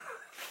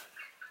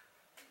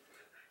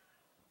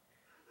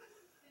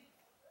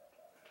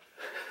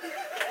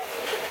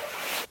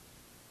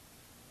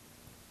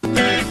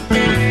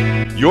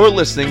You're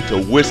listening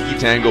to Whiskey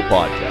Tango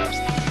Podcast.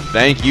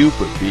 Thank you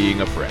for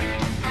being a friend.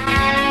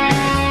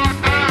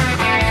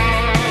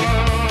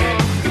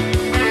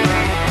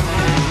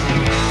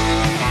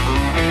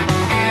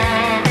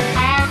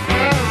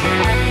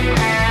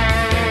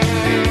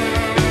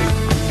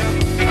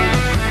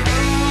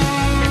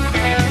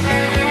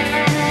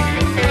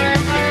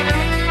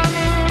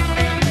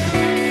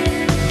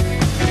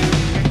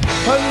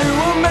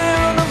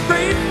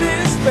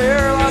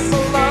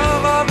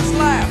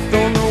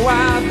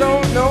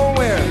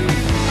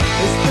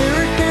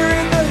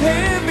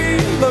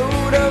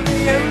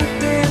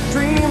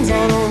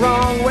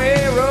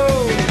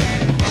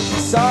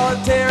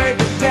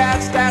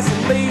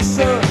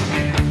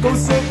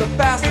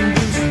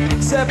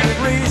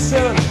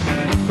 Separation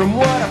from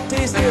what I've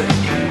tasted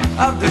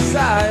of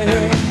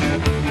desire.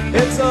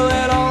 It's a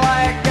little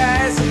like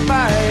ice and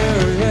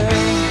fire, yeah.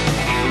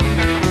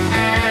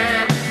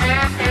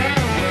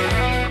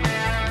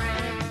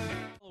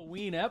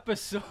 Halloween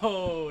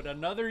episode.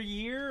 Another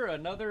year, I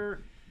don't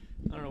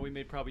know, we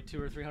made probably $200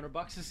 or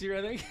 $300 this year,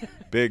 I think.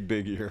 Big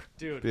year.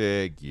 Dude.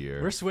 Big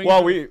year. We're swinging.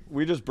 Well,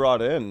 we just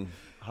brought in,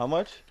 how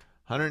much?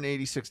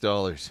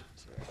 $186.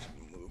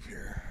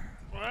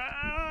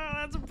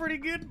 That's a pretty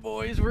good,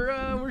 boys.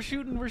 We're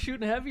shooting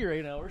heavy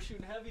right now. We're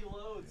shooting heavy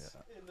loads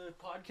in the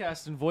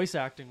podcast and voice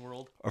acting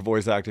world. Our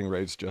voice acting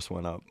rates just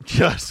went up.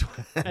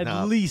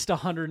 At least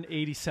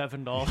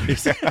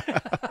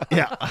 $187.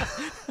 Yeah.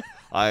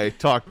 I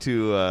talked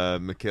to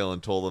Mikhail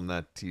and told him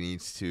that he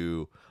needs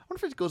to. I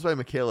wonder if it goes by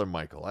Mikhail or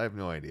Michael. I have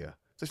no idea.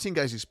 So I've seen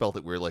guys who spelt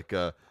it weird, like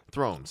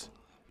Thrones.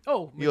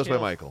 Oh, he goes by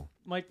Michael.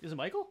 Is it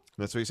Michael?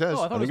 That's what he says.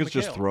 Oh, I think it's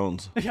just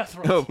Thrones. Yeah,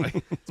 Thrones.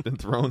 No, it's been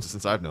Thrones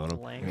since I've known him.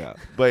 Blank. Yeah.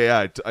 But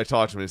yeah, I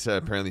talked to him and he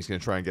said apparently he's going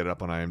to try and get it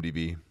up on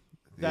IMDb.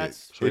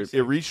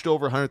 It reached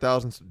over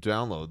 100,000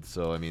 downloads,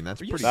 so I mean that's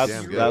pretty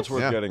damn good. That's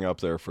worth getting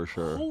up there for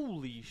sure.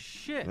 Holy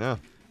shit.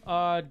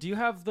 Yeah. Do you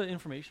have the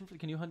information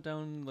can you hunt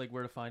down like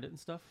where to find it and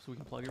stuff so we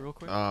can plug it real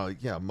quick?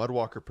 Yeah,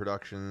 Mudwalker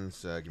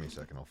Productions. Give me a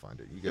second, I'll find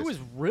it. You guys. It was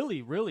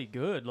really, really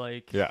good.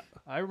 Like, yeah,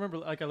 I remember,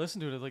 like, I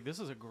listened to it. Like, this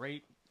is a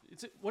great.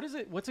 What is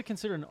it? What's it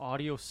considered? An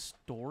audio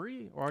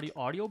story or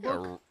audio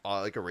book? Yeah,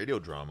 like a radio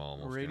drama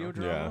almost. A radio you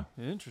know? drama.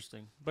 Yeah.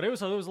 Interesting. But it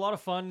was a lot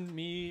of fun.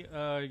 Me,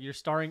 you're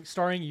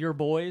starring your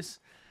boys.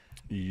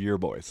 Your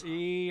boys.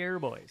 Your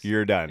boys.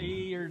 You're done.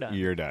 You're done.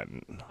 You're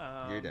done.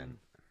 You're done.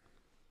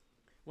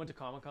 Went to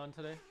Comic-Con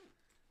today.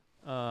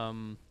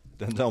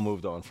 Denzel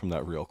moved on from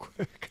that real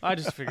quick. I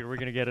just figured we're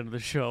gonna get into the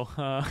show.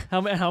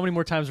 How many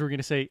more times are we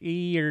gonna say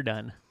you're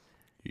done?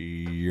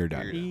 You're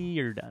done.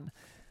 You're done.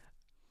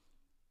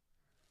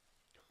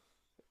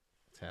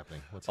 What's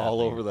happening? All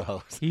over the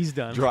house. He's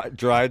done.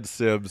 Dried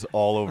sibs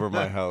all over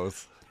my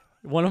house.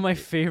 One of my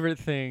favorite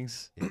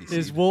things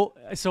is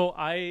so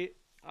I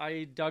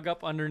dug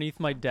up underneath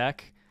my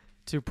deck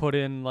to put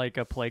in like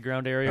a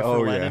playground area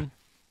for Lennon. Yeah.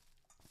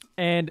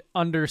 And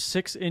under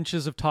 6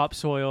 inches of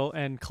topsoil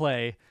and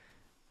clay,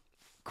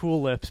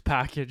 Cool Lips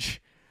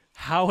package.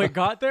 How it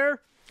got there,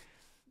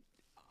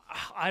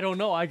 I don't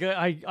know.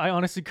 I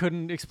honestly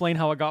couldn't explain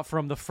how it got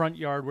from the front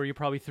yard where you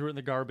probably threw it in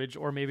the garbage,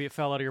 or maybe it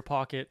fell out of your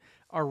pocket,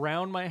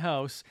 around my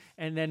house,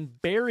 and then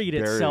buried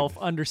itself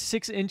under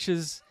 6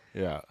 inches.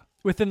 Yeah.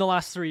 Within the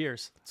last 3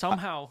 years,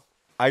 somehow.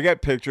 I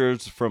get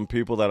pictures from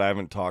people that I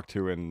haven't talked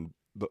to in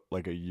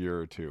like a year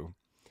or two.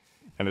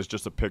 And it's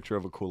just a picture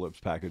of a Cool Lips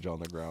package on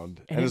the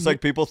ground. And it's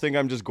like people think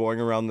I'm just going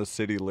around the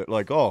city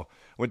like, oh,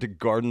 I went to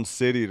Garden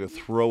City to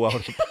throw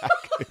out a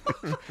package.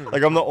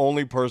 Like I'm the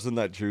only person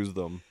that chews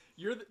them.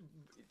 You're the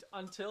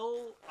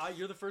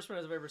first one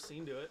I've ever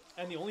seen do it.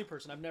 And the only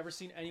person. I've never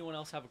seen anyone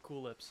else have a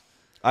Cool Lips.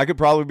 I could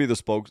probably be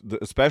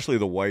especially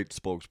the white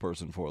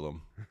spokesperson for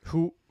them.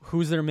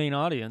 Who's their main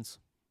audience?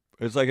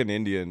 It's like an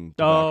Indian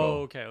tobacco.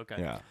 Oh,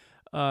 okay.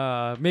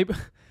 Yeah.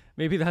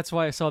 Maybe that's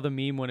why I saw the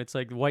meme when it's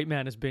like the white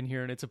man has been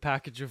here and it's a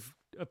package of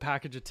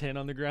tin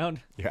on the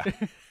ground. Yeah.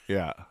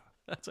 Yeah.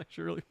 That's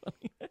actually really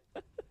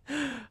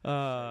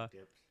funny.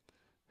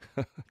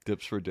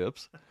 Dips for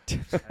dips.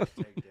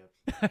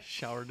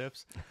 Shower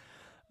dips.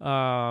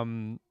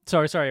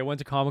 Sorry. I went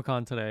to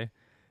Comic-Con today.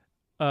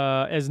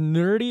 As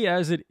nerdy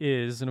as it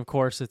is, and of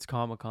course it's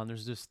Comic-Con,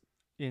 there's just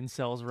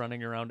incels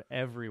running around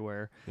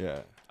everywhere.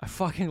 Yeah. I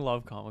fucking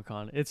love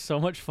Comic-Con. It's so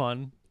much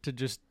fun to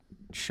just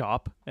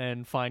shop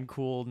and find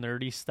cool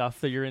nerdy stuff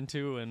that you're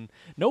into, and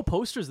no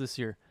posters this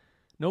year.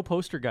 No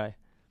poster guy.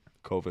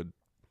 COVID.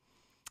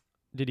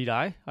 Did he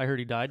die? I heard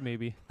he died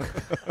maybe.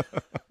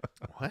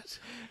 What?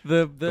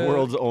 The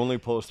world's only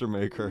poster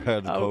maker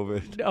had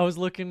COVID. I was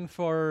looking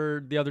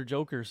for the other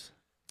Jokers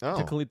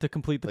to complete the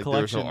collection.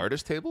 There's no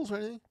artist tables or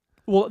anything?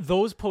 Well,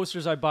 those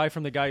posters I buy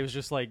from the guy who's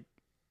just like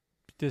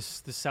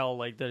this to sell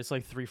like that. It's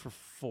like 3 for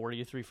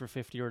 $40, 3 for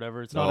 $50 or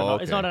whatever. It's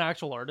not it's not an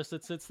actual artist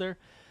that sits there.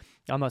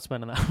 I'm not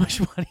spending that much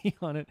money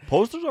on it.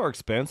 Posters are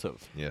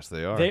expensive. Yes,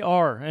 they are. They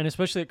are, and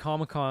especially at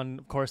Comic-Con,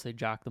 of course, they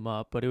jack them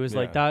up. But it was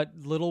like that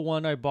little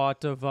one I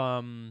bought of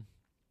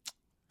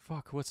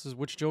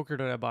which Joker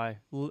did I buy?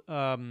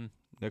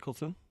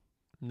 Nicholson?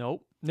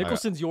 Nope.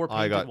 Nicholson's your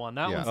painted one.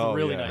 That one's the Oh,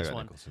 really yeah, I nice got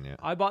one. Nicholson, yeah.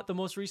 I bought the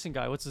most recent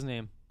guy. What's his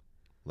name?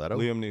 Leto?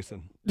 Liam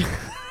Neeson.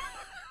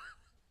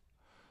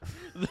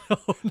 No,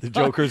 The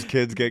Joker's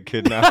kids get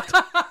kidnapped.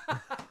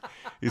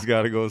 He's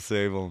got to go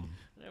save them.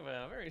 Yeah,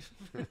 well,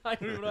 I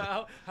don't even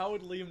know how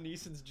would Liam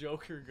Neeson's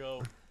Joker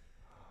go.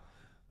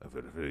 I've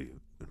got a very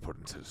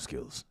important set of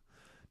skills.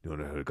 You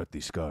know how I got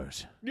these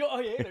scars? Oh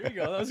yeah, there you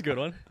go. That was a good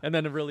one. And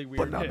then a really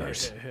weird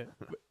Bananas.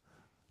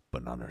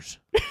 Bananas.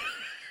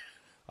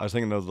 I was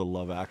thinking of the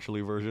Love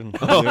Actually version.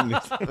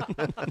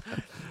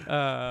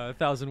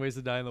 1,000 Ways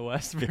to Die in the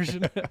West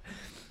version.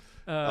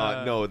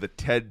 No, the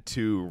Ted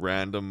 2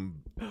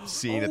 random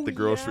scene at the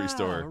grocery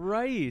store.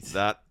 Right.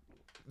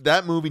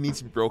 That movie needs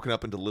to be broken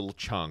up into little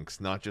chunks,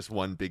 not just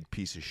one big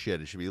piece of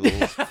shit. It should be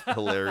little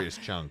hilarious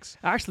chunks.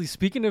 Actually,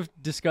 speaking of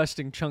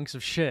disgusting chunks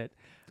of shit.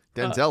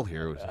 Denzel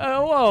here was.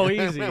 Whoa,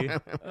 easy.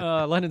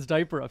 Lennon's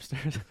diaper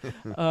upstairs.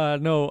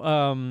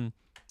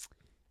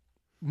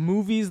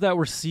 Movies that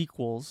were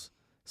sequels.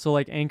 So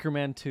like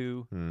Anchorman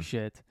 2,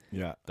 shit.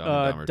 Yeah.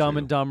 Dumb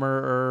and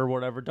Dumber or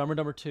whatever. Dumb and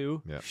Dumber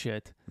 2,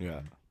 shit.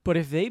 Yeah. But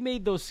if they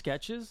made those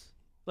sketches,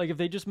 like if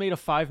they just made a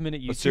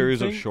 5-minute YouTube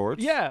series of thing,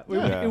 shorts? yeah,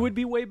 it would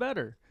be way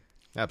better.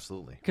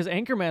 Absolutely. Because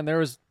Anchorman, there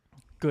was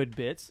good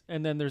bits,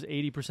 and then there's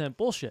 80%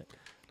 bullshit.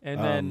 And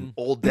then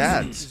Old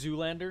dads.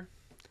 Zoolander.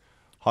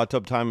 Hot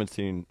Tub Time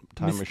Machine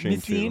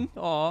 2.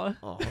 Aw.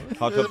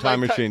 Hot Tub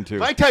Time Machine 2.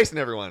 Mike Tyson,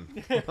 everyone.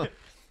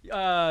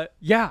 Yeah.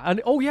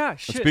 And,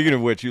 shit. Speaking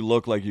of which, you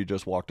look like you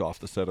just walked off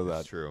the set of that.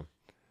 That's true.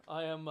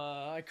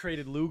 I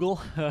created Lugal.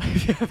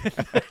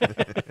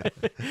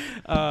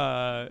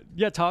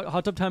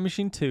 Hot Tub Time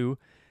Machine 2.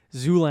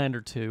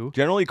 Zoolander 2.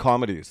 Generally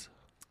comedies.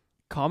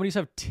 Comedies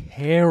have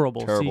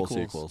terrible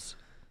sequels.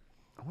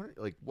 I wonder,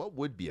 what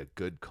would be a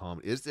good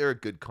comedy? Is there a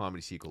good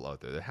comedy sequel out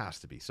there? There has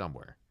to be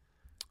somewhere.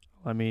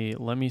 Let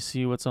me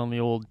see what's on the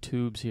old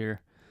tubes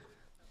here.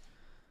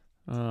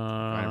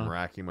 I'm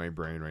racking my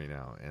brain right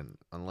now, and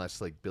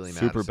unless Billy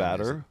Super Madison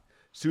Batter.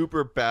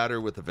 Super Batter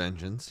with a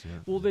Vengeance. Yeah.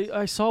 Well,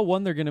 I saw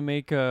one they're gonna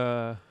make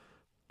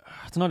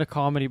it's not a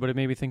comedy, but it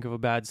made me think of a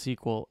bad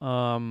sequel.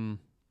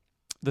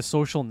 The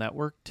Social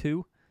Network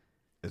 2.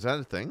 Is that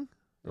a thing?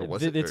 Or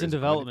was It's in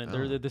development.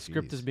 Oh, the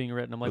script is being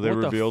written. I'm like, Did they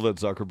what reveal that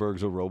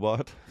Zuckerberg's a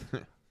robot?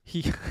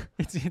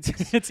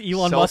 it's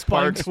Elon Musk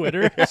buying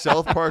Twitter.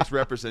 South Park's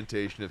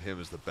representation of him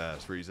is the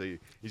best, where he's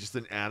just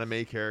an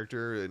anime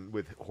character and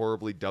with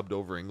horribly dubbed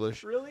over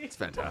English. Really? It's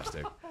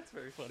fantastic. That's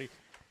very funny.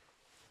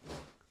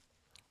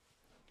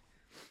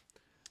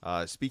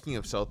 Speaking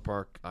of South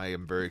Park, I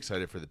am very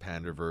excited for the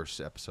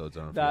Pandaverse episodes.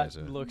 I don't know That if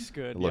you guys looks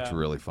good. It looks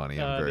really funny.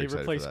 I'm very they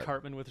excited replaced for that.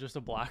 Cartman with just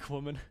a black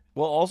woman.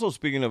 Well, also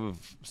speaking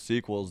of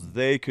sequels,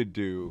 they could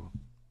do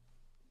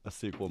a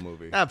sequel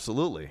movie.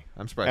 Absolutely.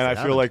 I'm surprised. And they I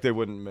feel haven't. like they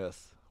wouldn't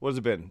miss. What has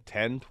it been?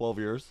 10, 12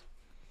 years?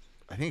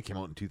 I think it came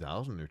out in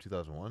 2000 or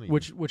 2001. even.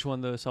 Which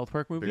one? The South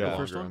Park movie? Big The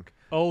first Longer one? Unk.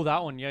 Oh,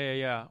 that one.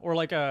 Yeah. Or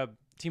like a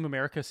Team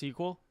America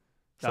sequel.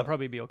 That'd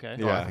probably be okay.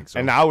 Yeah. I think so.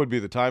 And now would be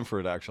the time for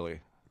it,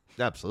 actually.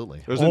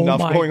 Absolutely. There's Oh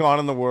enough my- going on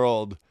in the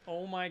world.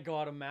 Oh my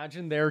God!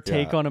 Imagine their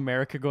take on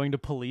America going to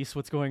police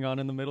what's going on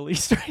in the Middle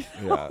East right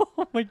now. Yeah.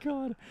 Oh my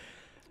God!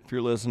 If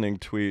you're listening,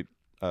 tweet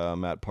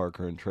Matt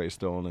Parker and Trey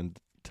Stone and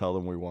tell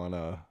them we want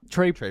to...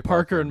 Trey Parker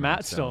Parker and and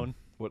Matt Stone.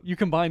 What? You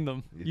combine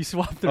them. You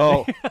swap them.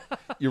 Oh,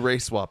 You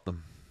race swap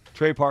them.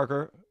 Trey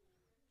Parker.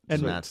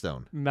 And And Matt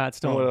Stone.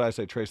 Matt And what did Stone. I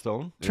say? Trey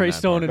Stone? Trey Matt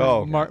Stone and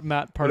Parker. Oh,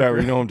 Matt Parker.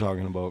 Whatever, you know what I'm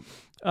talking about.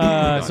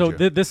 So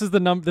Gotcha. this is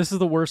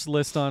the worst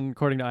list on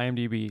according to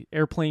IMDb.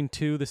 Airplane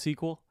 2, the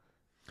sequel.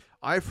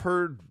 I've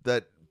heard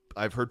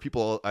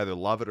people either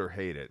love it or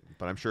hate it,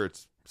 but I'm sure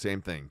it's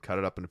same thing. Cut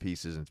it up into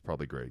pieces, and it's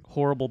probably great.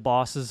 Horrible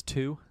Bosses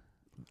 2.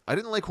 I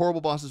didn't like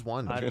Horrible Bosses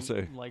 1. I was going to say,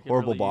 didn't like it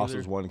Horrible really Bosses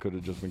either. 1 could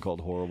have just been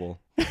called Horrible.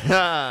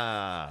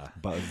 I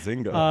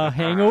Bazinga.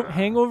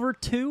 Hangover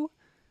 2.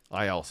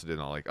 also did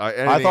not like.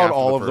 I thought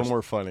all of them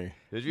were funny.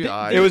 Did you?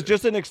 It was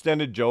just an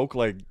extended joke.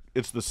 Like,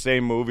 it's the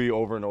same movie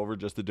over and over,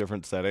 just a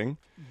different setting.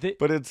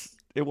 But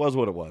it was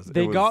what it was.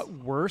 They got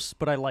worse,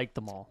 but I liked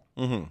them all.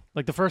 Mm-hmm.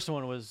 Like the first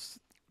one was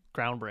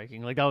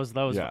groundbreaking. Like that was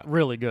Yeah.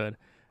 really good.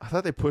 I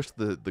thought they pushed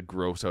the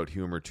gross out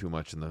humor too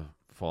much in the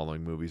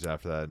following movies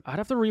after that. I'd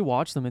have to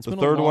rewatch them. It's The been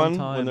third a long one,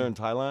 time. when they're in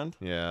Thailand,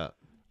 Yeah.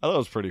 I thought it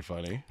was pretty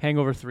funny.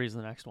 Hangover 3 is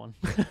the next one.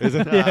 Is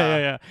it?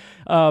 yeah.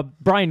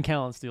 Brian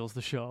Callen steals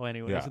the show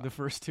anyways Yeah. in the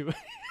first two.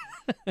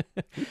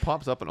 He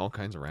pops up in all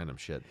kinds of random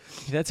shit.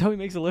 That's how he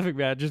makes a living,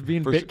 man. Just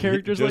being For bit sure.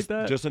 characters Just-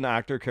 like that. Just an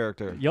actor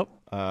character. Yep.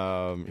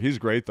 He's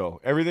great,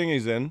 though. Everything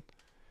he's in,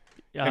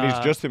 and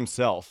he's just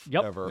himself.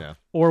 Yep. Ever. Yeah.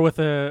 Or with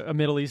a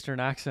Middle Eastern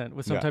accent,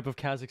 with some Yeah. type of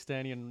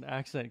Kazakhstanian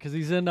accent, because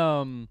he's in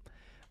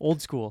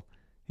Old School.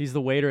 He's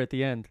the waiter at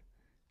the end.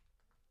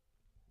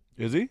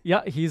 Is he?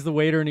 Yeah, he's the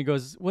waiter, and he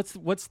goes, "What's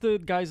the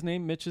guy's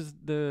name? Mitch is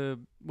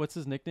what's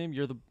his nickname?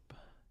 You're the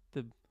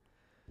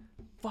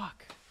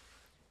fuck."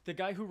 the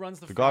guy who runs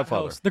the frat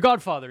Godfather. house, the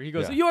Godfather. He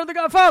goes, Yeah. "You are the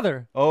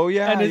Godfather." Oh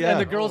yeah, and, yeah. and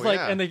the girl's Oh, like,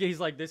 yeah. and he's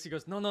like this. He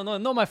goes, "No,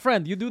 my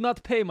friend, you do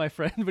not pay, my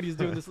friend." But he's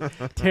doing this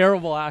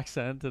terrible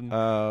accent. And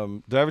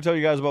Did I ever tell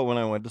you guys about when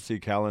I went to see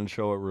Callan's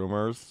show at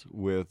Rumors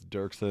with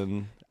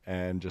Dirksen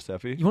and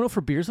Giuseppe? you went out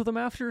for beers with him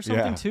after or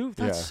something Yeah, too?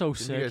 That's yeah. so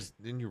Didn't sick.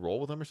 you roll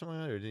with him or something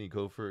like that, or didn't you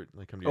go for it?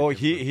 Like come to your Oh,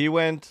 Christmas? he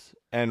went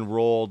and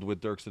rolled with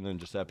Dirksen and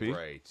Giuseppe,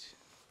 Right.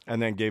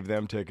 and then gave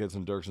them tickets.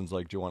 And Dirksen's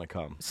like, "Do you want to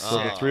come?" So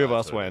Sick. the three of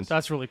That's us what it went, is.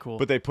 That's really cool.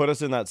 but they put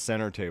us in that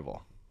center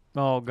table,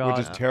 oh god,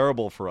 which is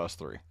terrible for us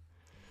three.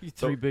 you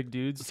three big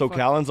dudes. So Fuck.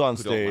 Callan's on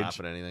Who don't stage. laugh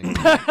at anything.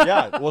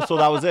 Yeah, well, so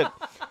that was it.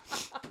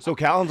 So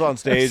Callan's on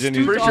stage, and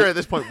he's. Pretty sure at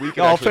this point we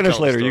can. I'll actually finish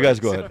tell the later. You guys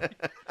go story. ahead.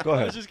 Go I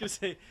ahead. was just gonna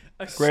say,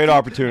 Great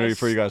opportunity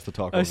for you guys to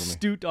talk over me.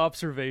 Astute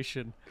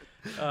observation.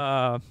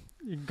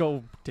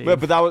 Go, Dave. But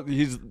that was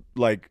he's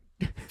like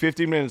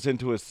 15 minutes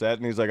into his set,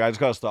 and he's like, "I just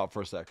gotta stop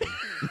for a second."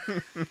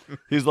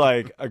 He's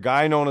like a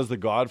guy known as the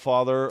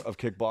Godfather of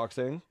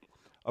kickboxing,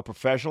 a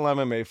professional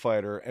MMA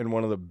fighter, and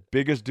one of the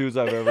biggest dudes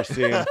I've ever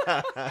seen.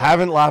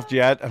 Haven't laughed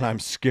yet, and I'm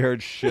scared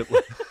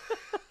shitless.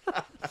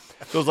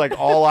 So it's like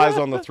all eyes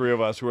on the three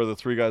of us, who are the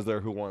three guys there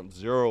who want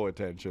zero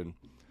attention.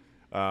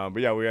 But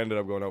yeah, we ended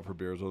up going out for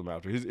beers with him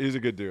after. He's a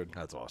good dude.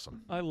 That's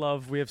awesome.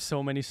 we have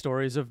so many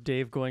stories of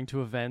Dave going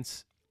to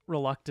events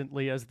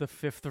reluctantly as the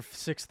 5th or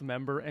 6th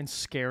member and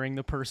scaring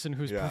the person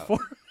who's Yeah.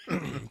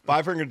 performing.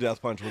 Five Finger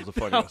Death Punch was the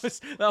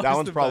funniest. that That was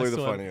one's the probably best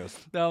the one.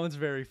 funniest. That one's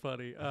very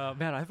funny.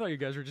 Man, I thought you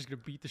guys were just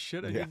gonna beat the shit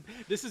out of Yeah. him.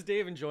 This is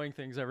Dave enjoying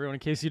things, everyone, in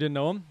case you didn't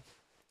know him.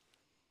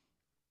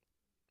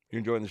 You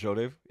enjoying the show,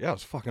 Dave? Yeah, it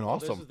was fucking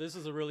awesome. This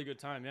is a really good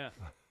time, yeah.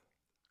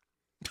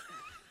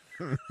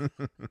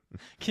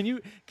 Can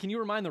you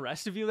remind the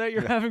rest of you that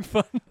you're having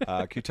fun?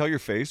 Can you tell your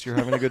face you're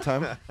having a good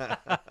time?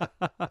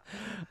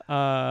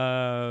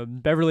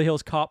 Beverly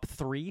Hills Cop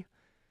 3.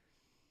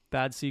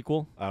 Bad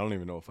sequel. I don't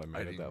even know if I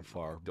made it didn't- that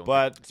far. don't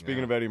But think- speaking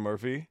yeah. of Eddie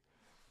Murphy,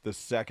 the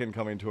second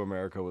Coming to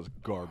America was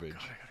garbage.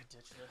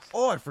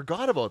 Oh, I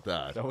forgot about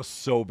that. That was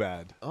so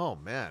bad. Oh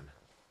man,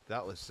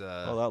 that was.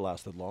 Oh, that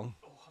lasted long.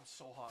 Oh, I'm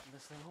so hot in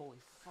this thing. Holy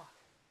fuck.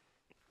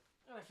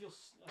 God, I feel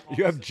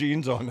You have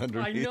jeans on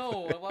underneath. I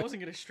know. I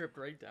wasn't gonna strip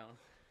right down.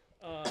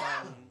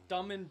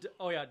 Dumb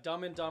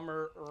and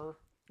Dumber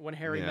when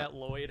Harry Yeah. met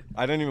Lloyd.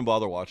 I didn't even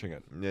bother watching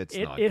it. It's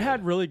It not. it good.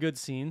 had really good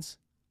scenes.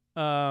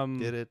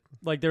 Did it?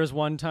 Like there was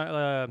one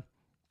time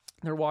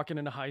they're walking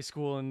into high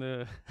school and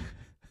the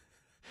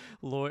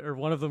Lloyd or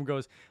one of them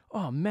goes,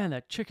 "Oh man,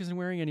 that chick isn't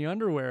wearing any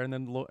underwear," and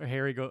then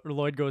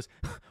Lloyd goes,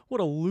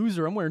 "What a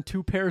loser! I'm wearing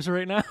 2 pairs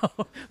right now."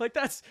 Like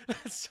that's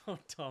so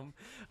dumb.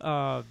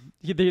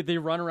 They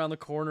run around the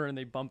corner and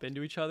they bump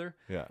into each other.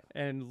 Yeah.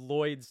 And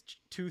Lloyd's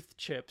tooth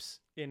chips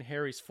in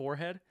Harry's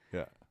forehead.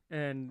 Yeah.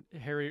 And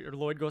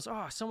Lloyd goes,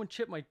 "Oh, someone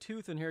chipped my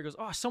tooth," and Harry goes,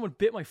 "Oh, someone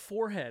bit my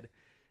forehead."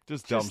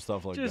 Just dumb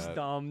stuff like Just that.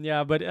 dumb,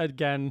 yeah. But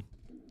again,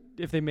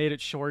 if they made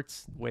it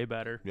shorts, way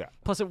better. Yeah.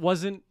 Plus, it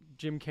wasn't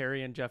Jim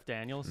Carrey and Jeff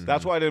Daniels.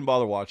 That's why I didn't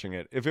bother watching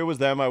it. If it was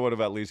them, I would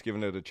have at least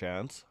given it a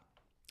chance.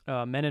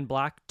 Men in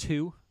Black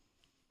 2.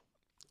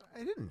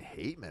 I didn't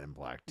hate Men in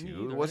Black 2. Me either.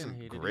 I It didn't wasn't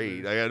hate it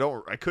great.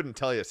 either. I couldn't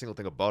tell you a single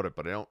thing about it,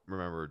 but I don't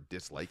remember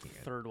disliking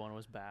it. Third one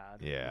was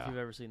bad. Yeah. If you've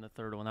ever seen the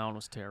third one, that one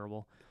was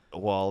terrible.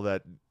 Well,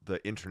 the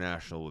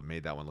International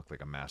made that one look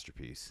like a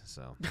masterpiece,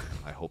 so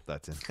I hope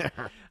that's in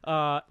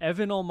there.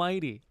 Evan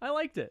Almighty. I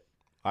liked it.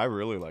 I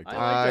really liked it. liked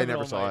I Evan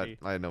never saw Almighty. it.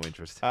 I had no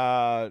interest.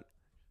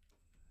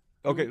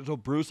 Okay, so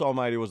Bruce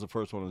Almighty was the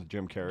first one with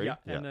Jim Carrey. Yeah.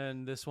 And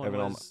then this one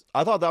Evan was.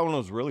 I thought that one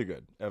was really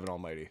good, Evan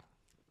Almighty.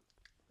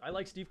 I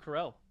like Steve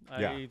Carell.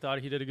 I Yeah. thought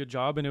he did a good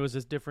job, and it was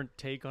this different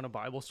take on a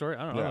Bible story.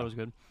 I don't know. Yeah. That was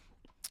good.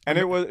 And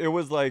it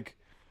was like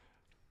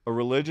a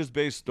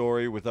religious-based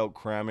story without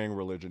cramming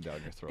religion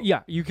down your throat.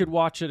 Yeah, you could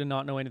watch it and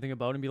not know anything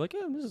about it and be like,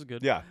 "Yeah, this is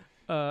good." Yeah.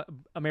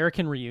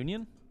 American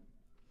Reunion.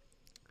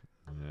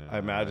 I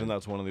imagine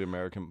that's one of the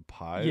American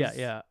Pies.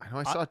 Yeah. I know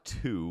I saw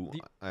 2.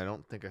 I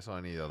don't think I saw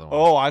any of the other ones.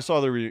 Oh, I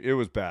saw it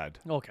was bad.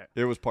 Okay.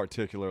 It was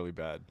particularly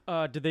bad.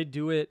 Did they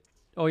do it?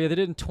 Oh yeah, they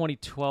did it in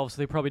 2012, so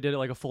they probably did it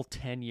like a full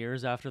 10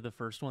 years after the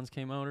first ones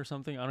came out or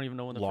something. I don't even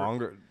know when the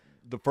Longer.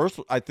 The first,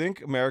 I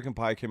think American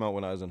Pie came out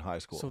when I was in high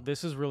school. So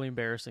this is really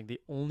embarrassing.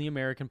 The only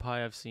American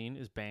Pie I've seen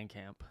is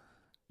Bandcamp.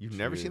 You've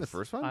never seen the Jeez.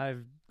 first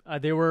one?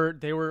 They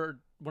were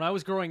when I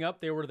was growing up,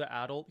 they were the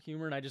adult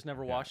humor, and I just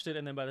never watched it.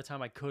 And then by the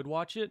time I could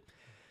watch it,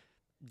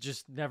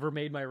 just never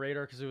made my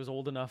radar because it was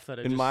old enough that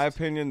it. In my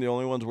opinion, the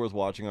only ones worth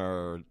watching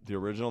are the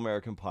original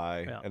American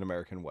Pie Yeah. and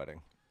American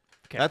Wedding.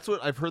 That's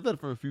what I've heard that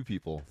from a few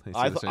people. They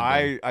say the same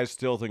thing. I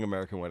still think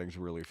American Wedding's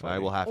really funny. I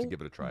will have to give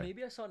it a try.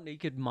 Maybe I saw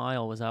Naked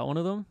Mile. Was that one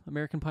of them?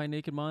 American Pie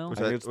Naked Mile? Was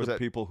I think that- it's was the that-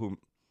 people who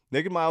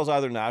Naked Mile's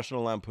either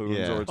National Lampoons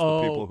Yeah. or it's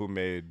Oh. the people who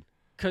made.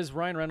 Because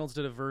Ryan Reynolds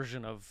did a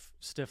version of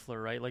Stifler,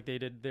 right? Like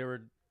they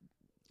were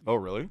Oh,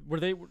 really?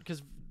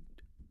 because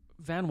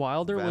Van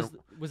Wilder Van- was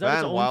that his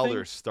Van own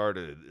Wilder thing?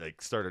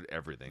 started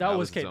everything. That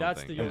was his okay, own that's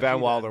thing. the- Yeah. And Van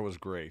see Wilder that. was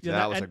great. Yeah,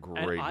 that was a and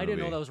great I didn't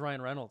know movie. that was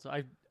Ryan Reynolds.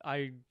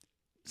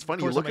 It's funny.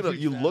 Of You course, look I'm at a him.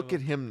 You huge fan look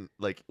of at him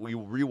like you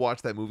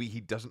rewatch that movie. He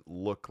doesn't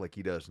look like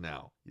he does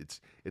now. It's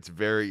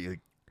very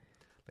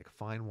like Like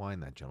fine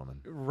wine, that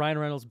gentleman. Ryan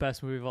Reynolds'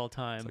 best movie of all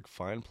time It's like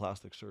fine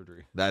plastic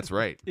surgery. That's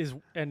right. is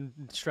and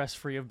stress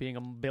free of being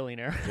a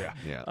billionaire. Yeah.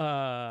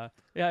 Yeah.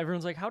 Yeah,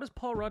 everyone's like, how does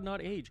Paul Rudd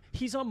not age?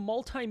 He's a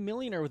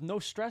multi-millionaire with no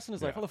stress in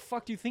his life. How the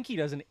fuck do you think he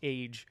doesn't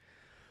age?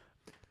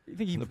 You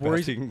think he The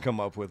worries? best he can come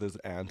up with is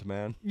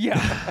Ant-Man.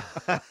 Yeah.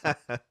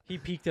 He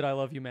peaked at I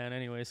Love You Man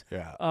anyways.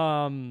 Yeah.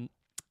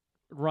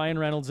 Ryan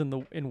Reynolds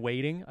in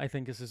Waiting, I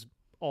think is his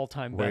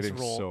all-time best Waiting's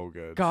role. so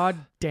good. God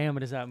damn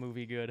it, is that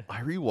movie good?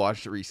 I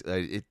rewatched it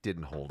recently. It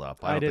didn't hold up.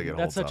 I don't think it holds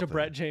That's such up a then.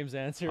 Brett James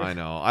answer. I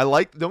know. I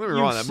like. Don't get me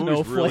You wrong. That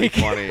movie's really snowflake.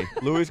 funny.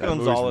 Luis That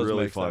movie's Gonzalez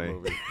really makes funny. that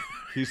movie.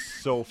 He's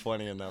so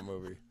funny in that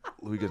movie.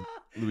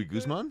 Louis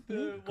Guzman.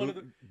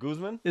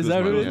 Guzman? Is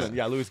that who it is? Yeah.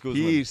 Yeah, Luis Guzman.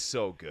 He's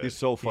so good. He's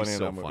so funny in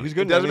that movie. He's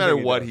good It in doesn't matter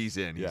anything he what does. he's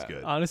in. He's Yeah.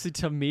 good. Honestly,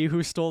 to me,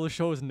 who stole the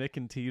show is Nick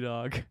and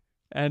T-Dog.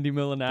 Andy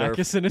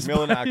Milonakis and his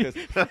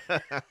Milonakis.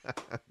 buddy.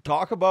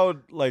 Talk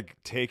about like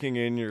taking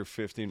in your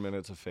 15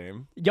 minutes of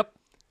fame. Yep.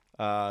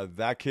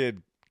 That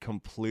kid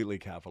completely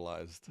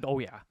capitalized. Oh,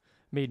 yeah.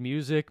 Made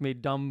music,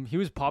 made dumb. He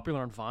was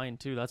popular on Vine,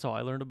 too. That's how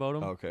I learned about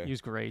him. Okay. He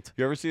was great.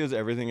 You ever see his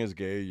Everything Is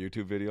Gay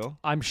YouTube video?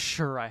 I'm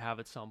sure I have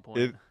at some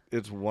point.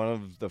 It's one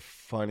of the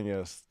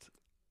funniest.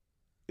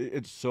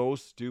 It's so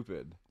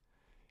stupid,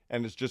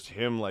 and it's just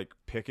him like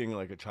picking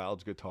like a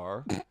child's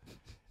guitar,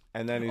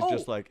 and then he's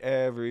just like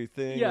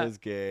everything Yeah. is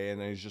gay, and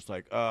then he's just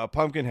like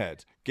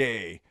Pumpkinheads,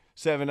 gay,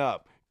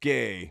 7-Up,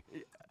 gay,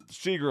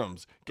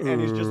 Seagrams, and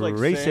he's just like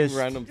saying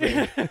random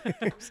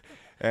things.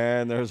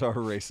 And there's our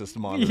racist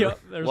monitor. Yep,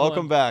 there's Welcome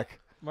one. back.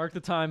 Mark the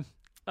time.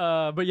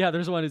 But yeah,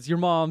 there's one. It's your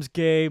mom's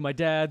gay, my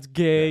dad's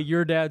gay,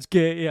 your dad's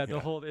gay. Yeah,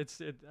 the whole.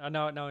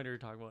 Now I know what you're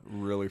talking about.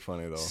 Really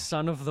funny though.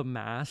 Son of the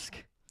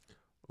Mask.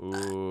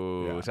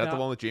 Ooh, Yeah. is that the Now-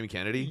 one with Jamie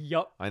Kennedy?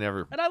 Yup. I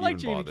never. And I like even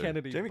Jamie bothered.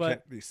 Kennedy, Jamie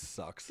but Kennedy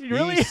sucks.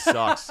 really, He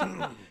sucks.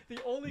 the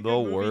only The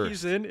good movie worst.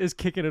 he's in is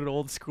Kicking It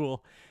Old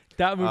School.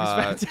 That movie's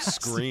fantastic.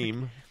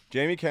 Scream.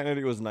 Jamie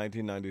Kennedy was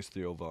 1990s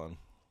Theo Vaughn.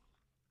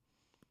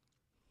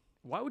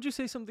 Why would you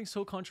say something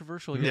so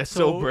controversial? Yeah, yet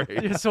so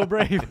brave. You're so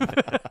brave.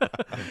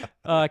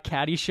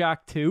 Caddyshack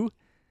 2.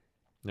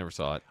 Never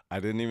saw it. I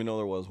didn't even know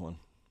there was one.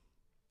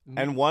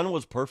 And one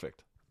was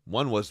perfect.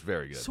 One was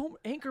very good. So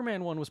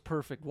Anchorman 1 was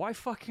perfect. Why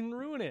fucking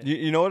ruin it?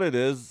 You know what it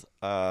is?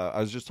 I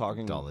was just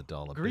talking. dollar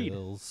Greed.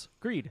 bills.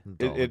 Greed.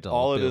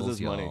 All it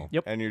is money.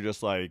 Yep. And you're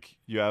just like,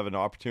 you have an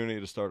opportunity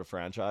to start a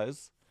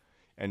franchise,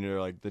 and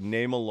you're like, the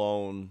name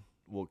alone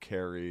will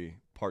carry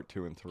part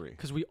 2 and 3.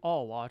 Because we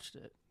all watched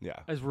it. Yeah.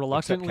 As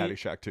reluctantly.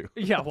 Except Caddyshack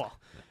 2. Yeah, well.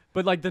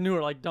 But like the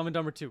newer, like Dumb and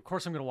Dumber 2. Of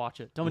course I'm going to watch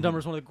it. Dumb and Dumber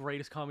is one of the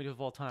greatest comedies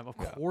of all time. Of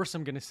course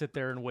I'm going to sit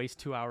there and waste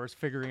 2 hours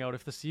figuring out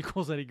if the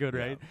sequel's any good,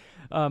 right?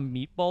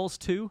 Meatballs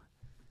 2.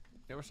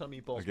 Never saw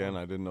Meatballs. Again,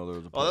 I didn't know there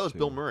was a Oh, part that was 2.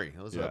 Bill Murray.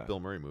 That was Yeah. a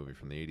Bill Murray movie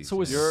from the 80s. So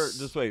was- You're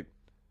just wait.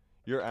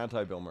 You're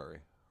anti Bill Murray.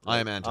 I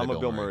am anti. I'm a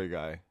Bill Murray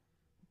guy.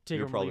 Take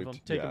You're him or leave probably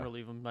him. Take yeah. him or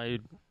leave him.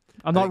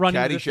 I'm not running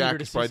to the theater Caddyshack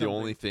to is see probably the something.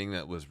 only thing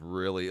that was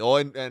really. Oh,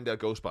 and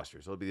Ghostbusters.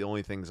 Those would be the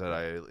only things that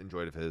I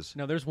enjoyed of his.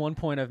 Now, there's one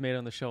point I've made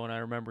on the show, and I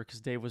remember because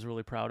Dave was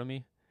really proud of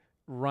me.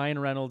 Ryan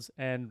Reynolds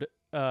and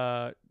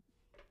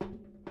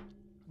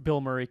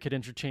Bill Murray could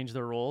interchange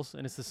their roles,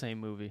 and it's the same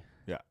movie.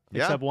 Yeah.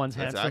 Except one's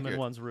that's handsome accurate. and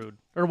one's rude.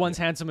 Or one's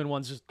handsome and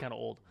one's just kind of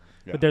old.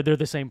 Yeah. But they're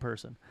the same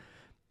person.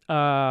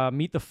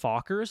 Meet the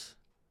Fockers.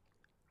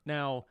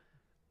 Now,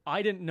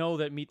 I didn't know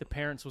that Meet the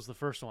Parents was the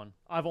first one.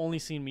 I've only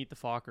seen Meet the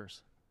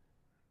Fockers.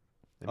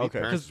 And Meet Okay.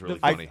 Parents is 'Cause really the-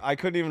 funny. I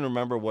couldn't even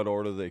remember what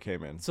order they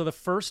came in. So the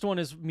first one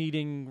is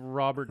meeting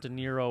Robert De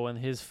Niro and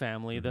his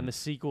family. Then the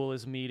sequel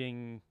is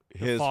meeting the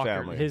His Fokker-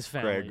 family. His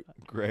family.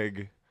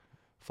 Greg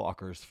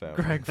Fokker's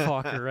family. Greg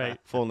Fokker, right.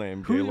 Full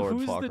name, Gaylord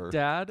Who's Fokker. the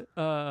dad?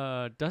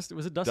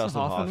 Was it Dustin Dustin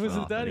Hoffman? Was his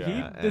Hoffman, dad? yeah,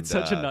 He and, did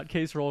such a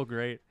nutcase role.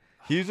 Great.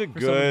 He's a For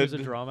someone who's good,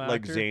 a drama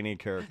like actor. zany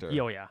character.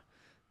 Oh yeah.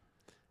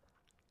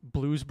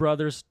 Blues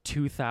Brothers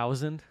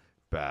 2000.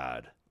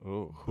 Bad.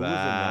 Oh, who was in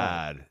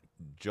that? Bad.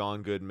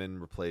 John Goodman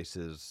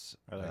replaces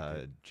I like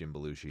it. Jim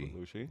Belushi.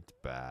 Belushi? It's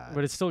bad.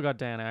 But it's still got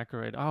Dan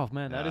Aykroyd. Oh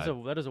man, that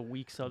Nah. is a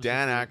weak substitute.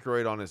 Dan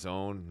Aykroyd on his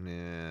own.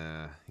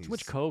 Yeah. Too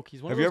much coke.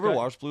 He's one Have of you those ever guys-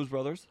 watched Blues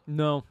Brothers?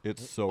 No.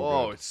 It's so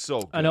Oh, good. it's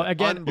so good. I know,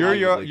 again- You're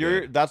Unbelievably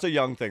good. that's a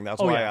young thing.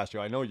 That's Oh, why I yeah. asked you.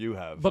 I know you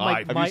have. But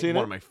Have my you seen it?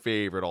 one of my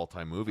favorite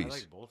all-time I movies?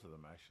 like both of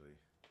them actually.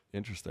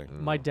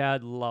 Interesting. my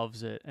dad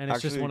loves it, and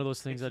it's just Actually, one of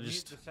those things It's I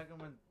just the second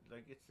one,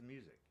 like it's the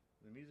music.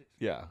 The music's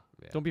Yeah.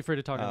 don't be afraid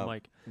to talk on the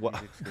mic.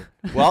 music's good.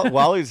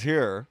 While he's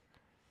here,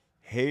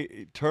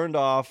 he turned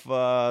off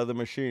the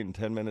machine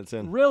 10 minutes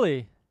in.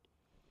 Really?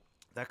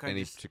 That kind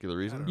Any of particular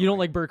reason? You don't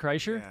like Bert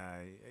Kreischer?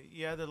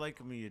 Yeah, they like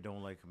him, you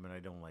don't like him, and I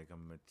don't like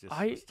him.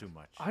 It's too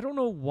much. I don't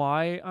know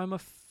why I'm a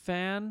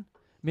fan.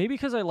 Maybe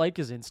because I like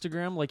his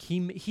Instagram. Like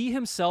he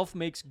himself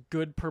makes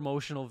good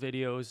promotional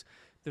videos.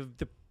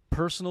 The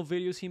personal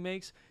videos he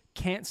makes,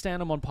 can't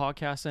stand him on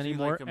podcasts So you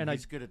anymore. like him, and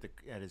he's good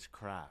at his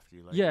craft.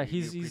 You like yeah, you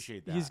he's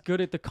appreciate that. he's good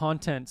at the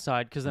content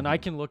side because then I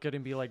can look at him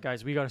and be like,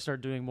 guys, we got to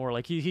start doing more.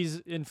 Like he's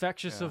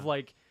infectious of Yeah.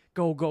 like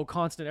go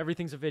constant.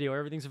 Everything's a video,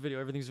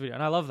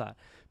 and I love that.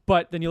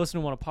 But then you listen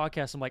to him on a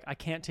podcast. I'm like, I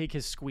can't take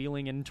his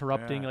squealing and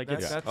interrupting. Like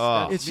it's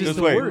It's just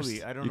the wait,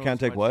 worst. I don't You know can't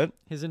take much. what?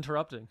 His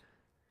interrupting.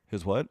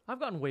 His what? I've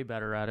gotten way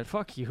better at it.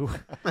 Fuck you.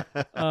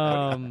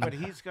 But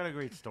he's got a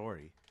great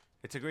story.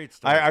 It's a great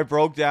story. I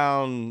broke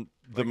down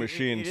the Like,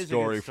 machine it is a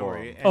story good for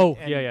him. And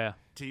yeah.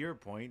 To your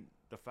point,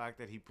 the fact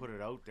that he put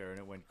it out there and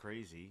it went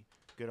crazy,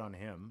 good on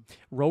him.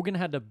 Rogan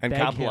had to And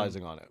beg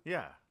capitalizing him. on it.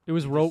 Yeah. It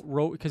was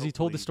because he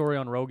told the hopefully- story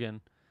on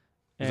Rogan.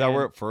 Is that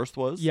where And- it first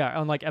was? Yeah,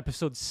 on like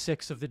episode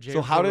 6 of the Joe.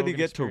 So how Joe did he Rogan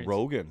get Experience. to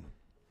Rogan?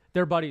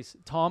 They're buddies.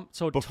 Tom.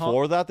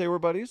 Before that, they were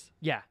buddies?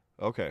 Yeah.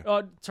 Okay.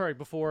 Sorry.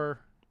 Before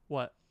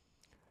what?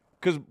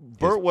 Because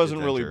Bert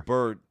wasn't really adventure.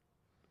 Bert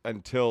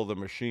until the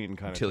machine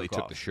kind of Until he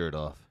took the shirt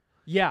off.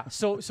 Yeah.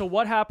 So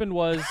what happened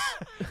was,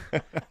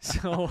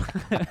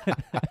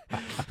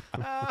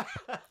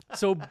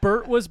 so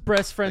Bert was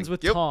best friends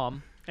with Yep.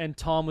 Tom, and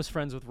Tom was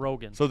friends with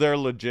Rogan. So they're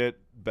legit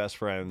best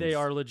friends. They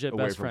are legit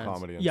away best from friends.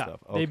 comedy and yeah,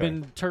 stuff. they've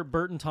Okay. been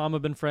Bert and Tom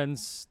have been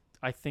friends.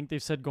 I think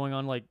they've said going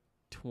on like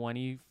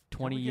 20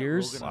 Can we get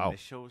years. Rogan on this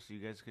show so you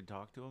guys could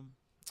talk to him.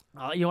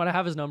 You know what? I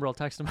have his number. I'll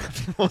text him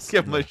after. We'll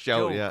give him a shout.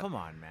 Joe, Yeah. come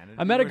on, man.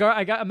 I met a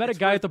guy. I met a it's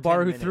guy worth at the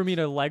bar 10 who threw me in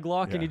minutes. a leg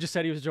lock, and Yeah. he just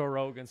said he was Joe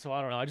Rogan. So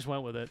I don't know. I just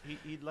went with it.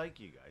 He'd like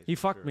you guys. He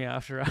for fucked sure. me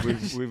after.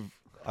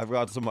 I've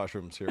got some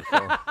mushrooms here. So.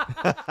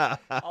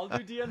 I'll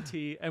do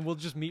DMT, and we'll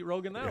just meet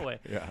Rogan that way.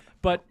 Yeah.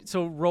 But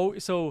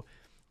so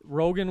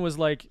Rogan was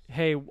like,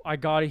 "Hey, I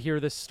gotta hear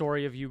this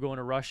story of you going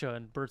to Russia,"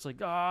 and Bert's like,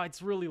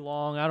 it's really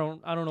long. I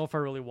don't know if I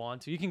really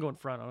want to. You can go in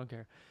front. I don't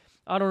care.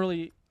 I don't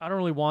really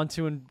want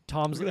to." And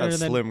Tom's Look at that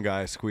and then, slim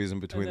guy squeezing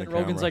between and the then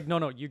Rogan's camera. like,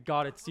 "No, you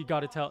got it. You got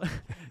to tell.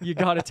 You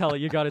got to tell it.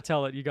 You got to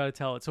tell it. You got to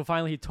tell it." So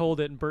finally, he told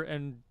it, and Bert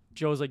and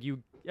Joe's like,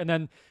 "You." And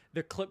then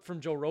the clip from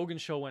Joe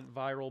Rogan's show went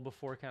viral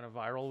before kind of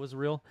viral was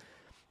real,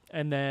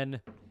 and then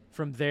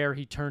from there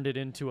he turned it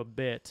into a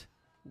bit,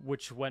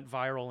 which went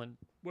viral. And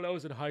when I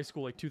was in high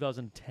school, like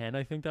 2010,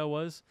 I think that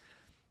was.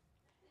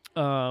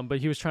 But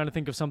he was trying to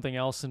think of something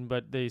else,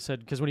 but they said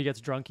because when he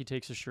gets drunk, he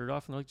takes his shirt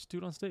off, and they're like, "Just do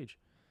it on stage."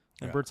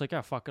 And Yeah. Bert's like,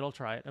 "Yeah, fuck it, I'll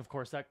try it." And of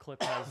course, that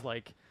clip has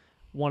like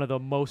one of the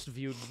most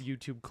viewed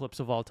YouTube clips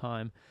of all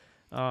time.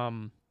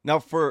 Now,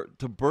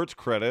 to Bert's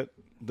credit,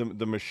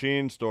 the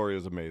machine story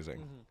is amazing.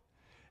 Mm-hmm.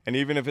 And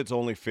even if it's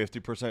only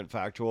 50%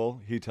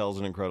 factual, he tells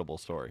an incredible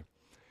story.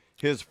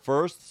 His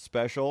first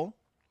special,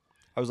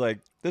 I was like,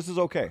 this is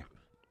okay.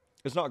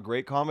 It's not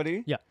great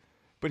comedy. Yeah.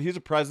 But he's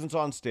a presence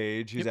on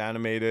stage. He's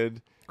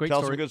animated. Great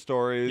tells story. some good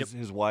stories. Yep.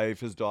 His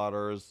wife, his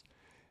daughters.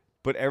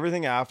 But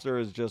everything after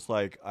is just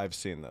like, I've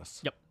seen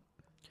this. Yep.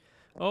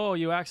 Oh,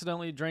 you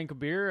accidentally drank a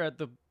beer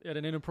at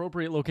an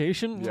inappropriate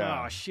location?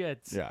 Yeah. Oh, shit.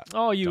 Yeah.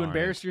 Oh, you Darn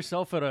embarrassed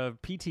yourself at a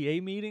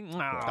PTA meeting?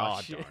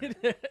 Oh,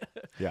 shit.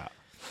 Yeah.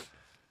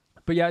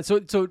 But yeah, so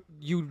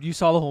you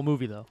saw the whole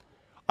movie though.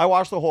 I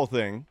watched the whole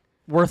thing.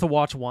 Worth a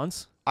watch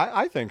once.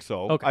 I think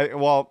so. Okay.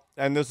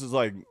 And this is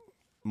like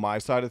my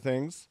side of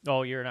things.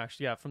 Oh, you're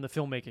from the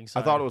filmmaking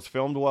side. I thought it was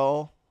filmed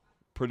well,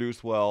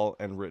 produced well,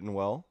 and written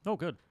well. Oh,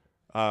 good.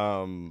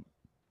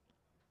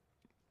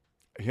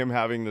 Him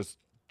having this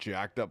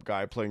jacked up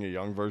guy playing a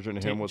young version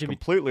of him was Jimmy-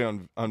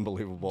 completely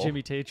unbelievable.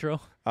 Jimmy Tatro,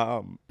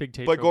 big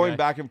Tatro. But going guy.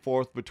 back and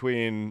forth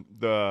between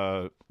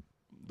the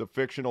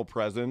fictional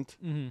present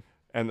Mm-hmm.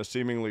 and the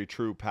seemingly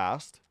true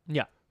past,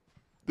 Yeah,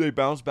 they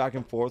bounce back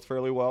and forth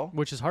fairly well.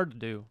 which is hard to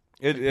do.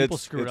 People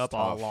screw it up a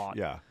lot.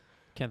 Yeah.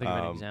 Can't think of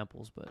any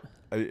examples, but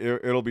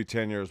It'll be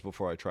 10 years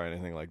before I try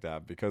anything like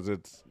that because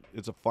it's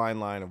a fine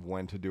line of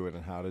when to do it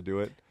and how to do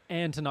it.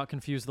 and to not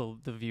confuse the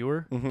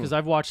viewer, Mm-hmm. because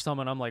I've watched some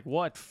and I'm like,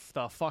 what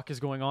the fuck is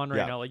going on right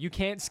Yeah. now? Like, you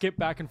can't skip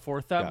back and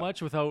forth that Yeah.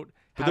 much without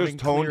But having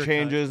there's tone clear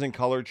changes and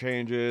color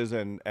changes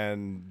and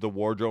the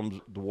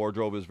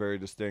wardrobe is very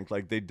distinct.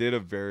 Like they did a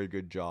very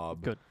good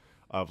job Good.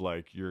 of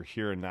like you're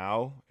here and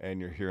now and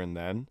you're here and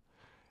then.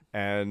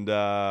 And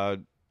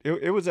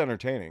it was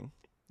entertaining.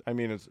 I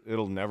mean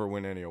it'll never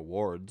win any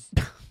awards.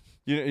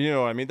 you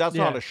know what I mean? That's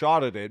not Yeah. a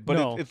shot at it, but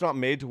No. it's not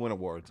made to win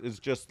awards. It's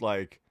just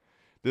like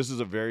this is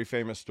a very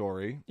famous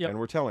story Yep. and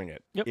we're telling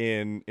it Yep.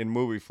 in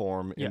movie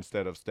form Yeah.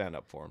 instead of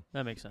stand-up form.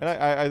 That makes sense. And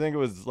I think it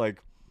was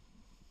like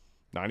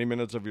 90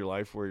 minutes of your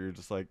life where you're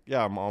just like,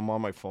 yeah, I'm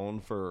on my phone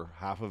for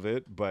half of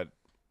it, but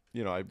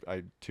you know,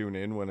 I tune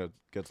in when it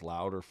gets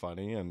loud or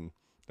funny, and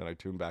then I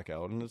tune back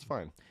out, and it's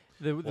fine.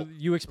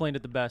 You explained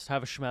it the best.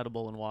 Have a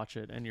schmedible and watch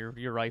it, and you're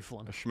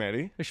rifling. A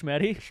schmetty. A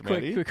schmeddy?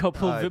 schmeddy? Quick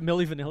couple of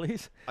Milli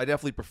Vanillis. I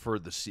definitely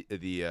preferred the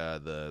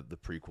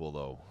prequel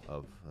though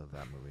of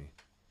that movie.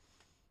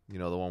 You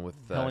know, the one with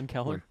Helen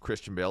Keller? when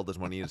Christian Bale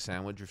doesn't want to eat a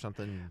sandwich or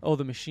something. Oh,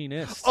 The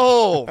Machinist.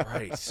 Oh,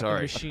 right. The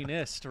Sorry.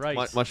 Machinist, right.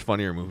 Much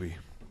funnier movie.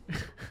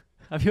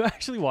 Have you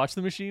actually watched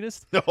The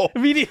Machinist? No.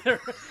 Me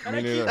neither. And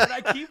Me neither. I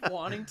keep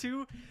wanting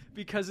to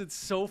because it's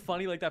so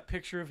funny. Like, that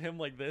picture of him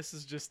like this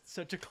is just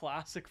such a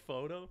classic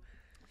photo.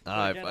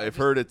 Again, I've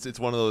heard it's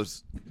one of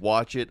those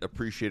watch it,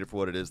 appreciate it for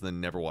what it is, then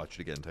never watch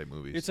it again type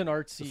movies. It's an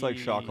artsy... It's like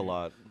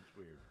Chocolat.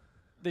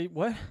 They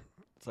what?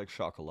 It's like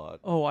Chocolat.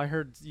 Oh, I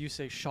heard you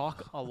say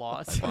shock a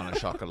lot. on a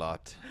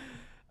chocolat.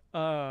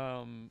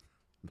 Now,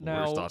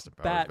 Worst Austin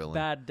Powers villain.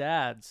 bad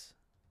dads,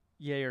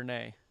 yay or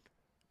nay?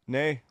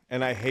 Nay,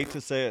 and I hate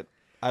to say it,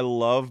 I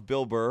love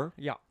Bill Burr,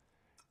 Yeah.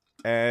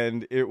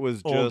 and it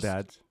was Old just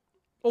dads.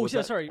 Oh, What's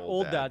yeah, that? sorry. Old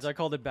Old Dads. dads. I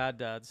called it Bad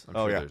Dads. I'm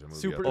Oh, sure yeah. there's a movie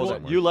Super- out there well,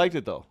 somewhere. You liked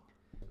it though.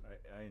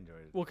 I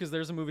enjoyed it. Well, because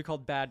there's a movie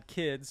called Bad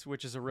Kids,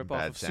 which is a ripoff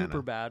Bad of Santa.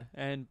 Super Bad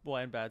and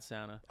Bad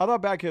Santa. I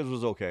thought Bad Kids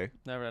was okay.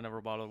 I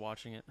never bothered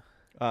watching it.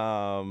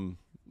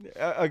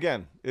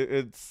 Again,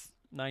 it's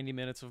 90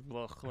 minutes of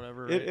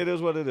whatever. it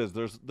is what it is.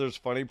 There's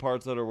funny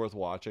parts that are worth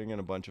watching and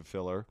a bunch of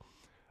filler.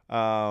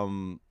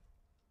 So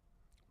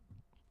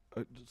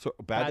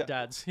Bad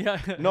Dads. Yeah.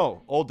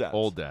 No, Old Dads.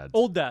 Old Dads.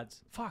 Old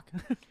Dads. Fuck.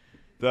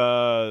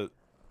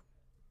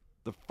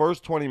 The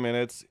first 20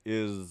 minutes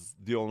is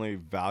the only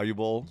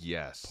valuable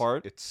Yes.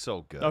 part. It's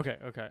so good. Okay.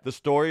 The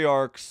story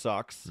arc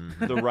sucks.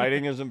 The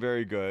writing isn't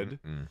very good.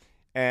 Mm.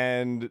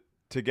 And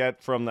to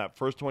get from that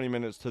first 20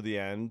 minutes to the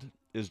end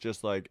is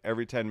just like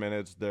every 10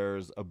 minutes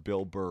there's a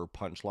Bill Burr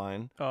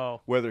punchline. Oh.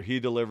 Whether he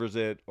delivers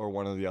it or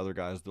one of the other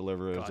guys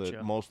delivers it.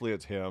 Gotcha. Mostly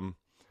it's him.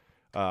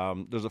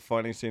 There's a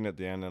funny scene at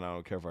the end, and I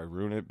don't care if I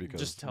ruin it because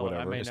Just tell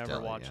whatever. it. I may Just never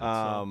tell it, watch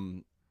yeah. it.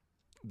 So.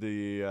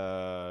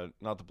 The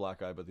not the black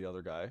guy, but the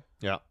other guy.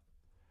 Yeah.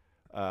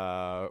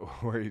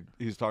 Where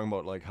he's talking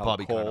about like how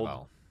Bobby cold.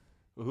 Carnival.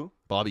 Who?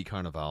 Bobby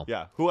Carnival.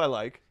 Yeah, who I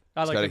like.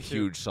 I He's like got a him too.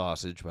 huge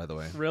sausage, by the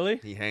way. Really?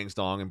 He hangs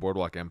dong in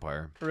Boardwalk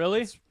Empire.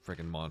 Really? It's a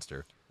freaking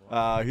monster.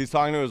 He's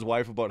talking to his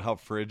wife about how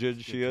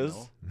frigid she is,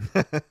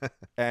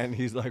 and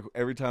he's like,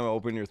 every time I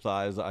open your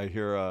thighs, I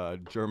hear a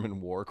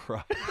German war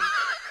cry.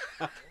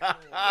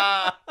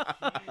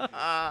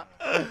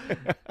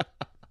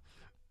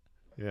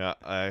 Yeah,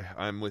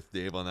 I'm with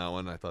Dave on that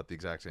one. I thought the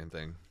exact same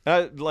thing.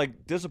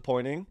 Like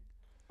disappointing.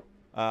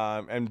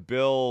 And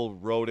Bill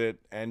wrote it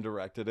and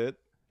directed it,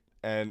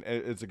 and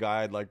it's a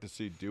guy I'd like to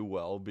see do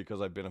well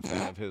because I've been a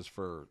fan of his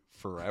for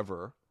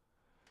forever.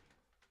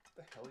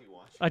 What the hell are you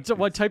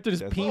watching? I typed in his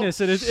That's- penis,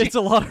 and it's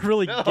a lot of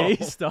really gay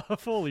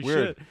stuff. Holy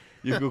Weird. shit.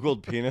 You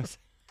googled penis?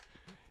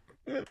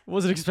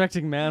 Wasn't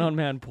expecting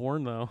man-on-man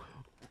porn, though.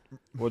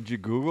 Well, did you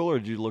Google or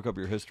did you look up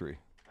your history?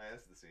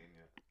 That's the scene,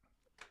 yeah.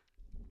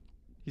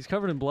 He's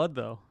covered in blood,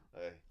 though.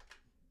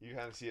 You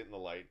kind of see it in the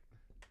light.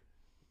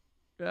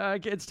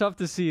 It's tough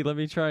to see. Let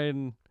me try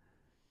and...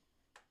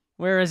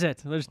 Where is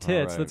it? There's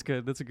tits. right. That's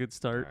good. That's a good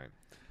start. All right.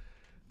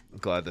 I'm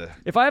glad to.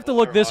 If I have to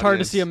look Our this hard to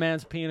audience- see a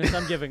man's penis,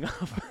 I'm giving up.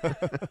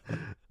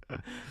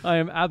 I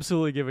am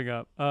absolutely giving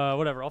up.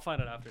 Whatever. I'll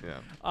find it after.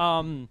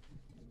 Yeah.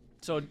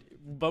 So,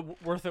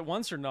 but worth it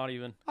once or not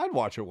even? I'd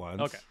watch it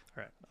once. Okay.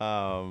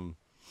 All right.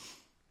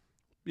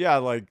 Yeah,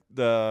 like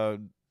the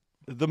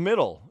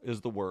middle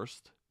is the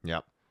worst,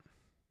 Yep.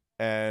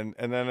 and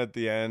then at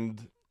the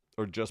end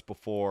or just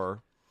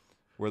before,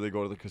 where they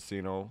go to the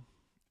casino,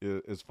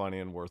 is funny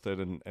and worth it,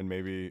 and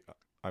maybe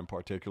I'm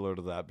particular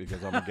to that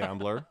because I'm a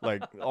gambler.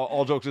 Like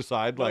all jokes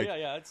aside, Well, like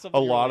yeah, it's a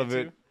something you lot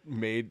relate of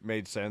to. it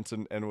made sense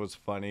and was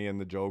funny, and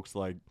the jokes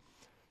like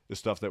the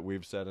stuff that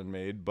we've said and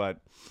made, but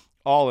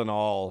all in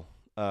all,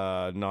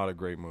 not a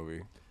great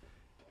movie.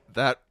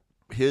 That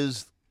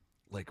his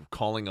like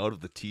calling out of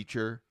the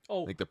teacher,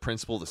 Oh. like the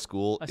principal of the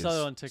school. I saw is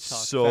that on TikTok.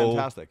 So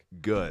Fantastic.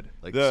 good,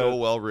 like The- so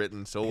well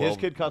written, so well His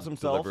kid cuts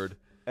himself, delivered.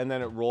 and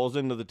then it rolls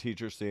into the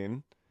teacher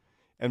scene,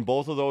 and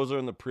both of those are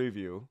in the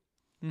preview.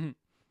 Mhm.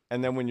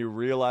 And then when you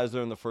realize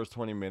they're in the first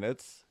 20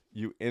 minutes,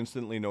 you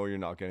instantly know you're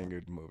not getting a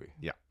good movie.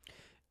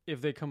 If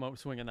they come up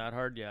swinging that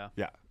hard, yeah.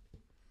 Yeah.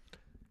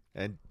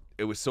 And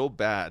it was so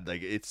bad.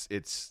 Like it's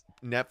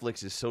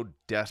Netflix is so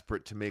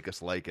desperate to make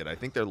us like it. I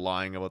think they're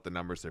lying about the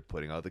numbers they're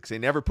putting out. Because they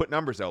never put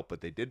numbers out,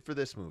 but they did for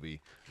this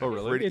movie. Oh,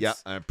 really? Pretty, yeah,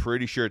 It's- I'm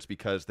pretty sure it's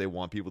because they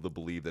want people to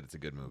believe that it's a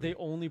good movie. They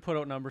only put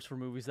out numbers for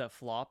movies that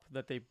flop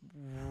that they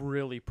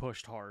really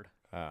pushed hard.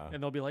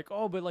 And they'll be like,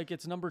 oh, but like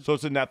it's number... So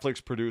it's a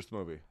Netflix produced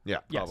movie. yeah,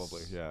 Yes.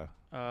 Probably,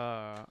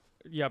 yeah.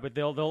 Yeah, but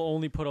they'll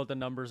only put out the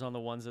numbers on the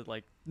ones that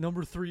like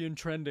number 3 in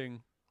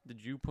trending.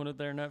 Did you put it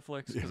there,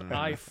 Netflix? 'Cause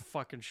I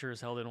fucking sure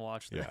as hell didn't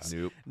watch this.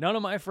 Nope. None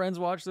of my friends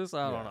watched this.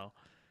 I don't know.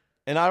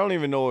 And I don't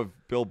even know if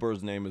Bill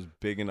Burr's name is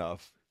big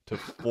enough to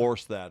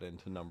force that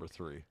into number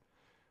 3.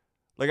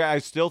 Like, I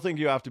still think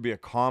you have to be a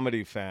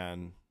comedy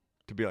fan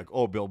to be like,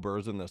 oh, Bill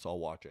Burr's in this, I'll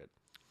watch it.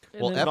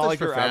 And Well, then- F not is like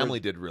for your Family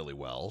average- did really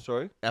well.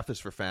 Sorry? F is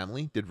for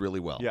Family did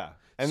really well. Yeah.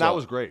 And So- that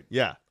was great.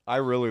 Yeah. I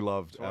really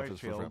loved So F I is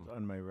for failed Family.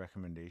 on my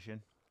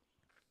recommendation.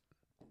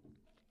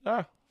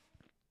 Ah.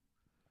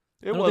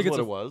 I It don't was think it's what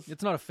a- it was.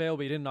 It's not a fail,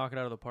 but you didn't knock it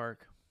out of the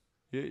park.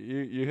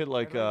 You hit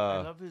like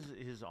I love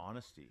his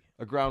honesty.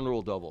 a ground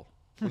rule double.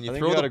 When you I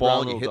think throw you had the a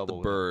ball ground and you rule hit the double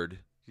with it. bird,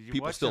 Did you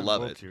people watch still the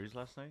love World it. Series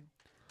last night?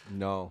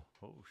 No.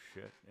 Oh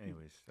shit.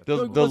 Anyways, that's The,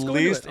 Let's the go into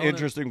least it. I wanna-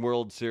 interesting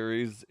World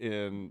Series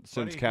since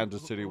Funny,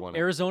 Kansas who- City who- won it.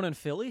 Arizona and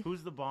Philly?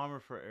 who's the bomber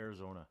for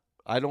Arizona?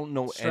 I don't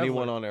know Strevler.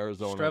 anyone on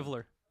Arizona.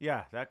 Strevler.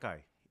 Yeah, that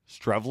guy.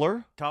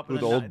 Strevler? Top Who, of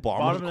the the old ni- Bombers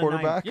bottom of the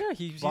quarterback? Yeah,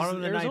 he's Bottom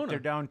of the Arizona. ninth, they're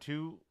down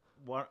 2.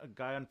 A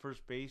guy on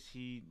first base,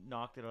 he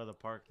knocked it out of the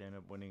park. They ended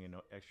up winning in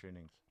extra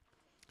innings.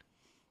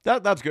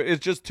 That's good.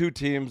 It's just two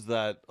teams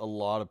that a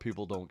lot of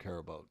people don't care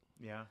about.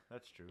 Yeah,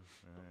 that's true.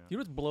 You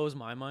know what blows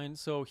my mind?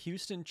 So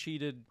Houston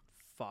cheated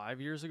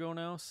 5 years ago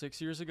now, 6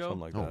 years ago. Something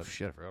like Oh that.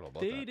 shit, I forgot all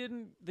about They that.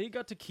 didn't. They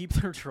got to keep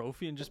their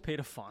trophy and just paid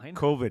a fine.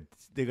 COVID.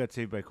 They got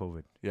saved by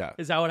COVID. Yeah.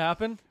 Is that what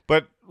happened?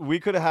 But we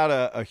could have had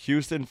a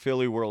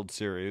Houston-Philly World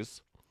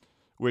Series,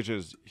 which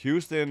is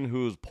Houston,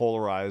 who's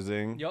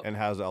polarizing Yep. and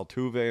has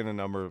Altuve and a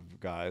number of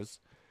guys,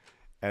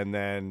 and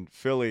then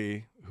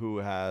Philly, who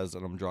has,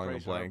 and I'm drawing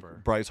Bryce a blank,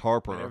 Harper. Bryce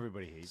Harper. That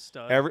everybody hates.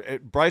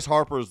 Stud. Bryce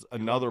Harper's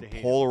another to hate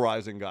him.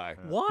 polarizing guy.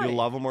 Why? You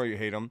love him or you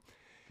hate him.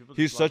 People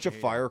He's just love such a to hate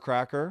him.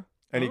 firecracker,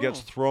 and he gets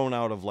Oh. thrown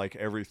out of like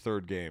every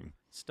third game.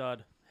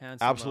 Stud.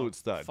 Handsome. Absolute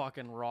though. stud.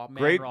 Fucking raw. Man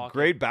Great, rocket.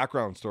 great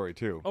background story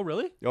too. Oh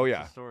really? Oh What's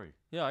yeah, the story.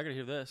 Yeah, I gotta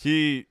hear this.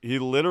 he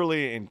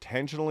literally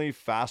intentionally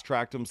fast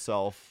tracked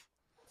himself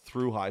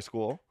through high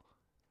school,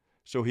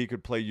 so he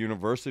could play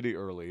university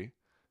early,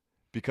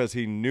 because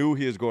he knew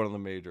he was going to the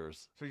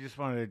majors. So you just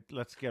wanted to,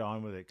 let's get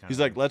on with it. He's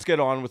like, let's get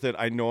on with it.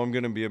 I know I'm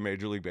going to be a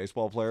Major League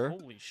Baseball player.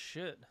 Holy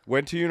shit.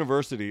 Went to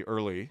university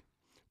early,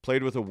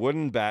 played with a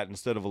wooden bat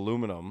instead of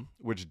aluminum,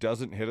 which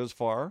doesn't hit as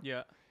far.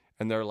 Yeah.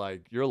 And they're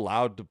like, you're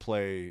allowed to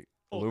play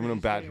aluminum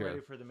bat Ready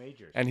here. for the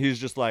majors. And he's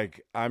just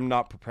like, I'm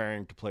not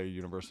preparing to play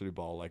university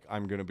ball. Like,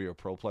 I'm going to be a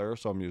pro player,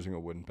 so I'm using a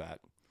wooden bat.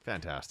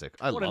 Fantastic.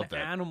 I What love an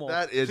that. animal.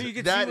 That is So you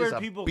can that see is where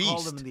a people beast.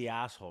 called him the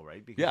asshole,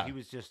 right? Because Yeah.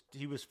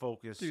 he was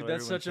focused. Dude, so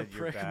that's everyone such a said,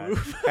 "You're prick bad."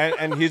 move.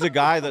 And he's a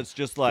guy that's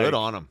just like, Good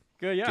on him.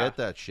 Good, yeah. Get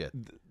that shit.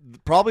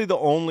 probably the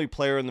only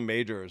player in the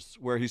majors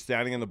where he's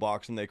standing in the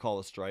box and they call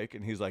a strike,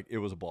 and he's like, it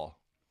was a ball.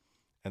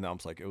 And the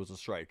ump's like, it was a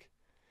strike.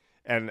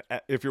 And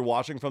if you're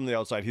watching from the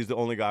outside, he's the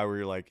only guy where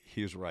you're like,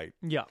 he's right.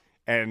 Yeah.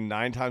 And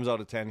 9 times out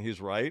of 10, he's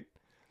right.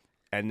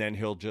 And then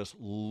he'll just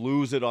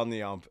lose it on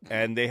the ump.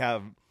 And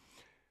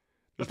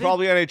there's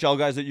probably NHL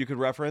guys that you could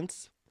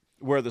reference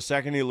where the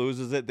second he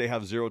loses it, they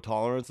have zero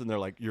tolerance and they're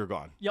like, you're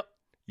gone. Yep.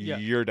 Yeah.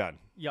 You're done.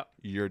 Yep.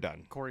 You're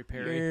done. Corey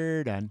Perry.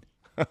 You're done.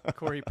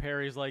 Corey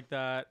Perry's like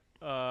that.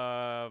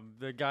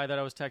 The guy that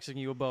I was texting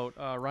you about,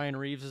 Ryan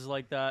Reeves is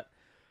like that.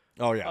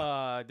 Oh,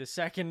 yeah. The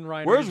second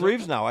Ryan Where's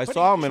Reeves now? I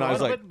saw him and I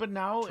was like, but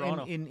now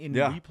Toronto. in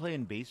Yeah. replay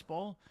in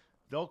baseball,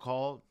 they'll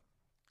call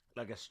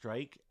like a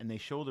strike and they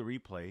show the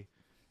replay,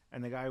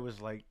 and the guy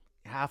was like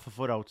half a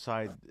foot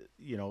outside,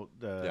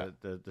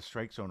 the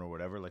strike zone or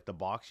whatever, like the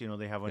box,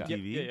 they have on Yeah.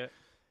 TV, Yeah.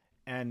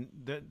 and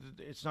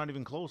it's not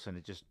even close, and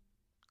it just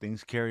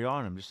things carry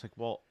on. I'm just like,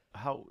 well,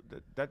 how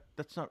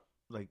that's not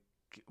like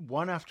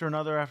one after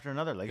another after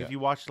another. Like Yeah. if you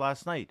watched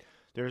last night,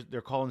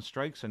 they're calling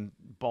strikes and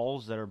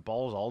balls that are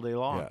balls all day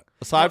long. yeah.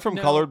 Aside from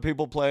now- colored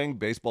people playing,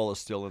 baseball is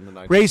still in the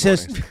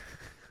 1920s. Racist.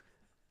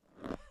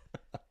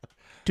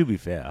 To be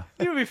fair.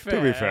 To be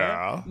fair. be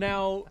fair.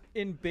 Now,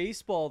 in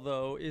baseball,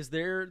 though, is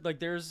there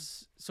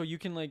so you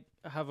can like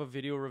have a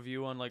video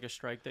review on like a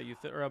strike that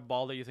or a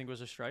ball that you think was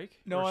a strike?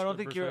 No, Or I don't the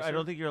think first you're. base I don't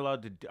hit? think you're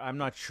allowed to. I'm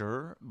not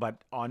sure,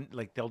 but on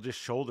like they'll just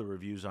show the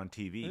reviews on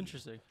TV.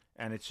 Interesting.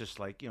 And it's just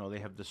like they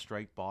have the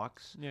strike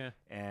box, Yeah.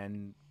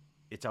 and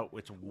it's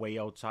way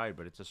outside,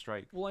 but it's a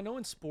strike. Well, I know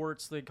in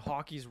sports, like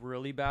hockey's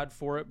really bad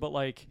for it, but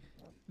like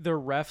the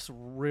refs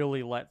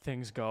really let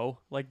things go.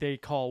 Like they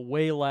call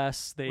way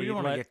less. They We don't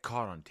want to let, get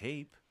caught on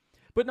tape.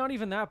 but not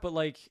even that. But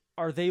like,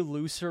 are they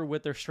looser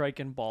with their strike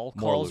and ball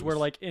More calls? Where loose.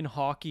 like in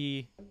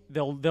hockey,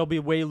 they'll be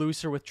way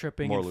looser with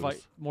tripping More and loose.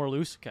 fight more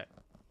loose. Okay,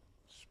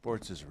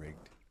 Sports is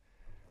rigged.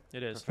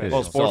 it is. Professional.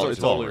 Well, sports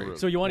It's are all totally rigged.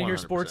 rigged. So you want to hear 100%.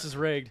 sports is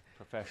rigged?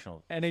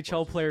 Professional.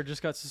 NHL player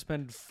just got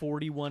suspended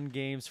 41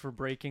 games for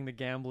breaking the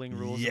gambling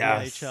rules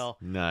Yes. of the NHL.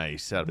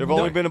 Nice. There've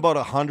only been about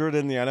 100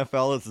 in the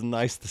NFL. It's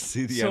nice to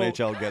see the So-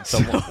 NHL get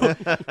someone.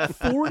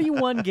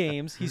 41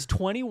 games. He's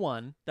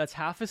 21. That's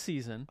half a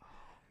season.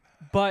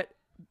 But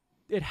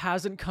it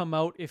hasn't come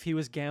out if he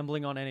was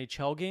gambling on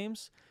NHL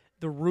games.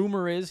 The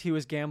rumor is he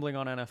was gambling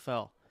on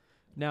NFL.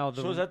 Now,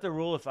 So is that the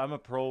rule? If I'm a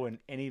pro in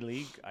any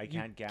league, I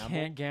can't gamble.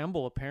 Can't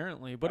gamble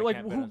apparently. But I like,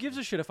 can't bet who on gives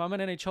a shit? If I'm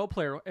an NHL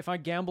player, if I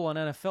gamble on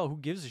NFL, who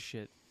gives a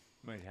shit?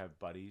 Might have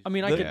buddies. I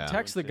mean, I The- could Yeah.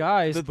 text the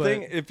guys, The but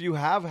thing, if you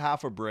have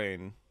half a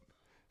brain,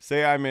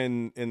 say I'm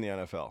in the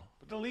NFL.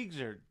 But the leagues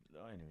are.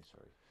 Oh, anyway,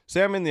 sorry.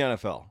 Say I'm in the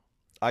NFL.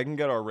 I can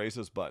get our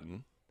racist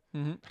button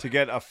Mm-hmm. to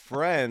get a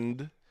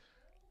friend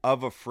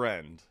of a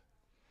friend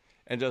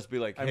and just be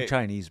like, I'm hey,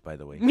 Chinese, by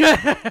the way.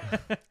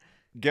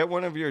 get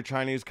one of your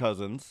Chinese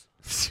cousins,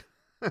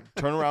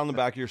 turn around the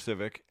back of your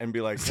Civic and be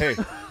like, hey,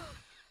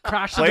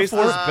 crash place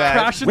into four, this bet.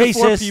 crash into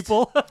four Racist.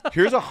 people.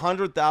 here's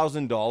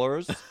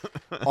 $100,000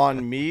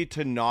 on me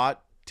to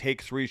not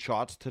take 3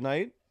 shots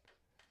tonight,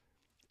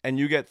 and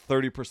you get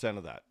 30%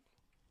 of that.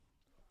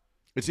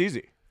 It's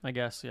easy. I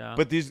guess, yeah.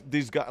 But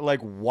these guys, like,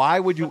 why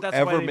would you But that's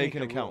why ever they make an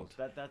the account?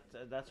 rules.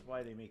 That's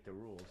why they make the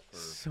rules for.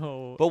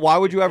 so But why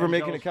would you ever If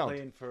make an Denzel's account?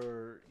 Playing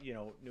for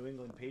New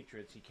England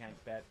Patriots, he can't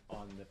bet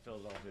on the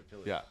Philadelphia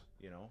Phillies.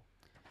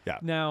 Yeah.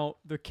 now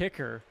the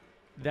kicker,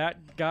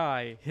 that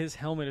guy, his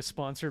helmet is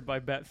sponsored by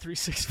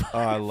Bet365. Oh,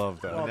 I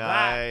love that. Well,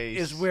 Nice.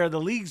 that is where the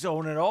leagues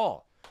own it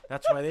all.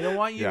 That's why they don't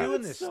want you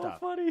doing this so stuff.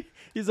 Funny.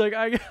 He's like,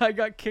 I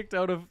got kicked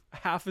out of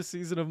half a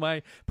season of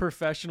my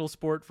professional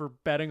sport for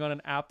betting on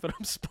an app that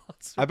I'm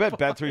sponsored. I bet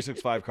by.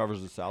 Bet365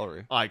 covers his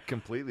salary. I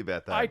completely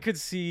bet that. I could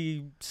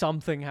see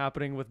something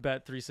happening with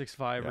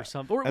Bet365 or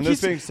something. Or And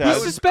this being said,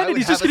 he's suspended.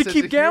 He's just going to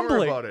keep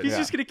gambling. He's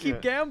just going to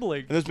keep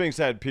gambling. And this being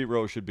said, Pete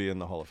Rose should be in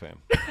the Hall of Fame.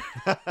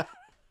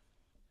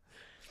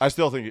 I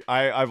still think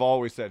I've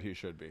always said he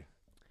should be.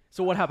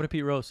 So what happened to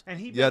Pete Rose? And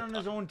he bet on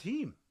his own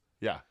team.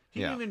 Yeah.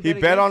 He didn't even He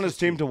bet bet on against his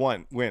team to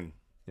win.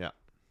 Yeah.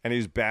 And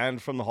he's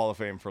banned from the Hall of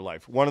Fame for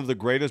life. One of the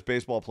greatest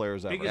baseball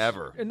players ever. Biggest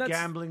Ever. And that's-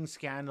 gambling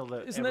scandal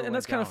that Isn't ever that, and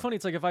that's went kind of down. funny.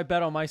 It's like if I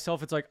bet on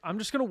myself, it's like I'm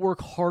just going to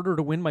work harder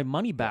to win my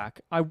money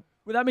back.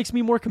 That makes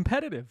me more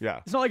competitive. Yeah.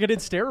 It's not like I did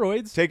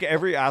steroids. Take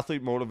every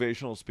athlete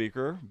motivational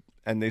speaker,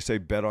 and they say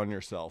bet on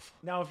yourself.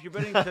 Now, if you're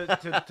betting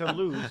to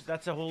lose,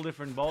 that's a whole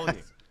different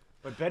ballgame.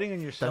 But betting on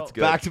yourself, That's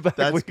good. Back to back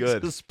That's weeks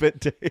good. of spit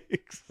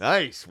takes.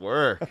 Nice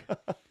work.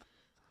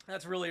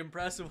 That's really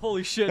impressive.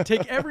 Holy shit.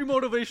 Take every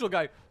motivational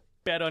guy.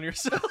 Bet on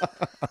yourself.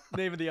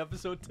 Name of the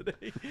episode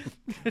today.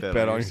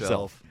 Bet on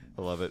yourself.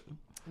 I love it.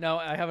 Now,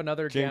 I have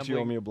another Jinx, you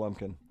owe gambling. me a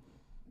Blumpkin.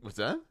 What's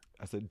that?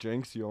 I said,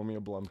 Jinx, you owe me a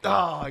Blumpkin.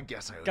 Oh, I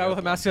guess I. Guy with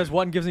a mask says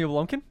what and gives me a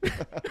Blumpkin?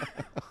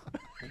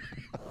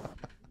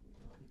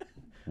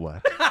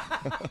 What?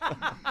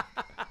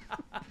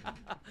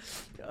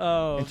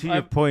 Oh, and to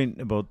your point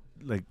about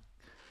like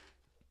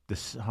the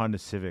Honda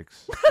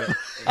Civics,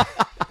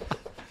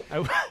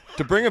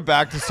 To bring it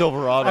back to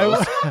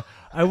Silverados.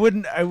 I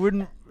wouldn't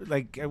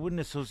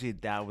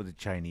associate that with the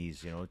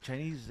Chinese. You know,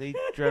 Chinese, they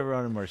drive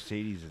around in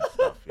Mercedes and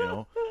stuff. You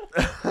know,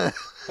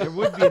 there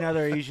would be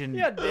another Asian.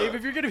 yeah, Dave,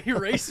 if you're going to be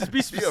racist,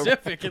 be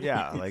specific. at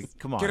Yeah, least. like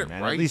come on, Get it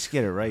man. right. At least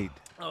get it right.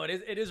 Oh,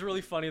 it is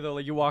really funny, though.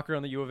 Like, you walk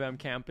around the U of M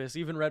campus,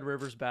 even Red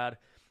River's bad.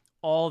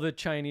 All the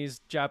Chinese,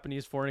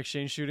 Japanese foreign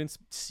exchange students,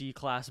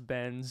 C-class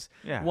Benz.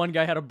 Yeah. One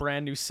guy had a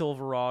brand new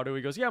Silverado.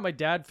 He goes, yeah, my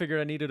dad figured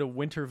I needed a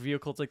winter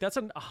vehicle. It's like, that's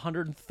a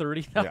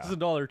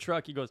 $130,000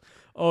 truck. He goes,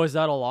 oh, is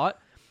that a lot?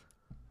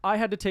 I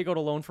had to take out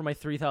a loan for my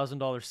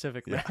 $3,000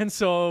 Civic, man.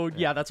 So,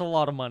 yeah, that's a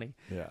lot of money.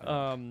 Yeah.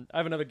 I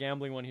have another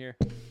gambling one here.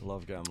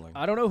 Love gambling.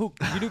 I don't know who,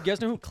 you guys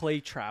know who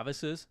Clay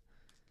Travis is?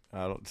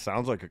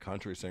 Sounds like a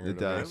country singer. It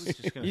to me. I does. was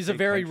just gonna He's say a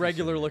very country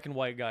regular singer. looking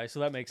white guy, so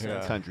that makes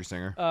sense. Country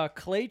singer.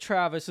 Clay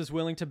Travis is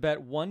willing to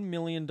bet $1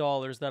 million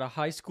that a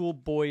high school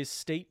boys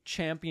state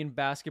champion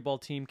basketball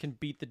team can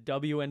beat the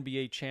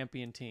WNBA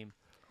champion team.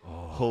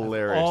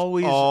 Hilarious.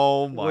 Always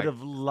Oh my. would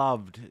have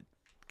loved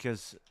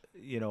because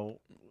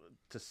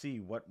to see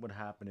what would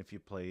happen if you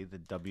play the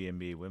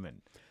WNBA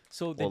women.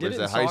 So they Well, did there's it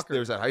in that soccer.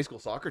 there's that high school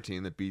soccer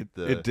team that beat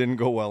the. It didn't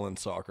go well in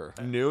soccer.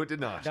 No, it did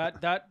not.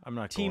 That I'm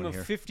not team going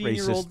of here.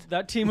 15-year-old Racist.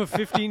 that team of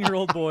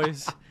 15-year-old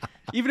boys,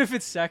 even if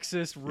it's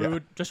sexist,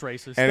 rude, just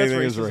racist.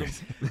 Anything is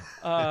That's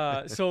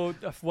racism. So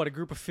a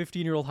group of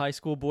 15-year-old high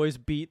school boys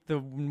beat the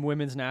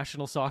women's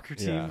national soccer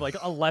team Yeah. like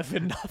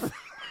 11-0.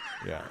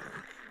 Yeah.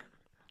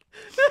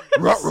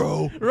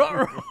 Ruh-roh.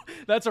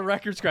 That's a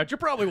record scratch. You're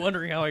probably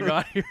wondering how I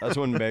got here. That's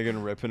when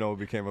Megan Rapinoe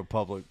became a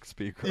public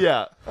speaker.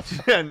 Yeah.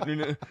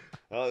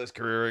 Oh, this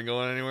career ain't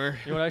going anywhere.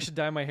 You know what? I should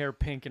dye my hair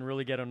pink and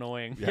really get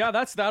annoying. Yeah,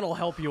 that'll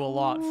help you a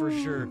lot for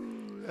sure.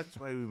 That's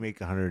why we make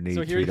So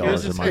 $183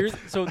 here's a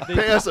month. so Pay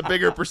they, us a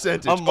bigger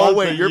percentage. A month, Oh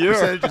wait, a your year.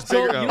 percentage is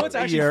so bigger. you know what's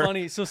actually year.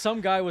 funny? So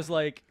some guy was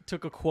like,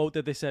 took a quote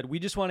that they said, "We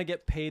just want to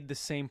get paid the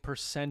same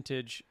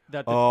percentage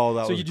that." The, Oh,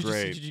 that so was you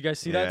great. Did you guys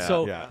see Yeah, that?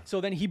 So yeah. so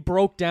then he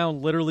broke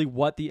down literally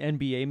what the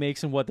NBA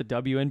makes and what the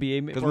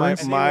WNBA makes.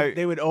 'Cause my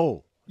They would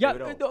owe. yeah.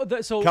 They would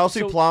no, so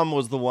Kelsey so Plum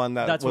was the one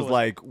that That's was what was-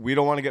 like, we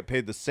don't want to get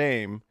paid the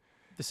same.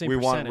 the same We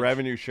want percentage.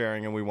 revenue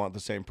sharing and we want the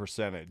same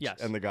percentage.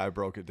 Yes. And the guy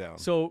broke it down.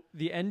 So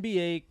the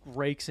NBA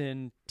rakes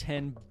in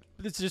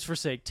This is just for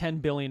sake,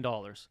 $10 billion.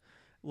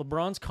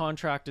 LeBron's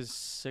contract is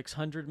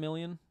 $600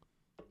 million.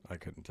 I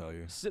couldn't tell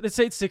you. Let's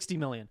say it's $60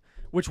 million,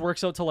 which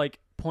works out to like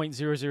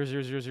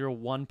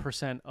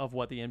 0.00001% of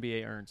what the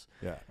NBA earns.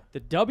 Yeah. The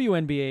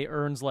WNBA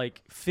earns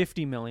like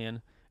 $50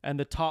 million, and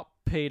the top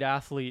paid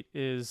athlete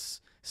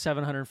is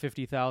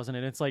 $750,000, and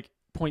it's like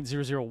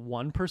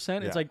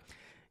 0.001%. Yeah. It's like,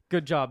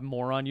 good job,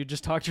 moron! You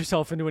just talked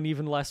yourself into an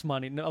even less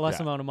amount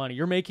of money.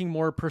 You're making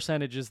more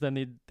percentages than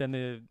the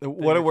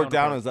What it your worked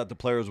down counterpart. is that the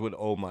players would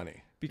owe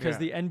money. because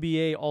the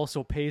NBA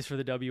also pays for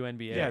the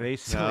WNBA. Yeah, they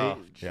Oh,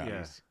 yeah.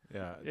 jeez.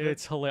 Yeah.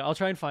 It's hilarious. I'll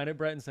try and find it,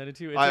 Brett, and send it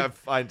to you. It's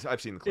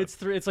I've seen the clip.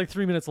 It's like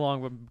 3 minutes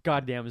long, but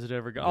goddamn, is it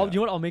ever good? You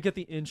know what? I'll make it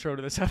the intro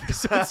to this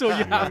episode, so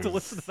you have to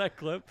listen to that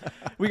clip.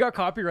 We got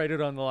copyrighted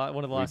on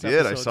one of the last did. I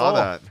episodes. saw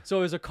that. So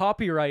it was a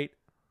copyright,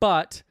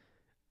 but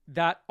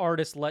that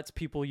artist lets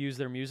people use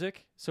their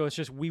music. So it's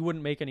just we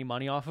wouldn't make any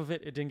money off of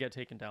it. It didn't get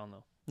taken down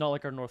though. Not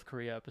like our North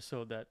Korea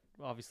episode that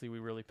obviously we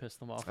really pissed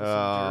them off with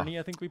some Journey.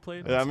 I think we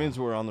played. That means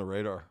we're on the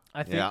radar.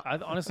 I think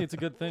honestly, it's a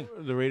good thing.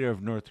 The radar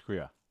of North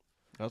Korea.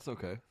 That's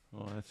okay.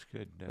 Oh, that's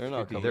good. That's They're not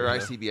good to coming Their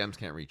hear. ICBMs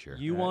can't reach here.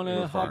 You Yeah, want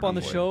we're to far hop on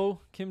the away. show,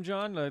 Kim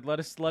John? Let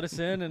us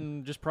in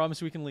and just promise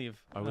we can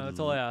leave. I would That's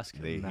all I ask.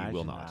 He will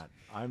Imagine not. that.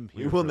 I'm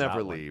We here will for that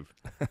never one. leave.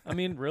 I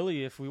mean,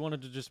 really, if we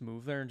wanted to just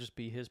move there and just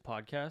be his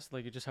podcast,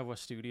 like just have a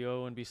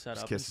studio and be set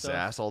Just up and kiss his stuff.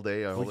 ass all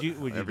day. Would you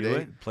every do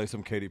day. it? Play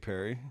some Katy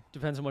Perry.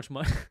 Depends how much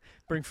money.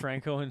 Bring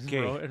Franco and,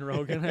 Okay. and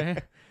Rogan. Eh?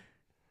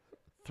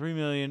 $3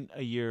 million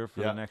a year for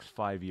Yeah. the next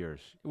 5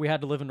 years. We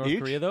had to live in North Each?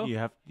 Korea though.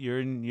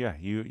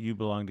 You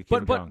belong to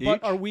Kim But Jong.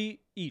 but are we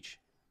each?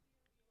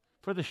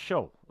 For the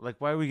show, like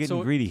why are we getting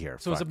So- greedy here?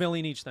 So it's Fuck. $1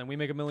 million each. Then we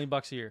make $1 million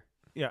a year.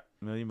 $1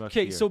 million.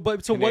 Okay, a so year.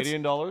 so what's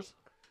Canadian dollars?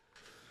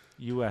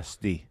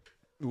 USD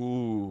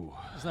Ooh.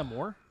 isn't that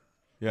more?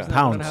 Yeah. Isn't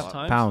that one and pounds? a half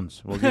times?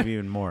 Pounds. We'll give you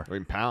even more. Or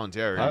in pounds,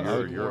 yeah. Or I euro,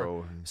 would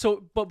euro.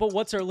 So but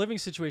what's our living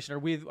situation? Are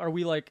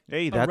we like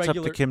Hey, a that's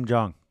regular, up to Kim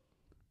Jong.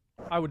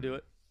 I would do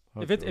it.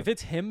 I'll If do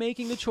it's him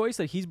making the choice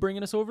that he's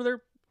bringing us over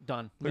there,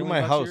 done. Look at $1 my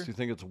million house. a You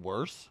think it's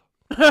worse?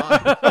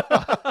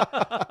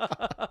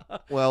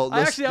 Well, I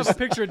let's actually have just a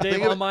picture of Dave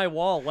think of on my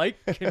wall, like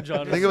Kim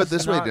Jong. Think of it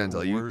this way, not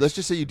Denzel. worse, Let's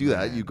just say you do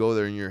that. You go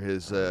there and you're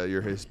his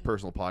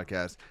personal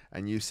podcast,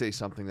 and you say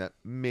something that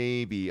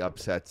maybe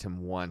upsets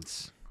him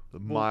once,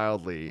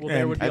 mildly, well,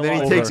 there would be and a then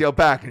lot he of- takes you out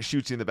back and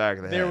shoots you in the back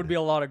of the head. There would be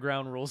a lot of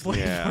ground rules. Like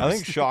Yeah. I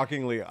think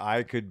shockingly,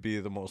 I could be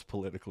the most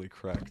politically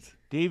correct.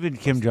 Dave and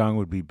Kim Jong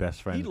would be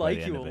best friends. he'd by like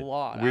the you end a of it.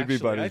 lot. We'd be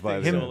actually. buddies I by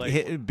think the Him, so,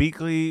 end. like,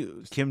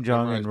 Beakley, Kim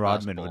Jong, Memorize and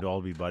Rodman basketball. would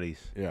all be buddies.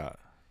 Yeah.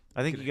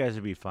 I think you guys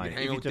would be You fine. hang If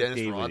out you with took Dennis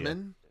Dave with you.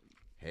 Rodman.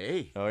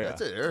 Hey, Oh, yeah.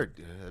 that's it.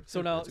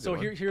 So now, so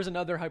here's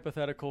another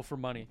hypothetical for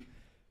money.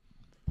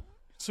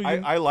 So you,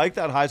 I like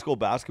that high school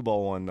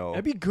basketball one though,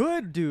 that'd be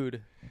good,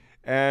 dude.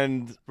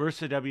 and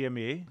Versus the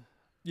WNBA.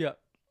 Yeah.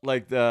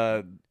 like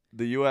the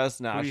U.S.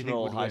 do you think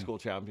national would high win? school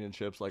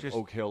championships, like Just-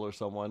 Oak Hill or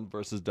someone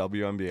versus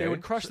WNBA. They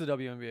would crush the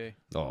WNBA.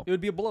 Oh, It would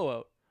be a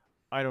blowout.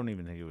 I don't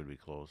even think it would be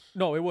close.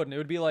 No, it wouldn't. It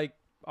would be like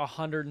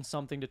 100 and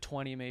something to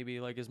 20, maybe.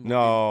 Like is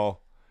No,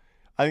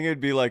 I think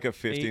it'd be like a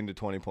 15 to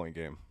 20 point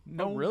game.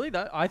 No, really?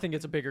 That I think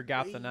it's a bigger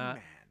gap than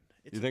that.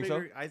 It's You think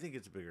so? I think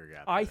it's a bigger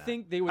gap. I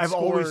think they would I've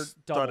score always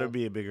double. thought it'd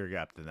be a bigger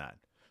gap than that.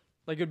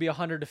 Like it'd be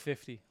 100 to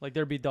 50. Like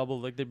there'd be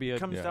double. Like there'd be a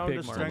Comes Yeah. down big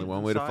to margin. strength. Only one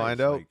and way to size,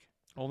 find out. like-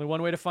 Only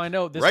one way to find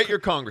out. This write your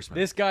congressman.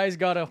 This guy's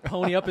got to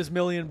pony up his $1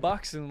 million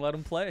and let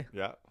him play.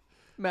 Yeah.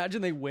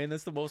 Imagine they win.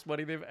 That's the most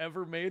money they've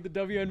ever made, the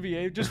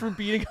WNBA, just from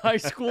beating high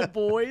school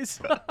boys.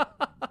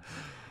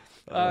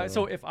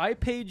 So if I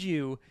paid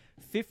you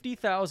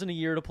 $50,000 a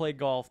year to play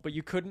golf, but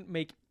you couldn't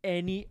make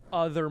any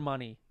other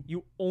money,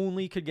 you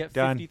only could get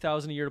Done.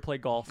 $50,000 a year to play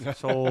golf.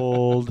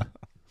 Sold.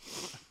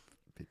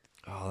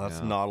 Oh, that's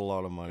No. not a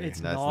lot of money.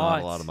 It's That's not.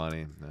 not a lot of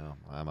money. No,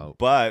 I'm out.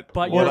 But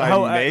But what you're- I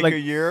how- make like, a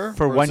year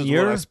for one versus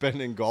year? what I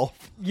spend in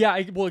golf. Yeah,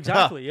 well,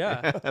 exactly.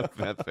 Yeah.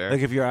 That's fair.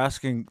 Like if you're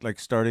asking, like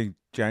starting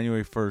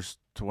January 1st,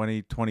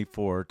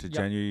 2024 to Yep.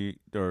 January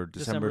or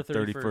December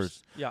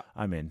 31st, Yeah.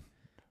 I'm in.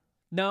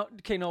 Now,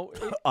 okay, no.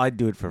 I'd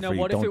do it for Now, free.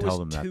 what Don't if it tell was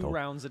them that 2 though.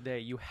 rounds a day?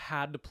 You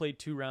had to play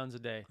 2 rounds a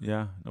day.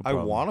 Yeah, no I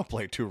problem. want to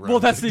play 2 rounds. Well,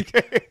 that's a the.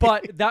 day.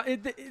 But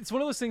it's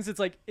one of those things. It's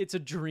like it's a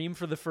dream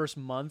for the first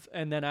month,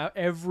 and then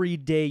every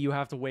day you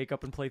have to wake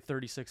up and play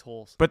 36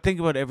 holes. But think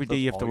about every day That's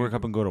you have to all you work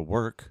up do. and go to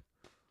work,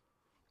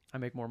 I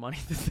make more money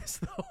than this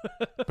though.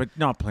 but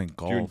not playing Do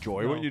golf. you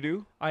enjoy No. what you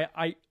do?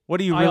 I What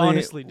do you I really?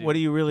 honestly do. What do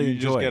you really You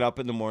enjoy? just get up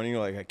in the morning, you're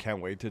like, I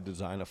can't wait to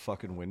design a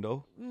fucking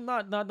window.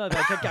 not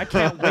I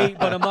can't wait,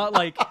 but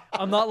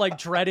I'm not like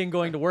dreading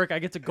going to work. I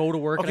get to go to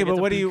work. and Okay, I get but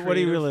to what do be you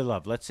creative. really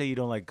love? Let's say you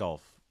don't like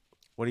golf.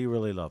 What do you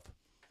really love?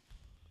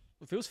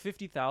 If it was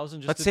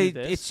 50,000 just Let's to say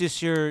do this, it's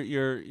just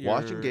your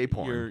Watching gay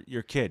porn.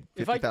 Your kid.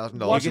 if I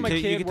 $50,000 watching you my get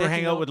to, kid you get to hang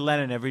working out with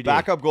Lennon every day.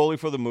 Backup goalie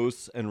for the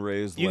Moose and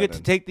raise You get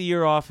to take the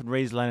year off and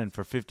raise Lennon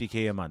for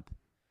 $50K a month.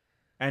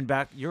 And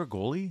you're a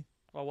goalie?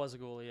 I was a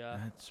goalie, yeah.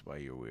 That's why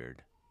you're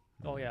weird.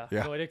 Oh yeah.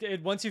 Yeah. No,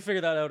 once you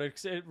figure that out,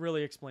 it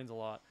really explains a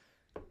lot.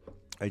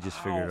 I just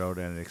figured it out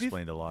and it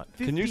explained a lot.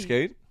 Can you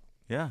skate?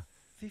 Yeah.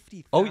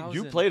 50,000. Oh,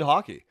 you played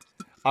hockey.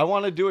 I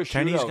want to do a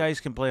Chinese shootout. guys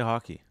can play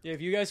hockey. Yeah,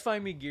 if you guys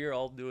find me gear,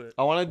 I'll do it.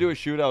 I want to do a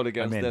shootout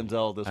against I'm in.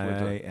 Denzel this winter.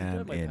 I I have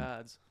am my in.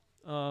 pads.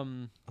 I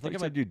thought you I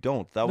said you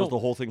don't. That was No, the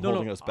whole thing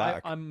holding us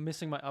back. I'm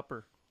missing my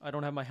upper. I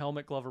don't have my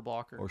helmet, glove, or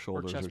blocker, Or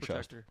shoulders chest or chest.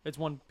 protector. It's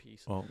one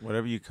piece. Well,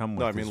 whatever you come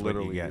with No, I is mean what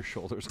literally you your get.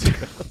 shoulders.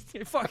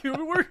 Hey, fuck you,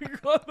 we're working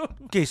on them.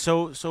 Okay,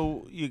 so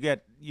you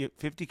get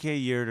 $50K a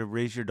year to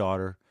raise your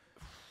daughter.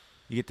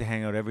 You get to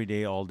hang out every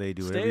day, all day,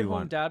 do whatever Stay at you home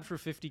want. dad for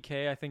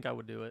 50K. I think I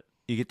would do it.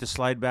 You get to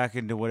slide back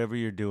into whatever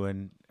you're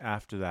doing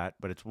after that,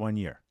 but it's 1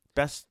 year.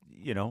 Best,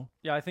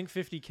 Yeah, I think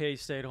 50K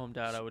stay at home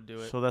dad. I would do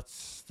it. So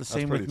that's the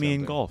same pretty with me in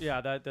tempting. golf. Yeah,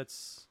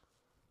 that's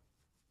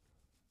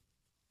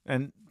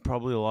And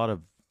probably a lot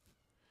of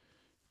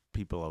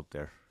people out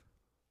there.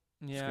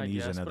 yeah. gonna I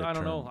use guess, but another I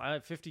don't know.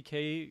 term.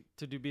 50K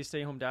to be a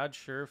stay at home dad.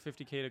 Sure,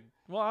 50K to.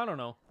 Well, I don't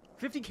know.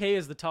 50K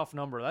is the tough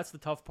number. That's the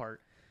tough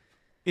part.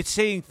 It's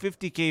saying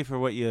 $50K for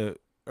what you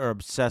are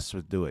obsessed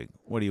with doing.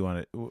 What do you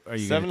want to? Are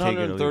you going to take it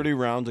or leave 730 it?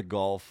 rounds of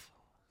golf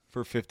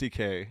for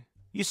 $50K.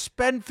 You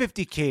spend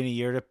 $50K in a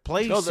year to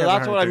play. No,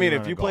 that's what I mean. 730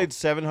 If you played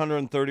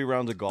 730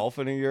 rounds of golf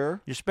in a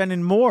year, you're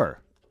spending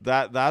more.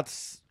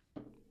 that's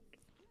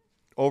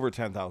over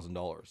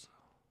 $10,000.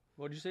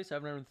 What did you say?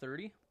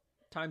 730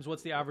 times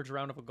what's the average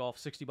round of a golf?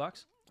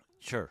 $60.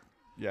 Sure.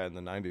 Yeah, in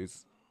the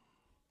 90s.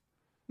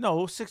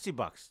 No,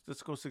 $60.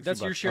 Let's go $60.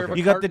 That's your share of a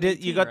You got cart the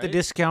and you got the right?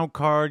 discount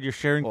card. You're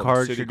sharing Oh,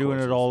 cards. city You're doing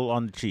courses. it all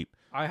on the cheap.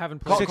 I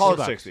haven't Call played. it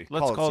 $60. 60.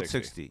 Let's Call it call it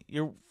 60.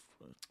 You're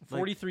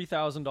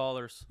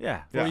 $43,000.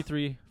 yeah.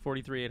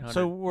 43,800.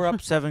 So we're up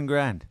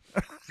 $7,000.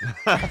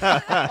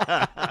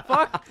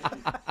 fuck.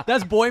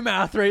 That's boy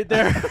math right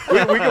there. we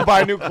can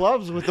buy new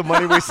clubs with the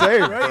money we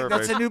save. Right?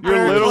 That's a new You're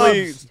pair of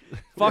literally gloves.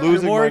 Fuck your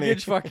losing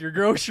mortgage. money. Fuck your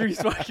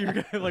groceries. Fuck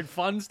your like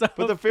fun stuff.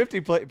 But the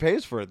 50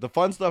 pays for it. The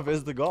fun stuff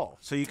is the golf.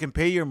 So you can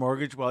pay your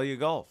mortgage while you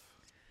golf.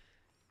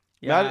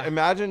 yeah.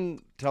 Imagine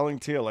telling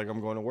Tia, like,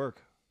 I'm going to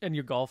work. And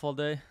you golf all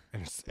day.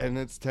 And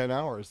it's 10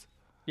 hours.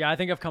 Yeah, I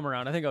think I've come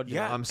around. I think I'll do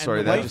Yeah. that. I'm And sorry,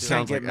 the that wife just can't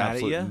sounds like get mad at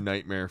absolute ya?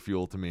 nightmare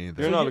fuel to me.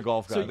 You're not a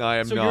golf guy. No, I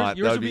am so not.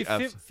 Yours That would be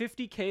abs-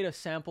 50K to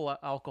sample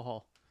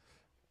alcohol.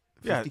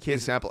 Yeah. 50K to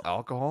sample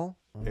alcohol?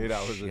 8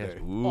 hours a day.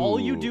 All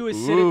you do is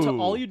sit it to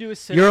all you do is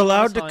sit You're it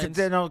allowed to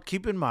to now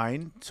keep in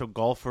mind. So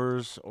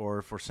golfers or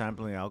if we're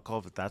sampling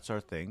alcohol, if that's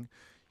our thing,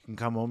 you can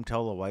come home,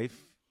 tell the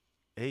wife,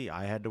 "Hey,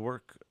 I had to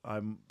work.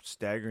 I'm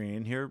staggering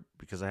in here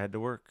because I had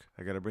to work.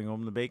 I got to bring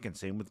home the bacon."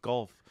 Same with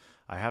golf.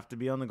 I have to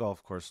be on the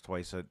golf course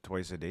twice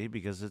a day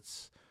because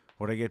it's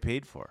what I get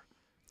paid for.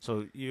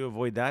 So you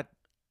avoid that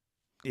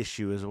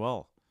issue as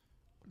well.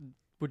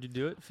 Would you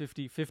do it?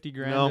 50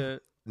 grand? No.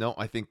 No,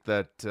 I think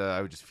that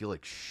I would just feel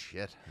like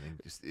shit. I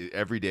think just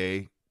every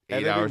day, 8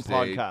 Editing hours a day,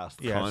 podcast.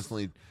 Yes.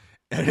 constantly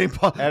editing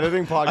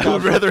Editing podcast. I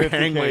would rather for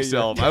hang 50K a year.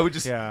 myself. I would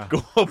just Yeah.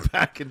 go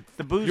back and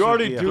The booze. You would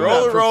already be a- do throw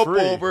that the for rope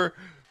free. over.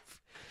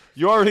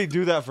 You already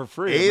do that for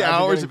free. 8 Imagine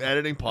hours getting- of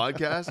editing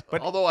podcasts.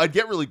 Although I'd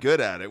get really good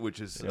at it,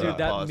 which is Dude, a that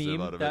positive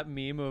out of it.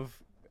 meme of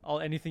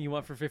anything you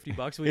want for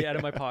 $50, will you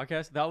edit my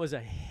podcast? That was a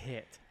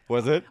hit.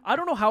 Was it? I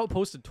don't know how it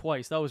posted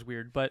twice. That was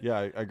weird, but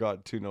Yeah, I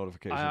got 2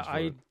 notifications for I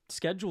it.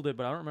 scheduled it,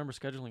 but I don't remember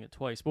scheduling it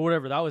twice. But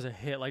whatever, that was a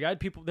hit. Like I had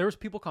people, there was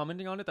people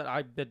commenting on it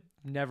that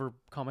never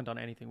comment on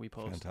anything we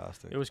post.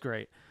 Fantastic. It was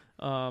great.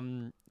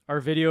 Our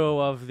video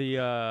of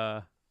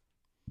the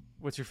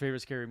what's your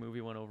favorite scary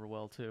movie went over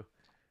well too.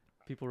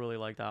 People really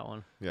like that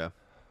one. Yeah.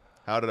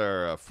 How did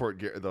our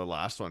the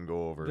last one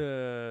go over?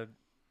 The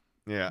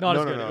yeah. not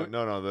no, as no, good.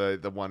 no, no, no.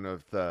 The one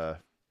of the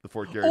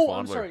Fort Gary oh, Fondler.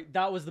 I'm sorry,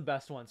 that was the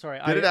best one. Sorry,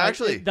 Did it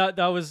actually? that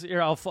was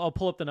here. I'll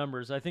pull up the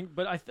numbers. I think,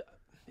 but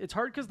it's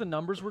hard because the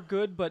numbers were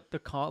good, but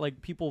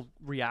like people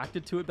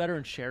reacted to it better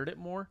and shared it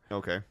more.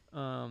 Okay.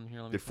 Here, let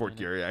me Did Fort find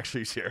it. Gary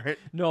actually share it?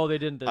 No, they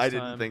didn't. This I time.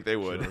 didn't think they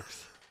would.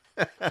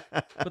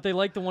 But they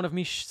liked the one of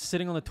me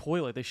sitting on the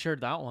toilet. They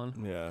shared that one.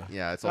 Yeah.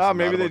 Yeah, it's also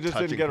Maybe not they about just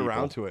didn't touching get people.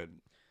 around to it.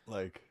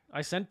 Like,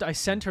 I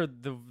sent her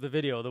the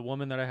video, the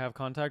woman that I have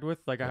contact with.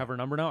 Like I have her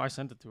number now. I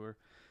sent it to her.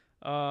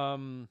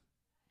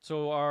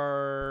 So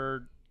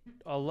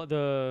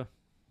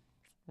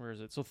where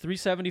is it? So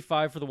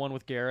 375 for the one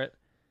with Garrett,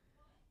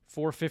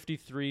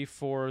 453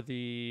 for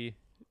the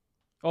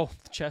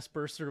chest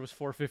burster was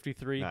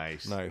 453.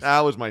 Nice. Nice.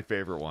 That was my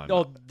favorite one.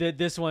 Oh,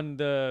 this one,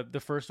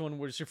 the first one,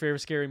 was your favorite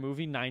scary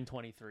movie?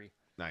 923.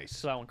 Nice.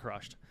 So that one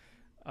crushed.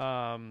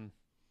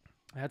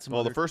 I had some. Well,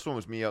 other, the first one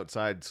was me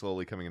outside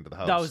slowly coming into the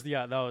house. that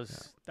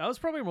was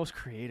probably the most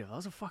creative. That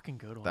was a fucking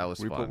good one. That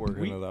was we fun. put work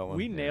we, into that one.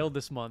 we nailed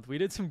this month. We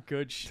did some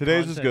good.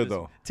 Today's is content good, this-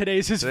 though.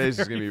 Today's is Today's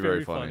is very, gonna be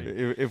very funny.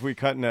 If we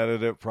cut and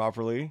edit it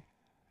properly,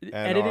 and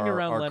Editing our,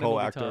 around our Lennon will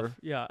be co-actor, tough.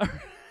 Yeah.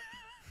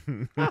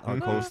 our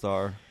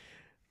co-star.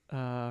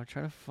 I'm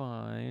trying to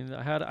find.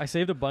 I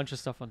saved a bunch of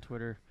stuff on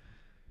Twitter.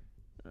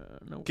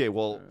 No. Okay,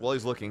 well, while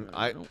he's looking,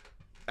 nope.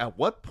 at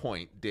what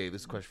point, Dave,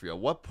 this is a question for you. At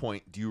what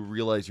point do you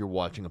realize you're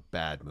watching a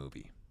bad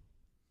movie?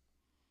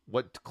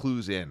 What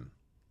clues in?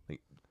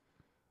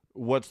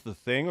 What's the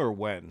thing or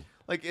when?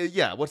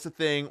 Yeah, what's the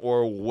thing,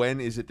 or when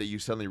is it that you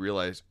suddenly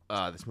realize,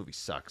 this movie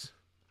sucks?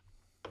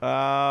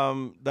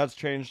 That's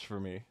changed for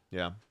me.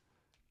 Yeah.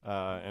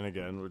 And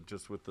again,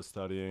 just with the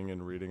studying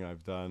and reading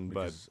I've done,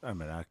 but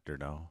I'm an actor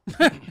now.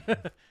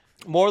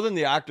 more than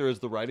the actor is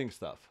the writing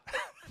stuff.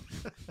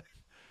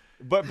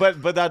 but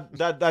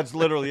that's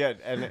literally it.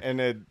 And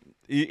it,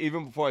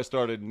 even before I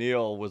started,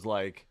 Neil was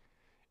like,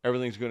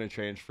 everything's going to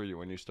change for you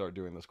when you start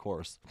doing this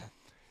course.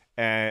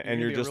 And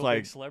you're be a just real like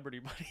big celebrity,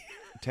 buddy.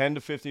 10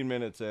 to 15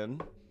 minutes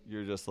in,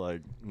 you're just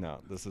like, no,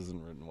 this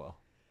isn't written well.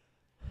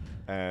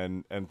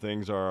 And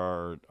things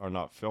are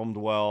not filmed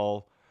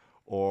well,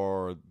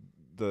 or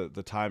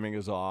the timing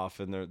is off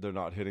and they're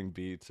not hitting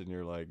beats, and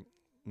you're like,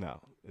 no,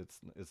 it's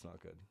not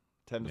good.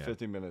 10 to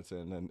 15 minutes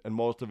in, and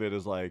most of it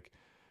is like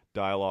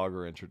dialogue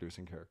or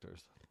introducing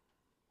characters.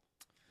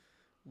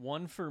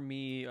 One for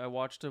me, I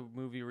watched a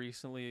movie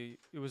recently.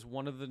 It was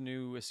one of the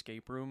new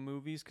escape room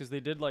movies because they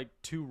did like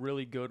 2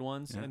 really good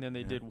ones and then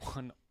they did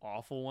one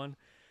awful one.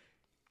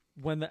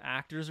 When the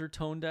actors are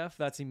tone deaf,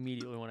 that's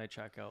immediately when I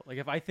check out. Like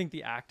if I think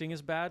the acting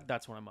is bad,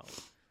 that's when I'm out.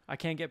 I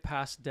can't get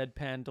past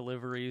deadpan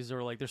deliveries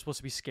or like they're supposed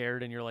to be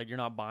scared and you're like, you're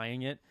not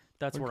buying it.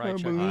 That's where I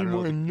check. I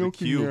don't know, the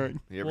Cube. You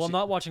ever Well, I'm seen-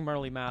 not watching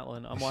Marley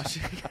Matlin. I'm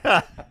watching.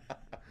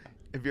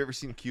 Have you ever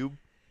seen Cube?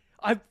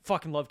 I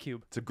fucking love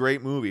Cube. It's a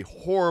great movie.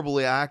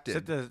 Horribly Is acted,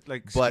 it the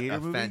like but skater a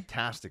movie?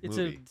 fantastic It's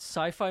movie. a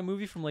sci-fi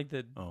movie from like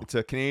the. Oh. It's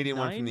a Canadian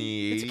one from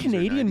the 80s. It's a or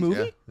Canadian 90s. movie.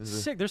 Yeah. This is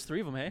a- Sick. There's 3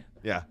 of them. Hey.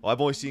 Yeah,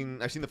 well, I've seen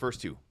the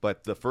first 2,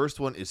 but the first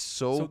one is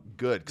so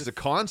good because the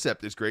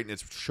concept is great and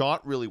it's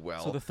shot really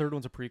well. So the third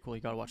one's a prequel.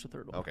 You gotta watch the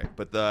third one. Okay,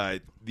 but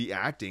the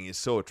acting is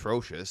so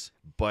atrocious,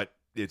 but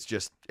it's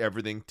just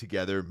everything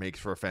together makes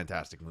for a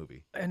fantastic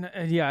movie. And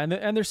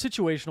there's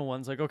situational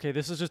ones like, okay,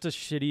 this is just a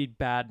shitty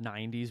bad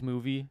 90s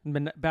movie,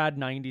 bad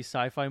 90s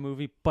sci-fi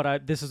movie,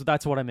 but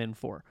that's what I'm in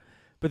for.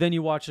 But then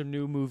you watch a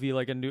new movie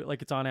like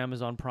it's on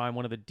Amazon Prime,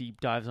 one of the deep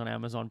dives on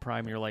Amazon Prime,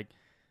 and you're like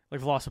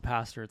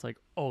Velocipaster, it's like,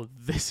 oh,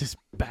 this is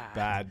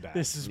bad. Bad.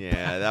 This is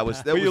Yeah, that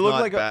was you look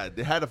not like bad.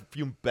 They had a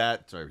few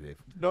bad. Sorry, Dave.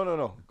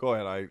 No. Go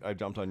ahead. I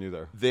jumped on you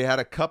there. They had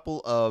a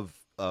couple of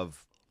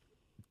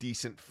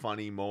decent,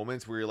 funny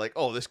moments where you're like,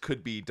 oh, this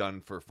could be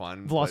done for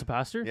fun. but-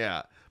 Velocipaster,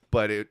 Yeah,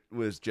 but it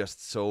was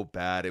just so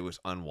bad, it was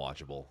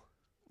unwatchable.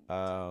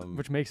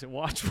 which makes it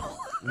watchable.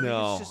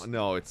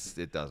 No,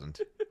 it doesn't.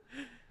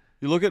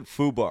 You look at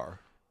Fubar,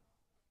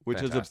 which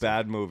is a Fantastic.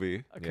 bad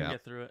movie, I couldn't Yeah.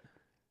 get through it.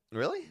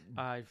 Really?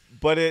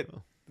 but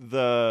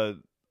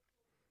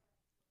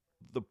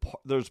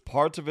there's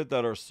parts of it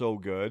that are so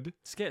good.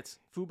 Skits.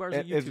 Fubar's a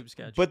It's- YouTube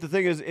sketch. But the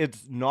thing is,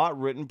 it's not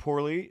written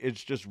poorly.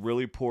 It's just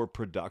really poor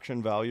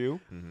production value,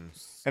 and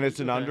it's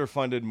an Okay.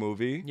 underfunded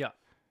movie. yeah.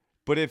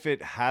 But if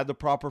it had the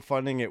proper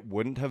funding, it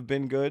wouldn't have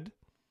been good,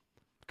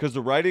 because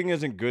the writing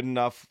isn't good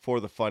enough for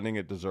the funding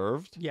it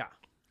deserved. Yeah.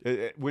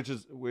 Which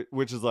is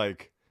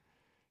like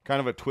kind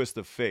of a twist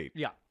of fate,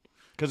 Yeah.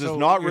 because So it's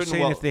not you're written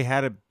saying well. if they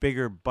had a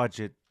bigger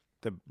budget,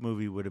 the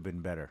movie would have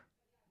been better.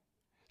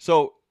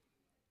 So,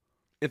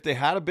 if they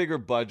had a bigger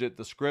budget,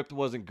 the script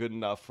wasn't good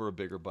enough for a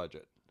bigger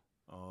budget.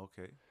 Oh,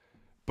 okay.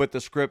 But the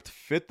script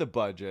fit the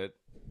budget,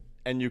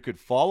 and you could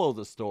follow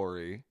the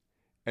story,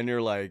 and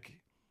you're like,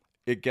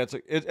 it gets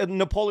and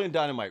Napoleon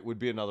Dynamite would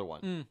be another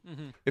one.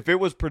 If it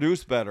was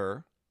produced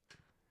better,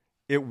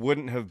 it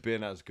wouldn't have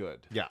been as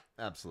good. Yeah,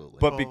 absolutely.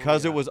 But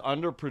because it was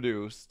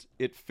underproduced,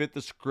 it fit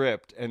the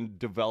script and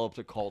developed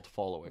a cult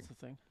following. That's the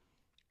thing.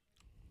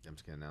 I'm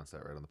just gonna announce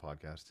that right on the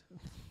podcast.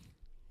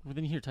 Well,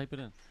 then here, type it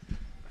in.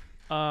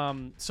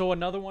 So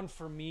another one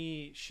for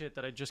me,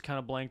 that I just kind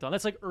of blanked on.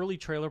 That's like early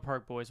Trailer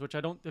Park Boys, which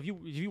I don't. Have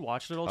you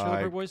watched it all? Trailer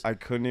Park Boys. I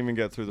couldn't even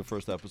get through the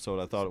first episode.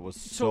 I thought it was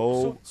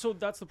So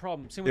that's the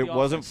problem. Same with it The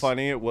wasn't Office.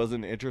 funny. It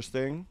wasn't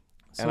interesting,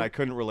 So- and I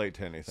couldn't relate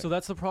to anything. So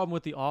that's the problem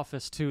with The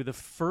Office too. The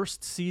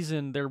first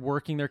season, they're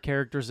working their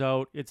characters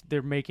out.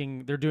 They're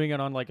doing it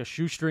on like a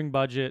shoestring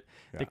budget.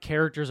 The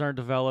characters aren't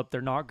developed.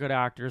 They're not good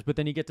actors. But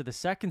then you get to the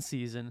second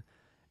season,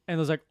 and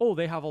it's like, oh,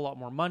 they have a lot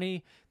more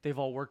money. They've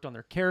all worked on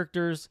their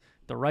characters.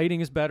 The writing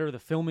is better. The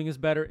filming is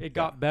better. It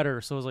got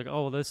better. So I was like,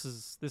 oh, this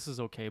is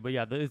okay. But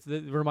yeah, it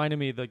reminded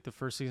me like the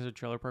first season of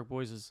Trailer Park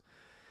Boys is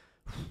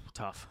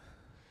tough.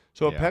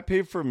 So a Yeah. pet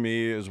peeve for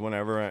me is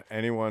whenever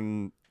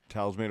anyone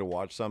tells me to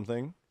watch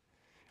something,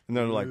 and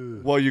they're like,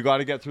 "Well, you got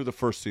to get through the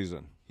first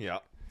season." Yeah.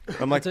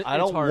 I'm like, It's I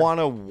don't hard. want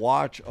to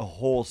watch a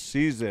whole I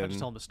season just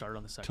tell them to start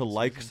on the second to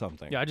like season.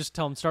 something. Yeah, I just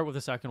tell them start with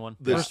the second one.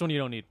 This- First one you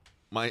don't need.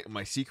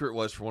 My secret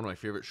was for one of my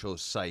favorite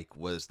shows, Psych,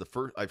 was the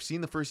first. I've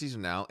seen the first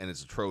season now, and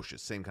it's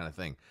atrocious, same kind of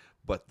thing.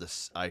 But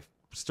I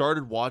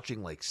started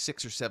watching like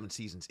 6 or 7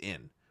 seasons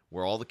in,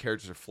 where all the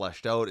characters are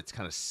fleshed out. It's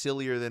kind of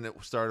sillier than it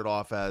started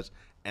off as,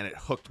 and it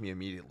hooked me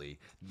immediately.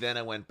 Then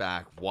I went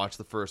back, watched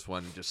the first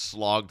one, just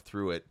slogged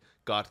through it,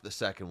 got to the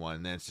second one,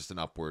 and then it's just an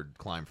upward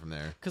climb from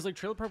there. Because like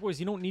Trailer Park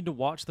Boys, you don't need to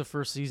watch the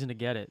first season to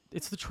get it.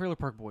 It's the Trailer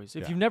Park Boys.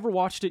 If you've never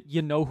watched it,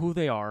 you know who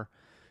they are.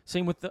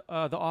 Same with the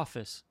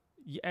Office.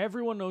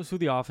 Everyone knows who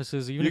the Office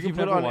is, even You if can you've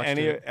put never on watched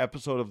any it.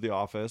 episode of The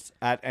Office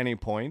at any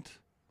point,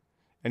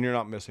 and you're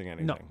not missing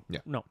anything. No, Yeah.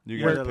 no. You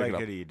You guys either pick like it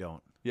up. it or you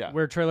don't. Yeah.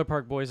 Where Trailer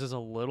Park Boys is a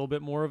little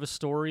bit more of a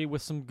story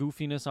with some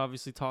goofiness,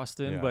 obviously tossed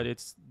in, Yeah. but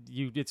it's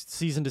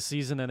season to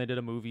season, and they did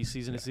a movie.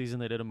 Season to season,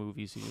 they did a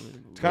movie. Season to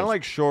movie. It's kind of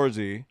like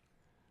Shoresy,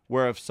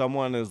 where if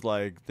someone is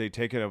like, they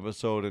take an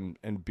episode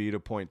and beat a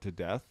point to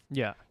death,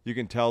 yeah. you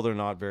can tell they're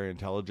not very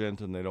intelligent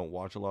and they don't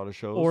watch a lot of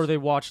shows. Or they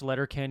watched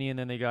Letterkenny and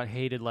then they got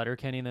hated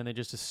Letterkenny and then they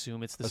just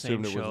assume it's the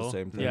Assumed same it was show. the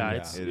same thing. Yeah, Yeah.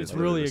 it's It is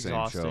really the same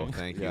exhausting. show.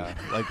 Thank you. yeah,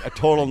 like a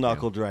total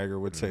knuckle dragger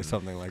would say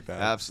something like that.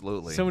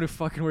 Absolutely. Someone who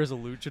fucking wears a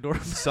luchador.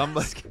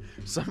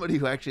 Somebody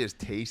who actually has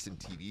taste in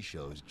TV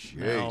shows.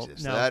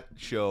 Jesus, no. that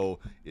show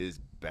is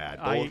bad.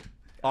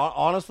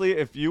 Honestly,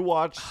 if you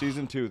watch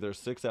season 2, there's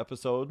 6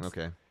 episodes.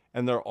 Okay.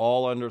 And they're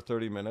all under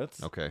 30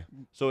 minutes. Okay.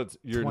 So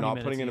you're 20 not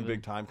minutes putting in a even.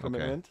 big time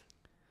commitment.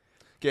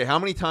 Okay. How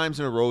many times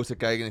in a row is that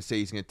guy going to say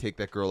he's going to take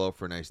that girl out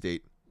for a nice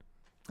date?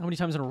 How many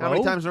times in a row? How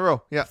many times in a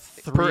row? Yeah.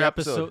 Three per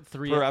episode.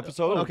 Per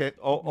episode? Okay.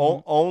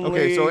 Only.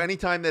 Okay, so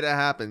anytime that it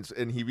happens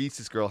and he meets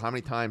this girl, how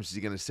many times is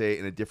he going to say it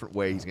in a different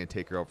way he's going to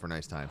take her out for a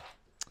nice time?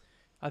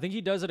 I think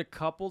he does it a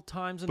couple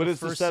times in But the it's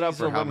the first setup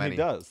season. for how when many? he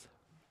does.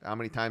 How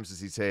many times does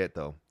he say it,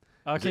 though?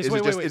 Okay, is, so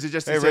it wait. is it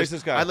just Hey, he says,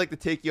 racist guy. I'd like to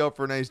take you out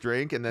for a nice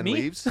drink and then Me?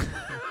 leaves?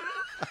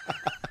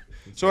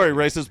 Sorry,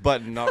 racist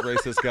button, not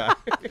racist guy.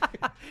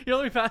 You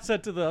let me pass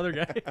that to the other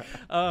guy.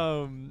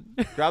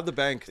 Grab the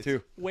bank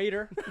too.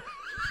 Waiter,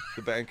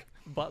 The bank.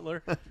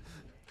 butler.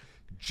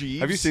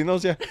 Jeeves. Have you seen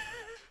those yet?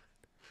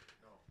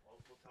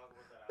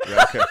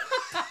 Yeah, okay.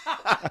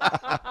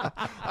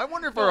 I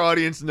wonder if our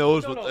audience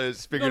knows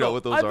has figured out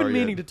what those I've are been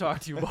meaning yet. to talk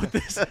to you about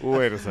this.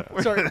 Wait a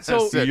second. Sorry.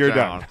 So Sit You're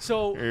down. done.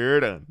 So You're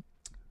done.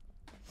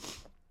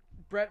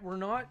 Brett, we're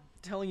not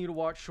telling you to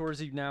watch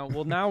Shoresy now.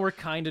 Well, now we're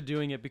kind of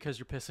doing it because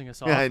you're pissing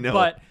us off. Yeah, I know.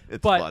 But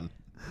It's but fun.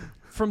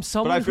 from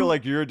someone, But I feel who-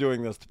 like you're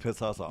doing this to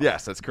piss us off.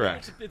 Yes, that's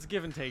correct. it's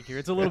give and take here.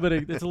 It's a little bit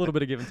of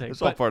give and take.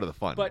 It's all part of the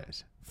fun, but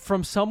guys.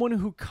 from someone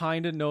who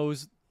kind of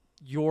knows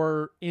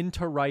you're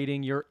into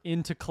writing, you're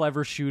into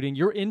clever shooting,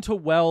 you're into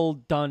well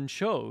done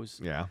shows.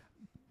 Yeah.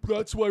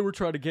 That's why we're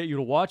trying to get you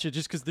to watch it,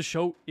 just because the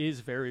show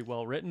is very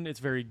well written. It's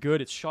very good.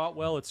 It's shot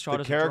well. It's shot The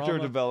as a character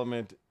drama.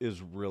 development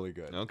is really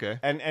good. Okay.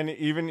 And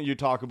even you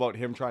talk about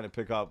him trying to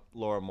pick up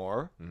Laura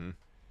Moore. Mm-hmm.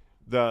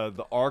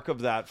 The arc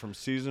of that from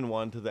season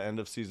 1 to the end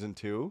of season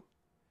 2.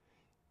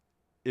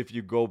 If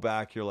you go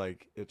back, you're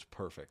like, it's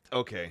perfect.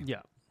 Okay.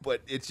 Yeah.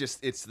 But it's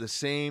the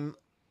same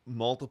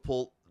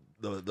multiple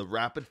the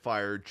rapid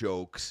fire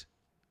jokes.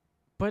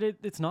 But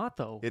it's not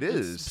though. It It's-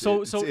 is.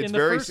 So it's in the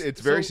very first,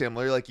 it's very so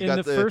similar. Like you in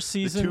got the first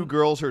season, the two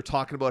girls are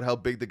talking about how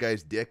big the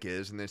guy's dick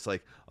is, and it's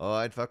like, oh,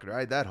 I'd fucking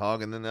ride that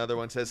hog, and then the other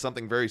one says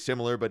something very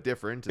similar but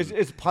different. and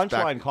It's punchline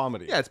back-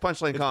 comedy. Yeah, it's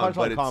punchline It's comedy.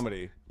 punchline but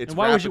comedy. It's And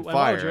why would rapid you- and why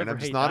fire, would you and ever I'm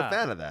just hate not that? a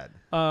fan of that.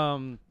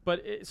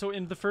 So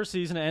in the first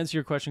season, to answer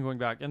your question, going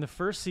back in the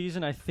first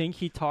season, I think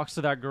he talks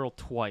to that girl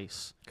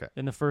twice. Okay.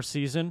 In the first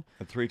season,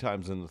 And 3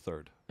 times in the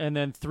third. and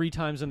then 3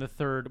 times in the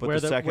third. But where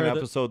the second where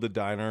episode, the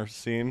diner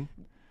scene,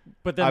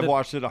 but then I've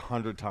watched it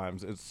 100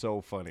 times. It's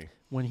so funny.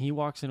 when he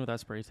walks in with that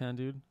spray tan,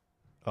 dude.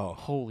 Oh.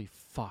 Holy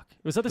fuck!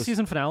 Was that the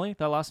season finale?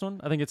 That last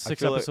one? I think it's I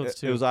 6 feel like episodes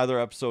too. it was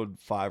either episode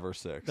 5 or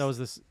 6. That was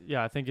this.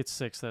 Yeah, I think it's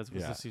 6. That was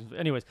Yeah. the season.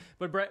 Anyways,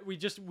 but Brett, we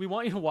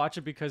want you to watch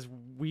it because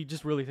we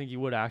just really think you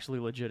would actually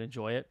legit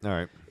enjoy it. All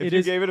right. if it you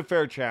is- gave it a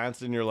fair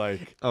chance and you're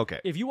like, Okay.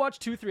 If you watch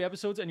 2-3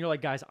 episodes and you're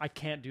like, guys, I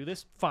can't do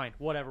this. Fine,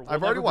 whatever. We'll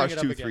I've already never bring watched it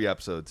up 2-3 again.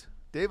 episodes.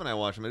 Dave and I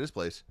watched them at his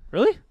place.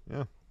 Really?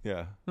 Yeah.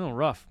 yeah, No,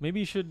 rough. Maybe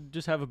you should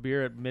just have a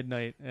beer at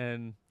midnight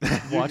and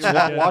watch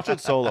it. watch it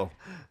solo.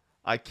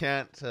 I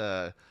can't.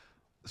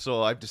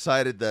 So I've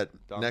decided that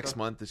Donka? next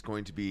month is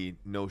going to be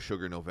No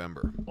Sugar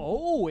November.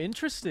 Oh,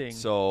 interesting.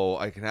 So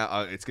I can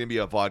have. It's going to be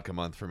a vodka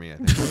month for me. I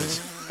think.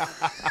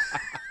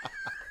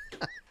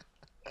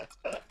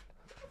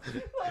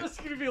 That's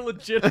gonna be a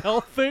legit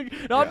health thing.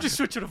 No, I'm just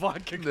switching to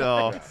vodka.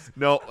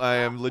 no, I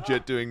am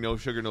legit doing No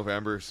Sugar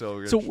November. So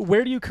we're So gonna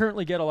where do you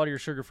currently get a lot of your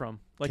sugar from?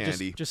 Like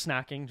Candy. just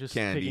snacking, just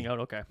Candy. picking out.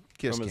 Okay.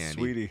 kiss From a candy.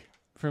 sweetie.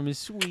 From his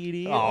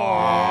sweetie.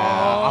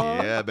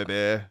 Yeah,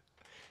 baby.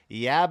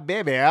 Yeah,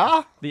 baby.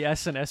 The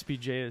S and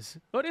SPJ is.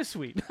 Oh, it is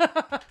sweet.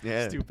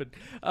 Yeah. Stupid.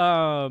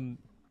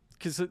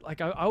 Because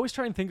like I always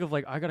try and think of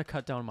like I gotta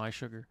cut down my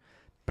sugar,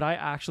 but I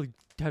actually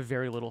have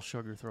very little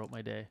sugar throughout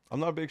my day. I'm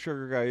not a big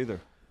sugar guy either.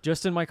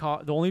 Just in my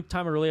the only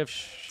time I really have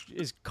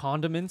is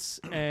condiments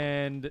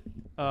and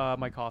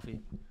my coffee.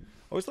 I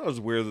always thought it was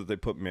weird that they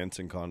put mints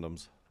in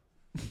condoms.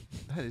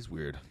 That is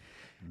weird.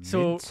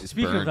 So Mint is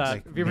speaking of burned. that,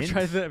 Like have you ever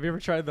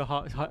mint? tried the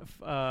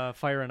hot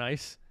fire and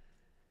ice?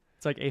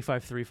 It's like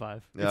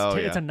A535. Oh,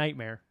 It's yeah. a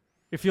nightmare.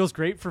 It feels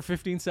great for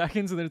 15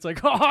 seconds, and then it's like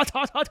hot.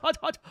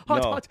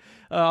 No.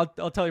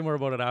 I'll tell you more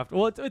about it after.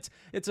 Well,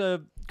 it's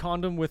a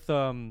condom with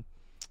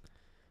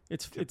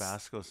it's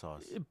Tabasco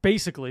sauce.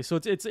 basically so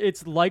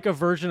it's like a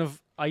version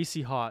of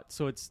icy hot.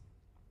 So it's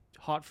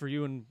hot for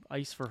you and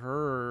ice for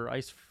her, or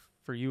ice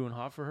for you and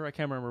hot for her. I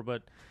can't remember,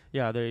 but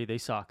yeah, they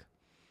suck.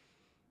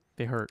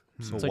 They hurt.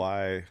 So It's like-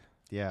 why?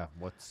 Yeah,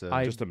 what's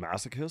I- Just a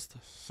masochist?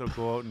 so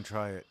go out and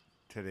try it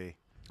today.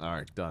 All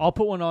right, done. I'll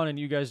put one on and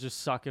you guys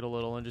just suck it a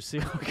little and just see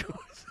how it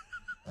goes.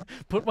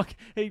 put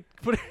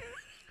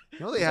You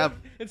know they have.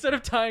 instead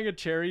of tying a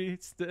cherry,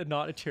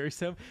 not a cherry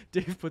stem,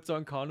 Dave puts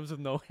on condoms with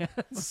no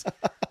hands.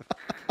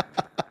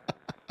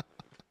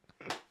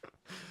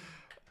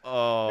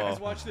 Oh. Guys,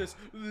 watch this.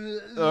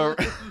 That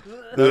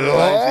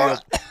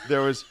reminds me of-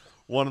 there was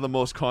one of the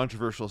most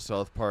controversial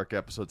South Park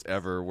episodes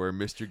ever where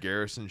Mr.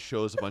 Garrison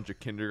shows a bunch of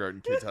kindergarten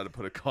kids how to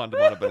put a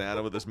condom on a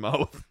banana with his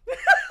mouth.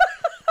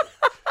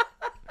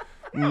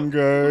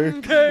 Okay.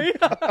 Okay.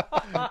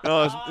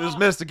 No, it was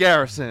Mr.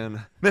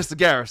 Garrison. Mr.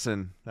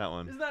 Garrison. That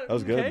one. Is that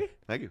was good. okay?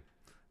 Thank you.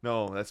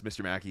 No, that's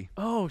Mr. Mackey.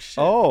 Oh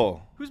shit.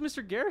 Oh. Who's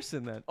Mr.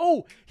 Garrison then?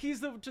 Oh, he's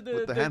the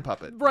With the hand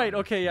puppet. Right.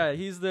 Okay. Yeah.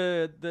 He's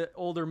the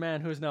older man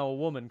who is now a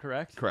woman.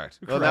 Correct. Correct.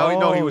 Correct. Well, now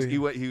no, Oh, he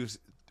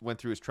went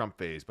through his Trump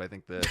phase, but I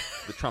think the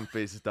Trump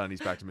phase is done. He's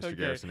back to Mr. Okay.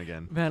 Garrison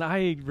again. Man,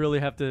 I really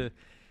have to.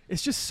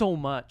 It's just so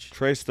much.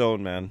 Trey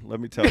Stone, man. Let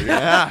me tell you.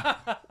 Yeah.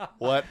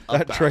 What a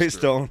that Trey bastard.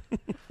 Stone.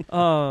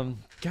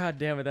 God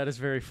damn it, that is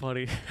very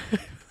funny.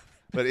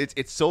 But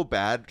it's so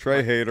bad.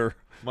 Trey hater.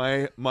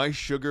 My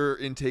sugar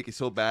intake is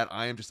so bad.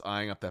 I am just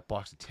eyeing up that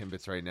box of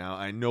Timbits right now.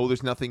 I know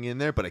there's nothing in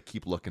there, but I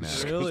keep looking at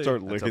it. Really?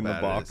 Start That's how licking the bad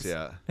it box. is,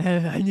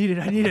 yeah. I need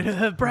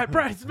it. Brett,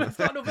 it's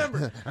not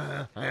November.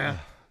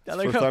 I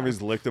like First how- time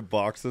he's licked a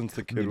box since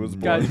the kid was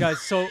born.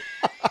 guys, so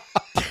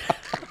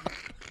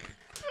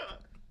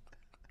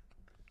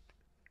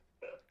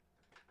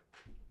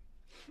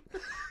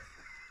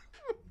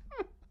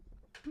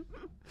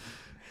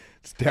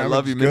It's I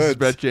love you, damaged Mrs. goods.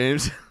 Brett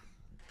James.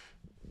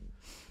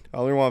 I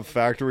only want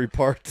factory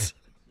parts.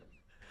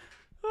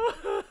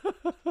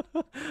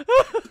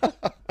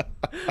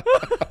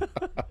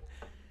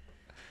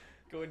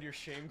 go into your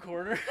shame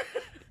corner.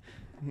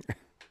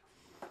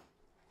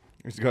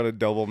 He's got a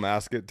double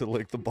masket to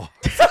lick the box.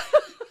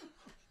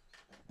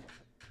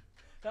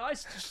 Now, I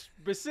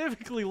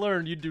specifically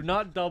learned you do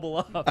not double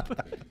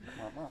up.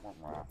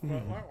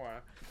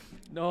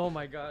 No,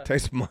 my God.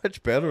 Tastes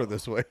much better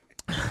this way.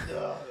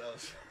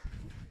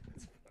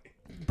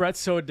 Brett's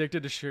so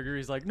addicted to sugar.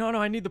 He's like, no,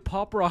 I need the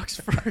Pop Rocks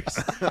first.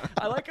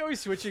 I like how he's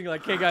switching.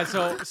 Like, hey guys,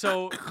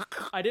 so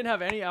I didn't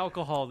have any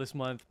alcohol this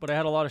month, but I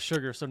had a lot of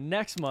sugar. So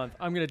next month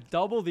I'm gonna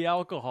double the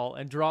alcohol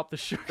and drop the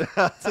sugar.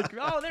 It's like,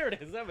 oh, there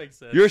it is. That makes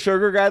sense. You're a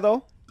sugar guy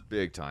though.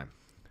 Big time.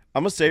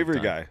 I'm a savory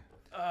Big time. guy.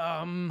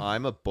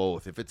 I'm a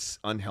both. If it's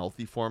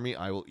unhealthy for me,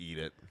 I will eat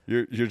it.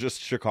 You're just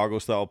Chicago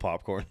style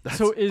popcorn.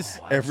 So is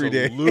Every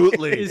day.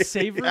 Absolutely. is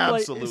savory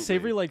Absolutely. like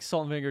savory like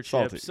salt and vinegar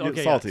Salty. chips? Yeah,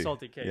 Okay, salty. yeah,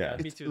 salty. Okay, Yeah.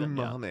 yeah, me too. Then,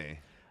 yeah. Umami.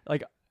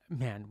 Like,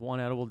 man, one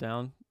edible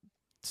down,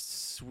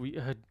 sweet,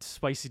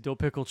 spicy dill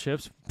pickle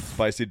chips.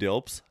 Spicy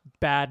dilps.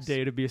 Bad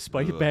day to be a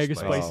Ugh, bag of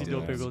spicy spicy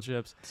dill dills. pickle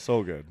chips.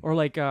 So good. Or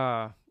like,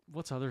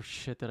 what's other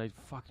shit that I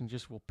fucking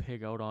just will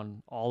pig out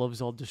on?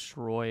 Olives I'll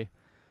destroy.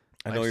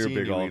 I know I've you're a seen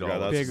big you olive eat guy.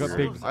 olives. That's Big-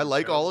 weird. big- I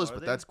like olives, Are but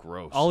they? that's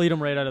gross. I'll eat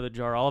them right out of the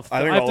jar. I think I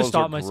have to olives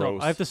stop are myself.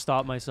 gross. I have to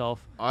stop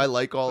myself. I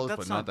like But olives, that's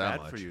but not not that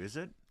bad much. for you, is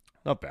it?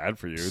 Not bad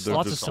for you. They're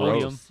Lots of just sodium.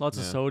 gross. Lots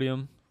of Yeah.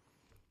 sodium.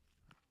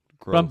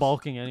 Gross. But I'm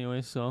bulking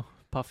anyway, so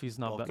Puffy's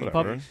not bad.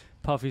 Whatever.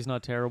 Puffy's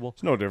not terrible.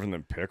 It's no different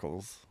than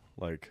pickles.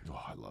 Like Oh,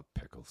 I love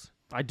pickles.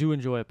 I do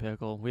enjoy a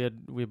pickle.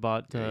 We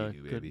bought Yeah, you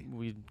do, good, baby.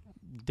 we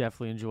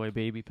definitely enjoy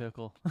baby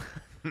pickle.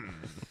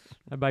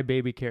 I buy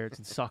baby carrots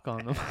and suck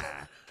on them.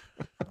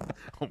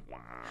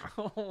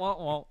 Wah,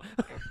 wah.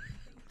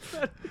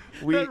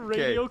 That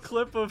radio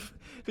clip of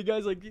the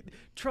guy's like,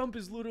 Trump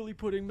is literally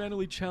putting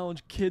mentally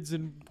challenged kids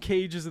in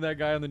cages, and that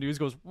guy on the news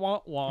goes, wah,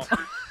 wah.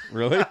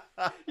 really?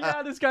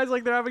 Yeah, this guy's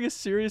like, they're having a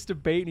serious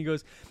debate, and he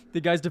goes,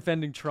 the guy's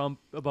defending Trump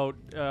about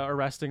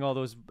arresting all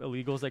those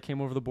illegals that came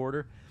over the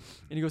border,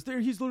 and he goes, there,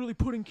 he's literally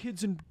putting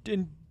kids in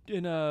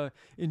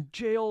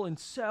jail and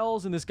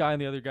cells, and this guy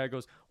and the other guy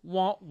goes,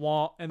 wah,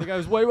 wah, and the guy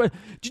goes, wait,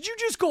 did you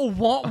just go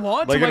wah,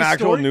 wah to Like my an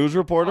actual story? news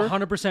reporter?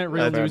 100%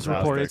 real That's news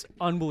report. It's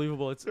fantastic.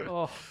 unbelievable. It's,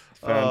 oh,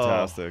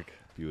 Fantastic.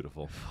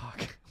 Beautiful.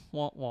 fuck.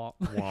 Wah, wah.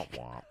 Womp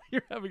womp.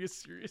 You're having a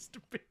serious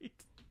debate.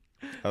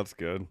 That's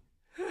good.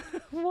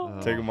 Wah.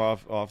 Take them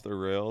off the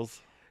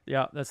rails.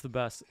 Yeah, that's the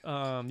best. You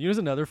know, there's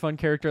another fun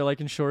character I like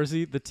in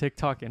Shorzy, the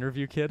TikTok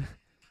interview kid.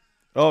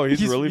 Oh,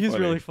 he's really he's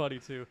funny. really funny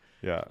too.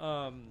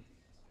 Yeah.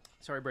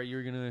 Sorry, Brett, you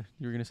were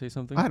gonna say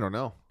something. I don't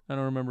know. I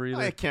don't remember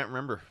either. I can't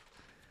remember.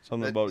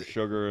 Something about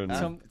sugar and It's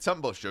something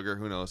about sugar.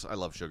 Who knows? I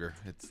love sugar.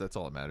 That's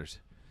all that matters.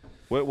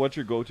 what's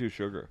your go-to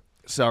sugar?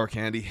 Sour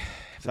candy.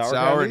 If Sour it's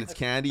sour candy? and it's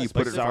candy. You Like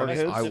put it in Sour front of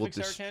me. Kids? I will Specific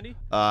just. sour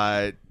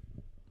candy?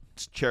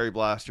 It's Cherry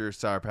Blasters,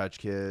 Sour Patch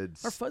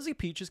Kids. Are fuzzy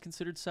peaches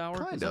considered sour? Is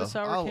Kind that a of.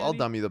 sour I'll candy?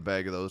 dummy the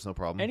bag of those. No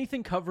problem.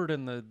 Anything covered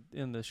in the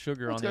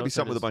sugar It's on the gotta be outside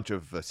something with a is- bunch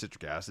of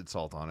citric acid,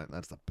 salt on it.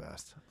 That's the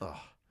best. Ugh.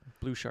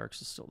 Blue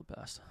Sharks is still the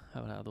best.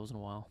 Haven't had those in a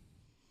while.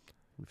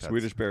 We've had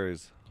Swedish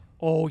berries.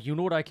 Oh, you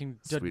know what I can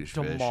Swedish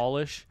fish.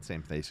 demolish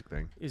Same basic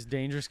thing. is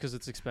dangerous because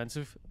it's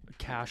expensive.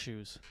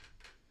 Cashews.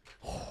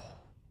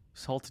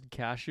 Salted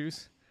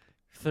cashews.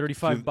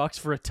 $35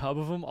 for a tub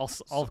of them.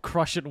 I'll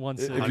crush it in one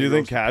sitting. If Honey you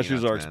think roasted cashews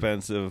peanuts, are man.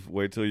 expensive,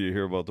 wait till you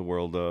hear about the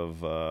world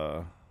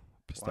of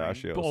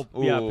pistachios.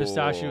 Oh, yeah, Ooh,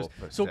 pistachios.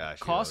 So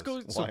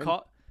pistachios.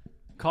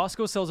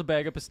 Costco sells a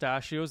bag of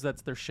pistachios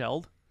that's they're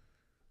shelled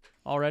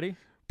already.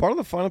 Part of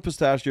the fun of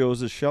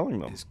pistachios is shelling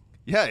them.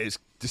 Yeah, it's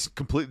just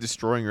completely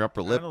destroying your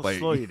upper lip. That'll by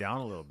slow you down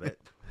a little bit.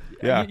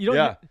 Yeah, you don't,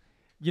 yeah.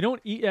 You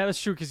don't eat. Yeah,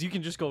 that's true because you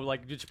can just go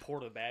like you just pour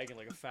the bag in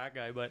like a fat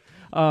guy. But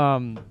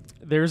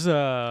there's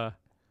a.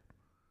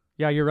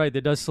 Yeah, you're right.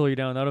 That does slow you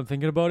down. Now that I'm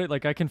thinking about it,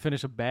 like I can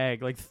finish a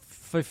bag, like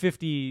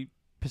 50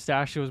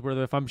 pistachios, where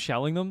if I'm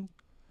shelling them,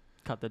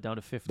 cut that down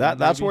to 50. That's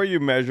maybe. where you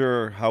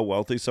measure how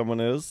wealthy someone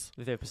is.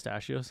 If they have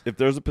pistachios. If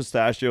there's a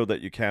pistachio that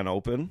you can't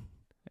open,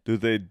 do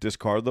they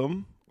discard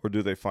them or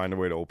do they find a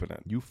way to open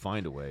it? You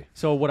find a way.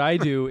 So what I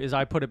do is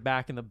I put it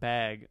back in the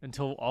bag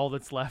until all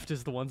that's left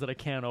is the ones that I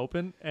can't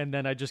open, and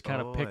then I just kind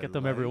of Oh, pick I at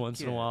them every like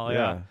once in a it.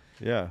 while.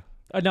 Yeah.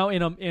 Now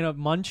in a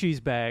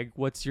munchies bag,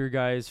 what's your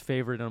guys'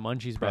 favorite in a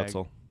munchies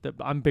Pretzel. bag?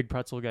 I'm a big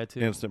pretzel guy too.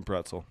 Instant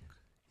pretzel.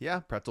 Yeah,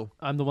 pretzel.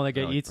 I'm the one that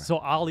I like eats, pretzel.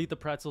 so I'll eat the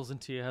pretzels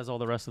until it has all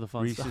the rest of the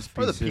fun Reese's stuff.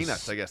 Or the Pieces,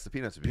 peanuts, I guess. The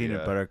peanuts would be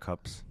peanut butter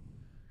cups.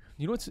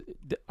 You know what's?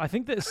 I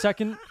think the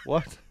second.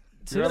 What?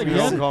 Say You're that having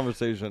your own again?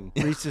 conversation.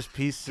 Reese's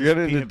Pieces. You get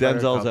into peanut butter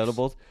Denzel's cups.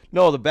 edibles?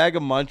 No, the bag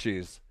of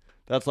munchies.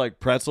 That's like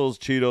pretzels,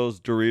 Cheetos,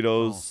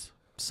 Doritos.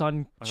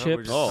 Sun I thought we were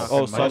chips. just Oh, talking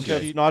Oh, sun munchies.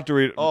 chips, not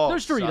Doritos. Oh,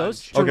 There's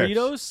Doritos, sun Okay.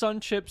 Doritos, Sun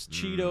Chips,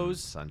 Cheetos,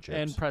 sun chips.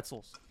 and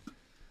pretzels.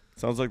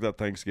 Sounds like that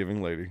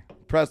Thanksgiving lady.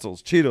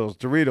 Pretzels, Cheetos,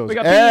 Doritos, We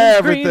got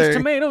everything. beans, greens,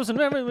 tomatoes, and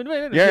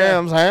everything.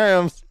 Yams,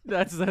 hams.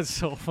 That's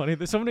so funny.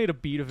 Someone made a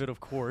beat of it, of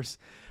course.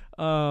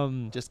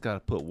 Just gotta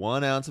put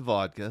 1 ounce of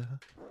vodka.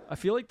 I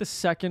feel like the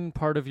second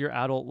part of your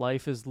adult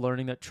life is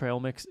learning that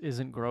trail mix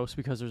isn't gross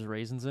because there's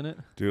raisins in it.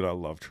 Dude, I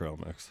love trail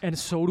mix. And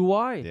so do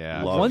I.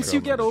 Yeah. Love Once trail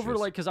you get mix. over,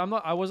 like, because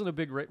I wasn't a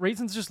big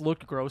raisins just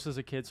looked gross as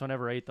a kid, so I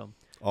never ate them.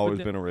 Always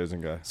then- been a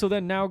raisin guy. So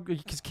then now,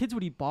 because kids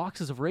would eat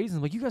boxes of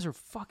raisins, like, you guys are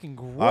fucking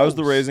gross. I was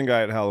the raisin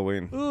guy at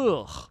Halloween.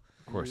 Ugh.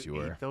 Of course you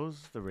were. Ate those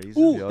the raisins.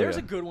 Ooh, Oh, there's yeah.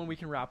 a good one we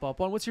can wrap up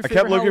on. What's your I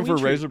favorite kept looking Halloween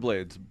for treat? razor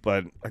blades,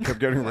 but I kept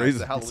getting It's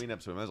raisins. the Halloween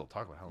episode. We might as well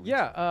talk about Halloween.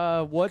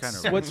 Yeah.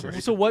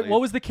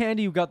 What was the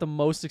candy you got the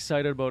most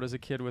excited about as a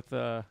kid with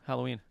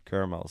Halloween?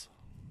 Caramels.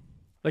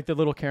 Like the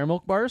little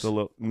caramel bars? The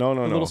The no.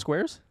 little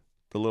squares?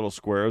 The little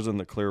squares in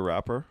the clear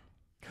wrapper.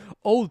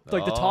 Oh,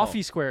 like the Oh.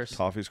 toffee squares.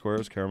 Toffee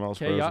squares, caramel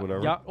Okay, squares, yeah,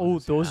 whatever. yeah. Oh,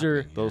 those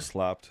are. Those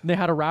slapped. They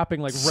had a wrapping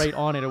like right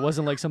on it. It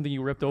wasn't like something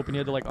you ripped open. You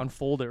had to like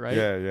unfold it, right?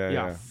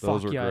 Yeah. Fuck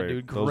Those were yeah, great.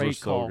 dude. Those were Great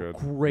so call. good.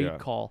 Great Yeah.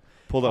 call.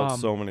 Pulled out Um,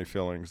 so many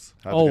fillings.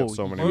 Had to oh, get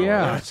so many. yeah. more.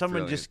 Or That's someone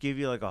brilliant. just give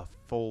you like a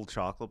full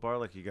chocolate bar,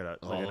 like you got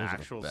Oh, like an those are the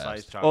actual best.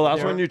 size chocolate Oh, that's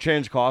bar. when you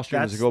change costumes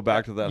That's- and go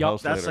back to that Yup,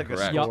 house That's later. like a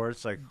Correct. store.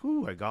 It's like,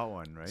 ooh, I got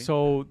one, right?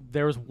 So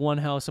there was one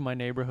house in my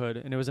neighborhood,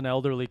 and it was an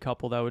elderly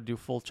couple that would do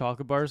full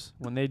chocolate bars.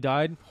 When they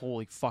died,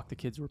 holy fuck, the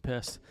kids were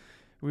pissed.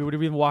 We would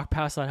even walk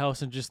past that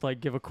house and just like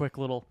give a quick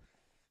little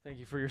thank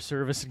you for your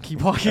service and keep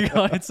walking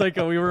on. It's like,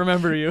 oh, we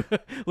remember you.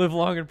 Live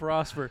long and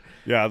prosper.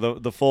 Yeah,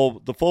 the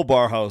full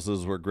bar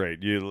houses were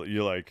great.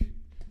 You like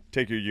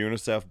take your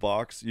UNICEF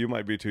box. You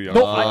might be too young.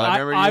 No, I I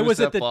remember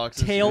was at UNICEF the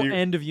boxes. tail You-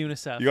 end of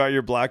UNICEF. You got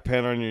your black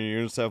pen on your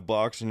UNICEF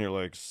box, and you're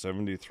like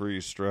 73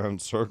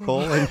 strand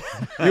circle, and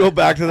you go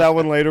back to that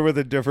one later with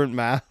a different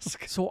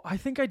mask. So I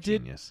think I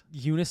did Genius.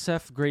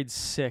 UNICEF grade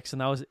 6,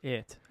 and that was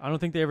it. I don't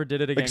think they ever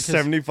did it again. Like 'cause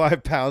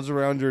 75 pounds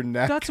around your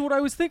neck. that's what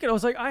I was thinking. I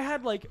was like, I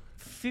had like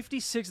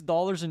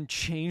 $56 and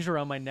change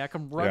around my neck.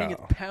 I'm running, Yeah.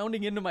 it's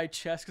pounding into my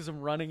chest because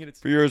I'm running, and it's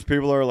For years,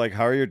 people are like,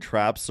 "How are your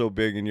traps so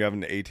big and you have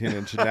an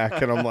 18-inch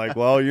neck?" And I'm like,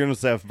 "Well,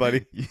 UNICEF,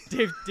 buddy."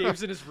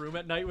 Dave's in his room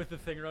at night with the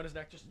thing around his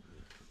neck, just.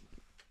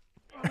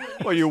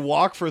 Well, you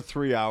walk for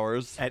 3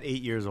 hours. At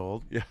 8 years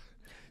old. Yeah,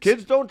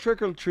 kids don't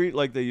trick or treat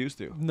like they used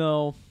to.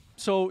 No.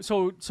 So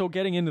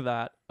getting into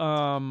that.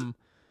 Fuck,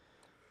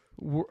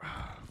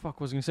 what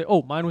was I gonna say?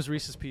 Oh, mine was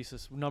Reese's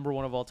Pieces, number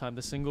 1 of all time.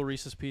 The single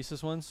Reese's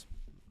Pieces ones.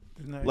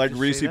 Didn't I Like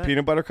just Reese say that?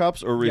 peanut butter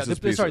cups or Reese's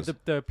Pieces. Sorry,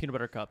 the peanut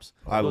butter cups.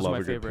 I Those are love my a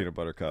good favorite. peanut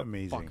butter cup.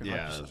 Amazing. Fucking,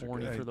 Yeah, I'm just those are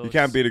horny good. for those. You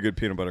can't beat a good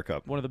peanut butter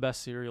cup. One of the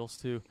best cereals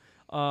too.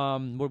 What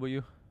about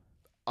you?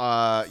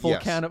 Yes.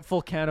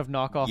 Full can of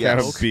knockoff Yes.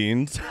 Can Coke. of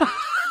beans.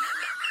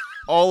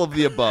 All of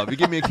the above. You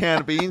give me a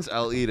can of beans,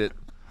 I'll eat it.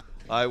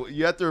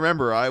 You have to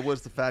remember, I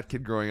was the fat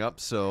kid growing up,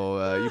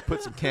 so you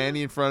put some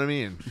candy in front of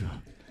me, and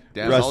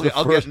damn, Russ, I'll the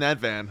get first- in that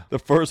van. The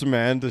first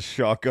man to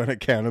shotgun a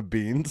can of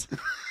beans.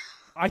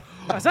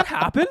 Has that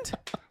happened?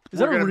 Is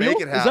We're that a gonna real?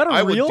 make it Is happen. that a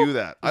I real? would do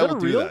that. Is I that will a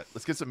do real? that.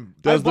 Let's get some.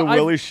 Does the I've-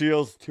 Willie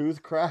Shields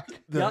tooth crack?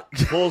 Yeah.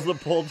 Pulls the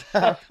pull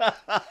tab. So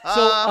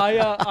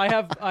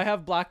I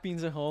have black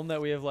beans at home that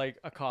we have like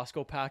a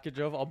Costco package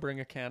of. I'll bring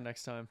a can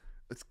next time.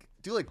 Let's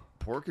do like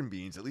pork and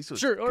beans. At least it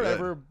was Sure, good.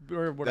 whatever,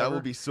 or whatever. That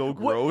would be so What,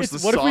 gross.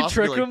 it's- The what if we sauce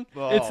would be trick like, him?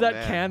 oh, It's that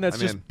man. can that's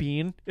I'm just in.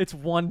 bean. It's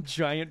one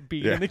giant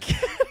bean Yeah. in the can.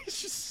 It's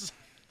just.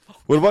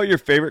 What about your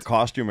favorite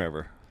costume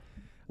ever?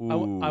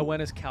 I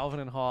went as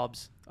Calvin and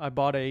Hobbes. I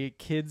bought a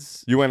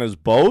kid's. You went as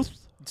both?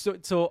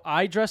 So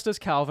I dressed as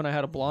Calvin. I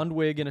had a blonde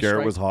wig and a Garrett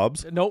striped, was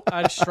Hobbs? No, I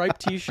had a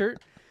striped T-shirt.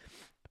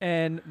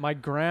 And my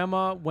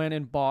grandma went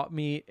and bought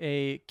me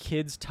a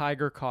kid's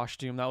tiger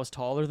costume that was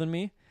taller than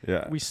me.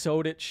 Yeah. We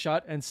sewed it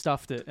shut and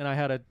stuffed it, and I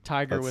had a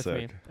tiger That's with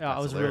me. sick. Yeah, it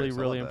That's was hilarious. I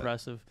really love that.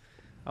 impressive.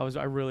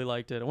 I really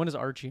liked it. I went as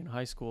Archie in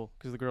high school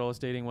because the girl I was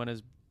dating went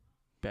as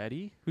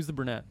Betty. Who's the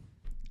brunette?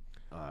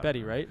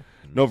 Betty, right?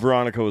 No,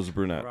 Veronica was a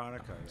brunette.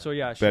 Veronica. Yeah. So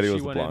yeah, Betty she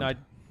was the went in and I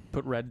blonde.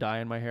 put red dye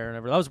in my hair and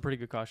everything. That was a pretty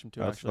good costume too,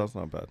 That's actually.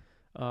 not bad.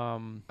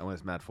 I went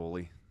as Matt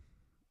Foley.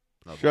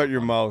 That was Shut a lot your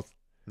of fun. mouth.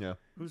 Yeah.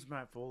 Who's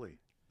Matt Foley?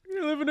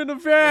 You're living in a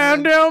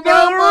van down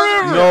by the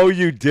river. No,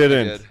 you I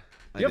didn't. did.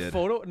 I You have did.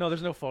 photo? No,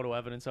 there's no photo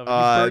evidence of it.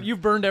 Uh,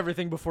 You've burned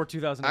everything before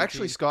 2018.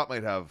 Actually, Scott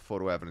might have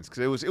photo evidence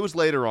because it was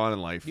later on in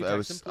life. You I text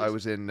was him, I please?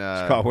 was in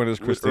Scott went as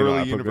it was Christina early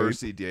Applegate.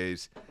 university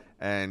days,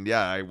 and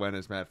yeah, I went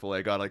as Matt Foley.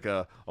 I got like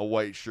a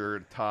white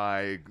shirt,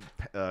 tie,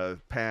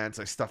 pants.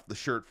 I stuffed the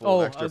shirt full oh,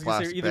 of I extra was gonna say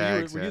plastic either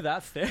bags. were you yeah.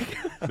 that thick?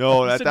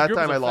 No, You at said that Grip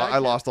time was a I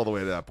fag? lost all the way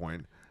to that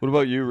point. What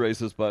about you,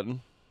 racist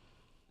button?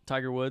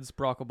 Tiger Woods,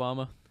 Barack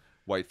Obama.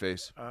 White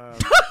face.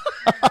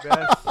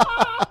 Best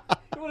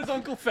What is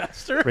Uncle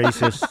Fester?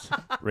 racist.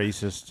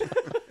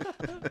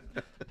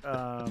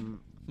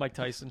 Mike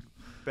Tyson.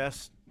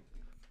 Best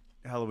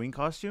Halloween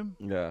costume?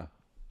 Yeah.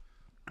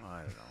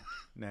 I don't know.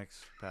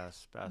 Next,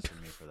 pass on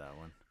me for that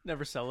one.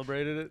 Never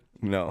celebrated it.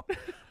 No.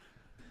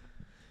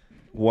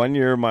 One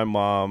year, my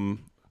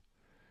mom,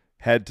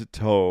 head to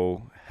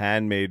toe,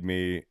 handmade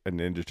me a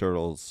Ninja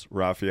Turtles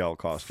Raphael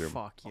costume.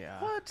 Fuck yeah.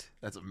 What?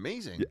 That's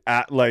amazing.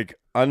 I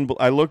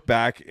look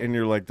back and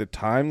you're like, the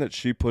time that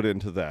she put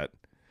into that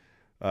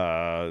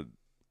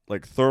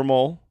like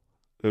thermal.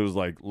 It was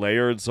like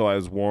layered, so I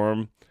was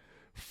warm.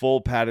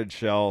 Full padded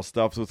shell,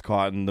 stuffed with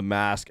cotton, the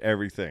mask,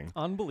 everything.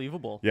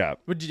 Unbelievable. Yeah.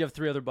 But did you have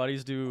 3 other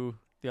buddies do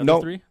the other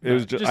No, 3? it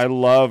was just I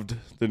loved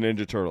the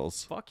Ninja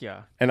Turtles. Fuck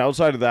yeah. And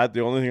outside of that,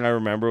 the only thing I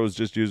remember was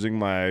just using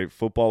my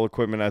football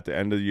equipment at the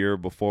end of the year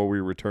before we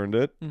returned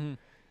it, and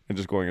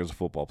just going as a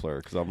football player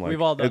because I'm like,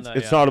 We've all done that,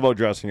 it's yeah. not about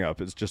dressing up;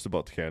 it's just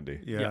about the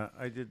candy. Yeah,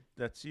 I did.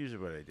 That's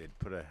usually what I did.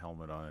 Put a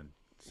helmet on and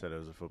said I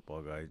was a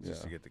football guy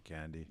just to get the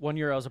candy. One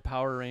year I was a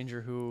Power Ranger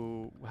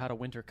who had a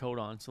winter coat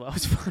on, so that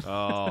was fun.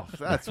 Oh,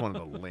 that's one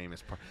of the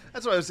lamest parts.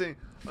 That's what I was saying.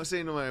 I was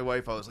saying to my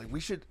wife, I was like, we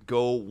should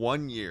go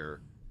 1 year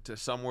to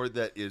somewhere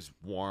that is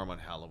warm on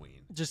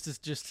Halloween. Just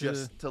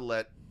to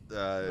let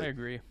I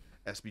agree.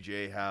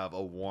 SBJ have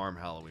a warm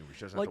Halloween. We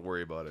just have to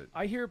worry about it.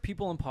 I hear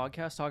people in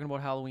podcasts talking about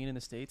Halloween in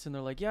the States, and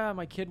they're like, yeah,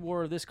 my kid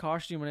wore this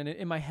costume. And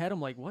in my head,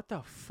 I'm like, what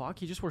the fuck?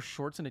 He just wore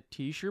shorts and a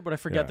T-shirt? But I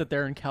forget that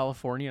they're in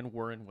California and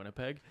we're in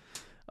Winnipeg.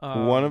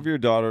 One of your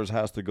daughters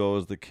has to go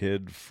as the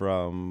kid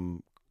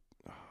from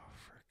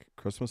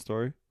Christmas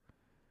Story.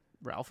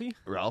 Ralphie?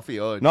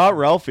 Not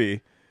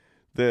Ralphie.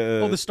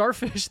 The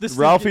starfish.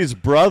 Ralphie's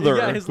brother,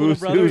 Yeah, his little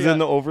brother, who's in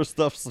the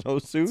overstuffed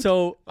snowsuit.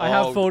 So I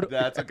have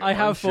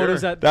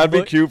photos that that'd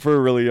be cute for a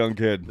really young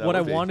kid. What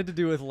I wanted to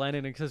do with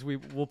Lennon, because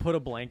we'll put a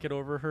blanket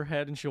over her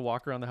head and she'll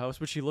walk around the house,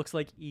 but she looks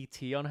like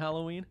E.T. on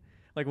Halloween,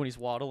 like when he's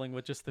waddling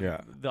with just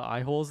the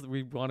eye holes.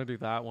 We want to do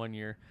that 1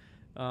 year.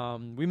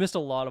 We missed a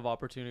lot of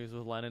opportunities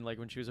with Lennon, like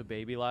when she was a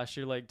baby last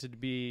year, like to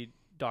be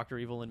Dr.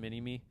 Evil and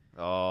Mini-Me.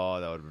 Oh,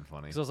 that would have been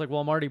funny. Because I was like, well,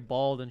 I'm already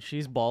bald and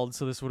she's bald,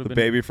 so this would have been...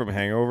 baby from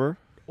Hangover?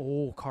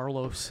 Oh,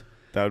 Carlos.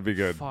 That would be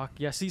good. Fuck.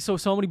 Yeah, see,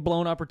 so many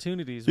blown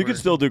opportunities. You could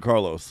still do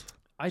Carlos.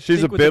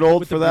 She's a bit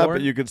old for that,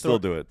 but you could still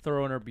do it.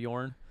 Throw in her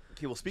Bjorn.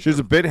 Okay, well, She's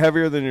a bit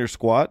heavier than your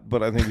squat,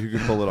 but I think you can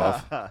pull it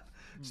off.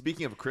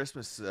 Speaking of a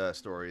Christmas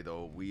story,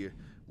 though,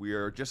 we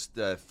are just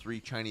 3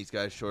 Chinese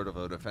guys short of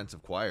an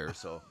offensive choir,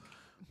 so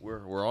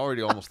we're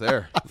already almost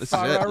there. This is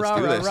it. Let's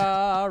do this.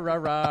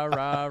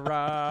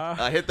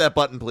 Hit that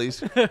button,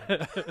 please.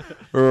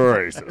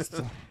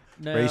 Racist.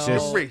 No.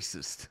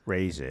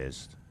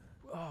 Racist.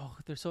 Oh,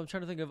 so I'm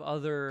trying to think of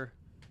other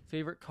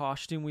favorite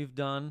costume we've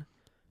done,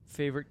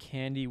 favorite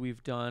candy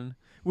we've done.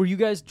 Were you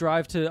guys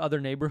drive to other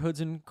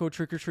neighborhoods and go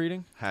trick or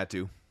treating? Had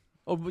to.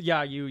 Oh,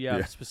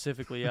 yeah,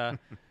 specifically, yeah.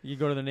 You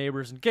go to the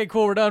neighbors and, okay,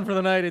 cool, we're done for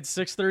the night. It's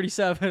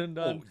 6:37.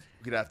 Done.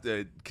 You'd have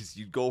to, because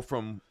you'd go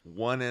from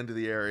one end of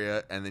the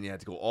area, and then you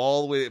had to go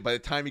all the way. By the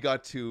time you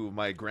got to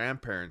my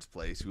grandparents'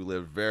 place, who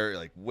lived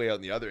way out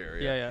in the other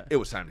area, it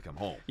was time to come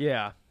home.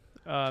 Yeah.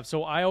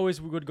 So I always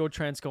would go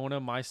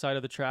Transcona, my side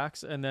of the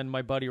tracks, and then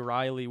my buddy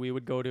Riley, we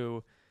would go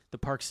to the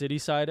Park City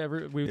side.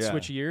 We would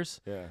switch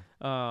years. Yeah.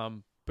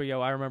 But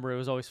I remember it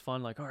was always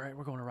fun. Like, all right,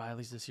 we're going to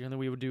Riley's this year, and then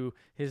we would do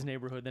his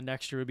neighborhood. The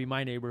next year would be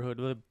my neighborhood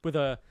with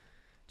a.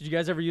 Did you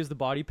guys ever use the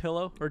body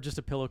pillow or just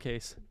a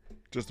pillowcase?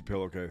 Just a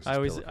pillowcase.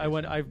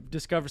 I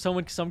discovered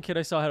some kid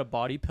I saw had a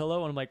body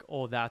pillow, and I'm like,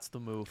 oh, that's the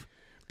move.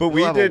 But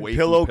we did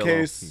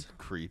pillowcase.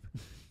 Creep.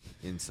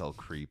 Incel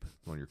creep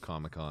on your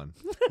Comic-Con.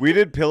 We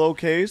did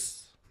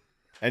pillowcase,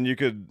 and you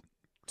could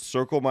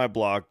circle my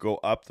block, go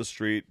up the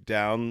street,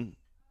 down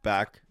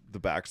the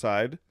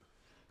backside,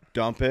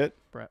 dump it,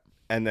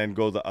 and then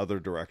go the other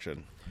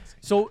direction.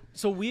 So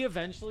we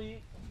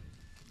eventually,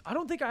 I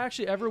don't think I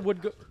actually ever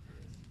would go.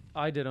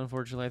 I did,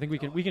 unfortunately. I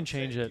think we can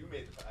change it.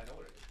 I know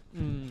what it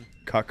is.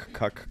 Cuck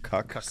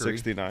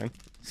 69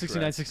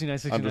 69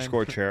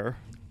 _ chair.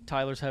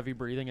 Tyler's heavy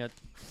breathing at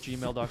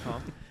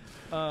gmail.com.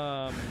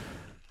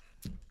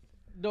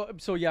 No,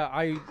 so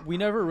yeah, we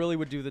never really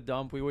would do the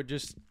dump. We would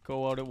just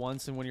go out at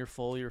once, and when you're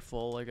full, you're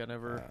full. Like I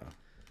never. I'm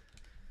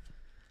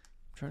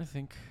trying to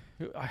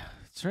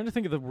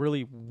think of the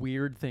really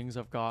weird things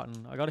I've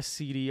gotten. I got a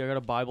CD. I got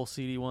a Bible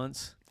CD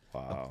once.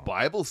 Wow. A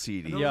Bible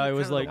CD. Yeah, it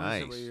was like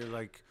nice. Where you're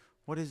like,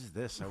 what is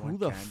this? I Who want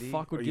the candy.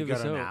 fuck would or give you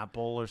this got an out?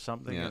 apple or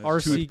something. Yeah.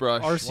 RC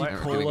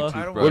Cola.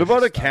 What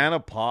about a can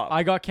of pop?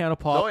 I got can of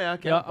pop. Oh yeah,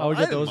 I would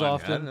get didn't those mind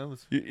often. that. That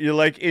was- You're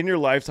like, in your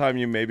lifetime,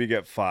 you maybe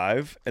get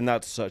 5, and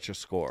that's such a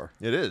score.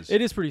 It is.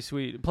 It is pretty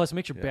sweet. Plus, it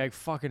makes your bag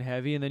fucking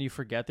heavy, and then you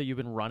forget that you've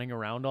been running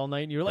around all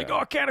night, and you're like,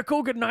 oh, can of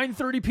Coke at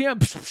 9:30 p.m.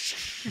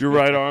 Your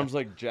right arm's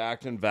like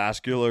jacked and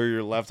vascular.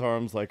 Your left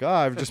arm's like,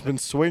 I've just been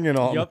swinging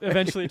all Yep. night.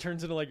 Eventually, it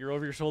turns into like you're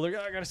over your shoulder.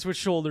 I gotta switch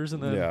shoulders,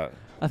 and then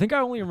I think I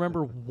only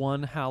remember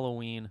one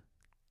Halloween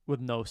with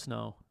no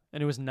snow,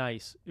 and it was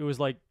nice. It was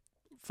like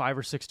 5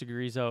 or 6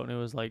 degrees out, and it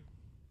was like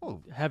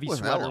heavy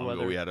wasn't sweater that long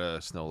weather. ago we had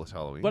a snowless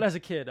Halloween. But as a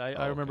kid,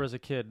 I remember as a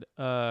kid,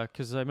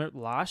 because I remember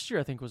last year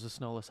I think was a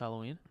snowless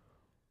Halloween.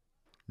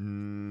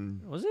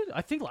 Was it?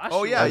 I think last year.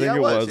 Oh yeah, I think it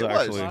it was. was, It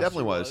actually.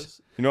 definitely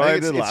was. You know what I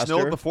did it last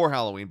snowed year? before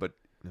Halloween, but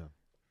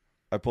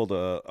I pulled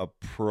a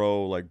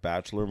pro like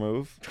bachelor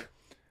move.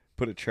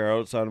 Put a chair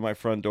outside of my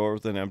front door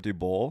with an empty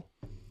bowl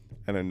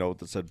and a note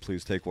that said,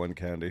 please take one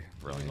candy. It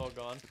was brilliant. all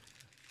gone.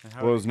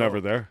 Well, it was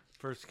never there.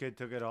 First kid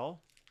took it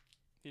all.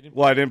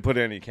 Well, I didn't put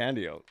any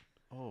candy out.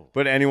 Oh.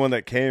 But anyone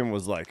that came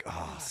was like,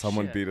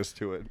 someone beat us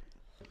to it.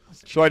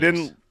 So I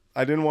didn't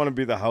want to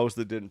be the house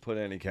that didn't put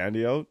any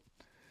candy out.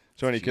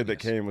 So any kid that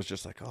came was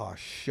just like, oh,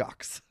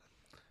 shucks.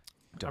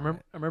 I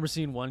remember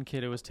seeing one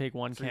kid. It was take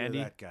one So you're candy,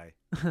 that guy.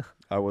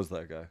 I was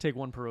that guy. take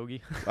one pierogi.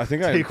 I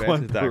think I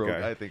invented that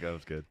guy. I think that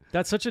was good.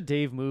 That's such a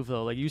Dave move,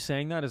 though. Like you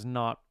saying that is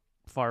not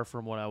far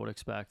from what I would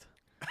expect.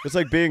 It's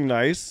like being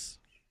nice,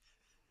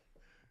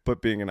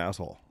 but being an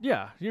asshole.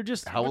 Yeah, you're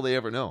just. How will they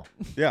ever know?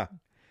 Yeah.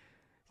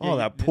 Yeah, Oh,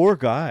 that poor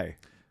guy.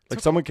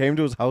 Like someone came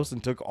to his house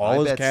and took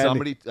all his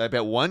candy. I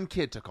bet one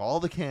kid took all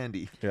the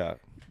candy. Yeah.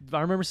 I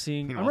remember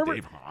seeing. You I know, remember.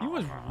 Dave. It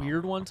was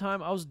weird one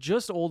time. I was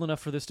just old enough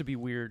for this to be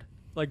weird.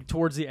 Like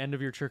towards the end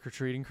of your trick or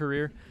treating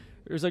career,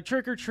 it was like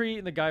trick or treat,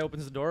 and the guy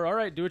opens the door. All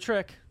right, do a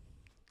trick.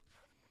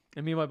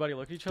 And me and my buddy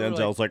look at each other.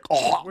 Denzel's like,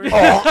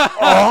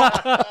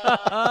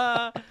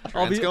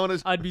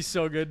 I'd be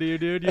so good to you,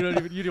 dude. You don't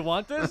even. You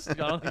want this? I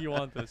don't think you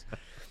want this.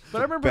 But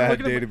I remember bad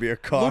looking day at to be a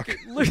cock.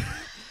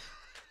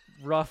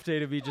 rough day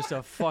to be just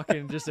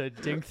a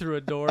dink through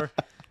a door.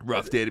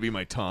 Rough day to be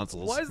my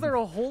tonsils. Why is there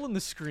a hole in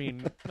the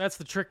screen? That's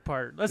the trick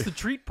part. That's the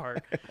treat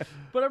part.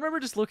 But I remember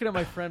just looking at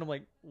my friend. I'm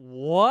like,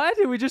 what?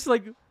 And we just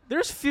like,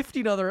 there's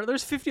 50 other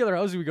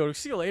houses we go to.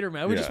 See you later,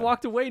 man. We just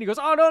walked away, and he goes,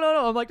 oh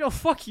no. I'm like, no,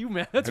 fuck you,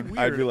 man. That's weird.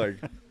 I'd be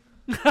like,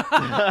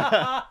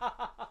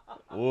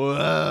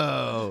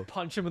 whoa.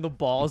 Punch him in the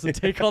balls and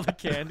take all the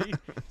candy.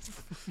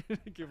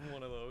 Give him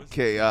one of those.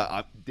 Okay,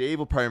 Dave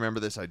will probably remember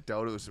this. I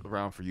doubt it was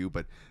around for you,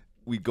 but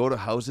we'd go to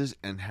houses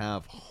and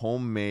have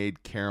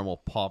homemade caramel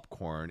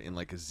popcorn in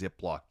like a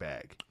Ziploc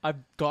bag. I've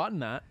gotten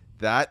that.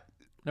 That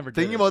Never did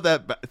thinking it. about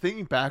that,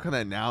 thinking back on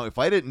that now, if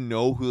I didn't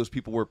know who those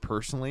people were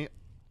personally,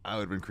 I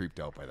would have been creeped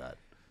out by that.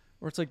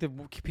 Or it's like the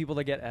people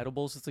that get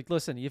edibles. It's like,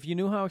 listen, if you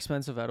knew how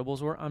expensive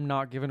edibles were, I'm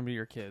not giving them to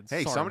your kids.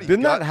 Hey, Sorry, somebody- man.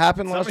 didn't that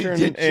happen last year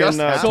somebody in did just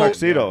have-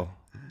 Tuxedo?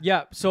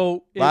 Yeah,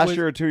 so it Last was,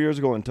 year or 2 years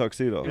ago in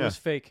Tuxedo. it was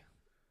fake.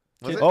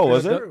 Was it? Oh,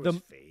 was the, it?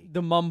 The,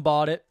 the mom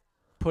bought it,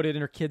 put it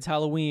in her kid's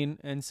Halloween,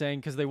 and saying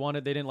because they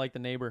didn't like the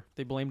neighbor.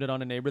 They blamed it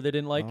on a neighbor they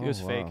didn't like. It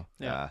was Oh, fake. wow.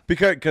 Yeah.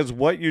 Because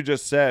what you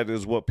just said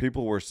is what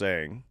people were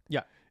saying.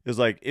 Yeah. Is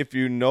like, if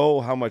you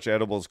know how much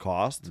edibles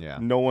cost, Yeah.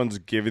 no one's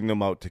giving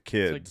them out to It's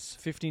kids.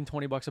 like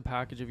 $15-$20 a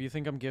package. If you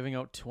think I'm giving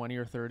out 20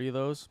 or 30 of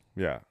those,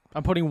 Yeah.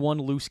 I'm putting one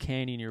loose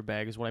candy in your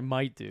bag is what I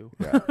might do.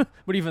 Yeah.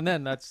 But even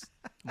then, that's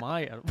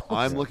my edible.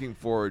 I'm looking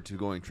forward to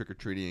going trick or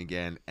treating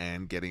again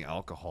and getting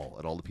alcohol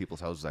at all the people's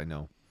houses I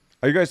know.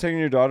 Are you guys taking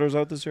your daughters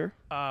out this year?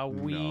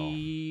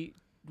 We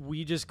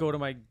just go to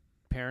my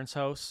parents'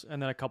 house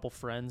and then a couple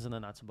friends, and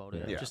then that's about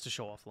it. Yeah. Just to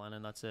show off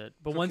Lennon, that's it.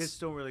 But So once kids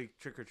don't really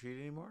trick or treat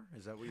anymore.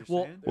 Is that what you're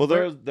Well, saying? Well,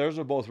 theirs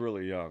are both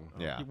really young.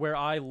 Yeah. where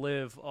I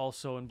live,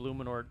 also in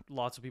Blumenort,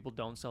 lots of people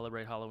don't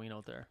celebrate Halloween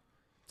out there.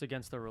 It's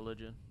against their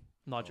religion.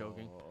 I'm not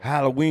joking.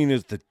 Halloween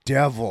is the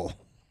devil.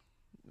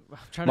 I'm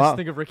trying to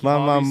think of Ricky my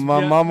Bobby's.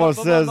 mama Yeah, but my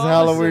says mama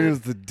Halloween says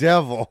is the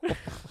devil.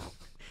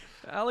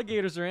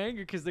 alligators are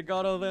angry because they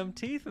got all them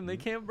teeth and they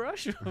can't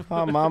brush them.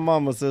 My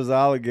mama says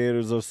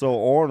alligators are so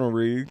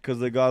ornery because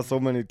they got so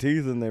many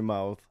teeth in their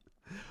mouth.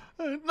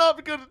 Not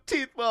because of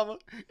teeth, Mama.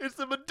 It's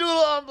the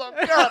medulla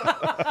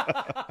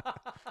oblongata.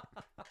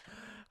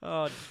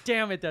 Oh,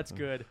 damn it, that's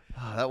good.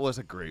 That was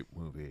a great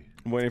movie.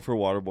 I'm waiting for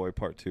Waterboy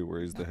Part 2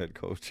 where he's the head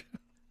coach.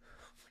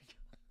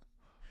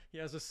 He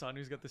has a son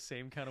who's got the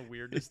same kind of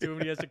weirdness to him.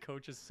 He has to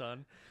coach his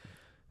son.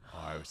 Oh,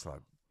 I always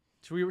thought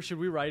Should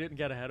we write it and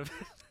get ahead of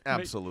it?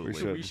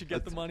 absolutely. We should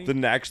get the money. The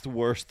next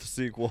worst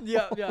sequel.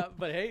 Yeah.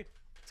 But hey,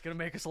 it's gonna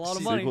make us a lot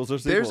of money. Sequels are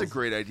sequels. There's a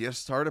great idea.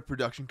 Start a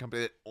production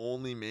company that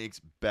only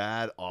makes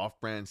bad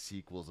off-brand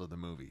sequels of the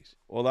movies.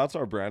 Well, that's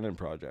our Brandon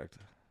project.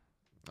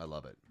 I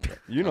love it.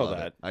 You I know love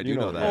that. it. I You do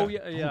know that. Oh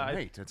yeah. I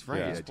Right, that's right.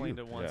 Yeah. I explained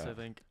do. it once, Yeah. I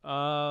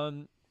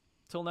think.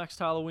 Till next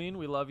Halloween,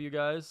 we love you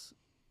guys.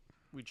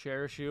 We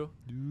cherish you.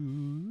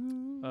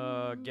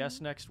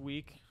 Guest next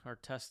week,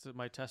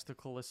 my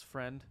testicleless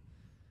friend.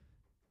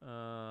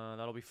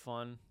 That'll be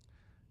fun.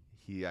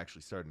 He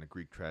actually starred in a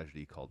Greek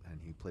tragedy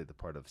and he played the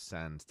part of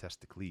Sans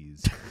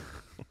Testicles.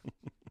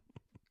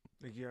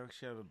 Like you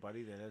actually have a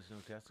buddy that has no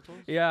testicles?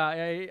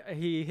 Yeah,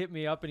 he hit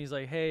me up and he's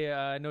like, "Hey,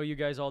 I know you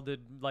guys all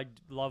did like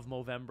Love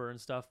Movember and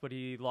stuff, but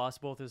he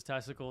lost both his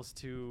testicles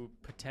to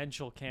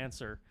potential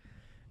cancer."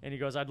 And he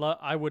goes,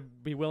 I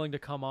would be willing to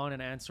come on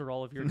and answer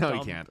all of your No, dumb,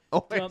 he can't.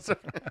 Oh, wait, dumb- sorry.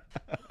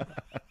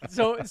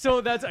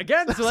 So that's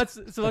again. So that's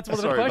one of the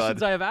Sorry, questions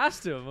bud. I have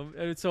asked him.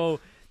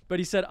 But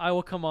he said I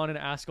will come on and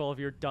ask all of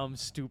your dumb,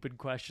 stupid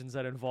questions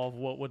that involve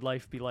what would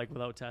life be like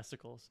without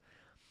testicles.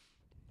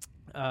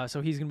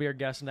 So he's gonna be our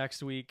guest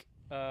next week.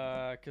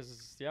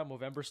 Because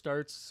November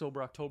starts,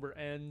 sober October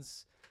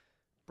ends.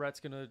 Brett's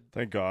gonna.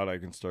 Thank God I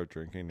can start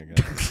drinking again.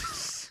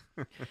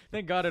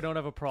 Thank God I don't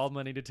have a problem.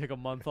 I need to take a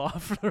month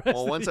off for the rest.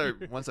 Well, of the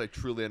year. once I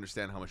truly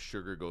understand how much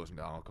sugar goes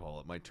into alcohol,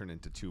 it might turn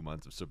into 2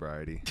 months of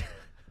sobriety.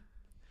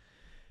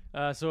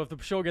 So if the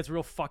show gets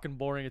real fucking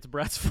boring, it's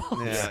Brett's fault.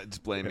 Yeah,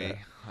 just blame me.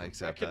 I Brett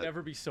accept can that.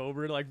 never be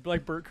sober, like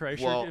Bert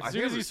Kreischer. Well, I as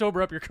soon as never- you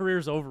sober up, your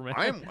career's over, man.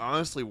 I'm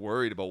honestly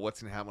worried about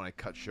what's gonna happen when I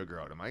cut sugar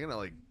out. Am I gonna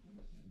like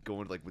go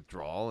into like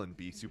withdrawal and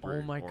be super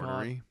Oh my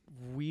ornery?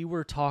 God. We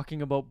were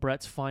talking about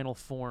Brett's final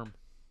form.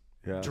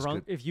 Yeah,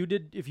 drunk. If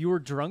you were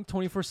drunk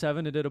 24/7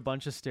 and did a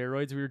bunch of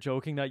steroids, we were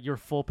joking that your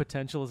full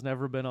potential has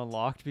never been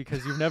unlocked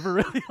because you've never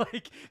really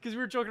because we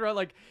were joking around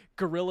like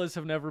gorillas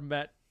have never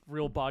met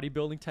real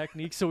bodybuilding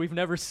techniques, so we've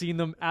never seen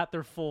them at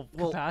their full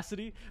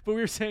capacity. But we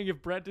were saying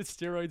if Brett did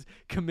steroids,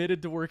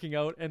 committed to working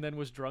out, and then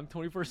was drunk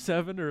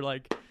 24/7, or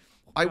like.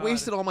 I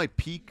wasted all my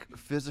peak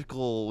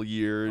physical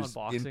years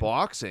in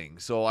boxing,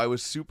 so I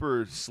was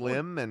super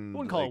slim and. I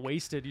wouldn't call it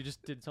wasted. You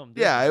just did something.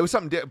 Yeah, it was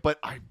something different. But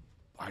I,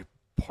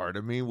 part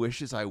of me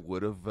wishes I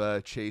would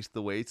have chased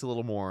the weights a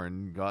little more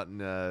and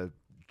gotten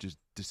just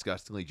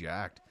disgustingly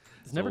jacked.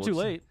 It's never too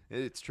late.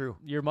 It's true.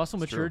 Your muscle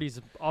maturity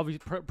is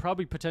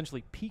probably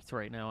potentially peaked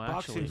right now.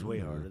 Actually, boxing's way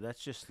harder.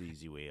 That's just the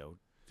easy way out.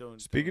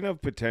 Speaking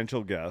of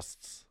potential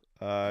guests,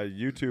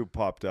 YouTube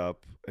popped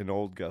up an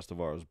old guest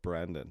of ours,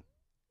 Brandon.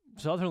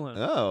 Sutherland.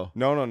 Oh.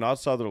 No, not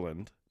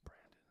Sutherland.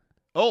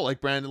 Oh,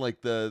 like Brandon,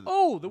 like the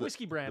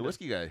whiskey Brandon. The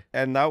whiskey guy.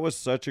 And that was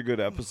such a good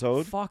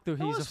episode. Fuck, though,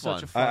 he's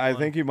such a fun I one.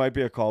 think he might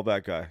be a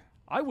callback guy.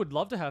 I would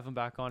love to have him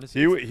back on.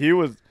 He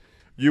was.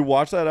 You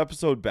watch that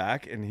episode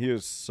back, and he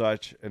is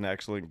such an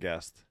excellent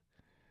guest.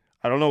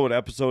 I don't know what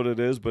episode it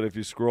is, but if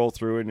you scroll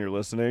through and you're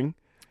listening,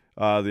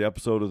 the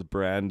episode with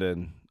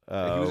Brandon.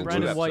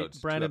 Brandon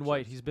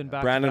White. He's been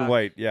back. Brandon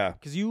White, yeah.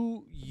 Because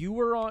you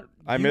were on.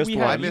 I missed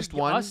one. I missed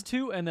one. Us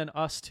two, and then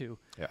us two.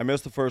 Yeah. I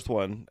missed the first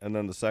one, and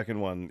then the second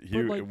one.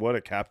 What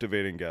a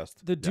captivating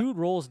guest. The dude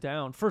rolls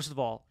down. First of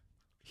all,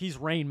 he's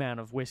Rain Man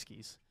of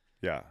whiskeys.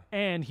 Yeah.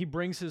 And he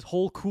brings his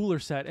whole cooler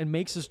set and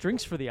makes his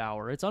drinks for the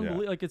hour. It's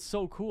unbelievable. Like, it's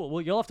so cool. Well,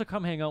 you'll have to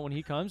come hang out when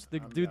he comes. The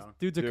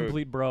dude's a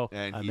complete bro.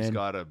 And he's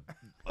got an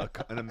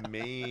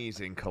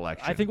amazing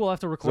collection. I think we'll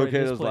have to record it's okay,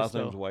 at his his place, last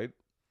name's White.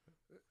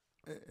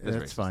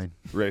 That's fine.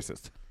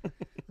 Racist.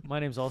 My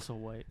name's also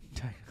White.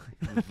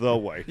 The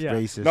White. Yeah.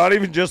 Racist. Not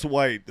even just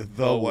White.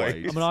 The White.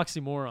 I'm an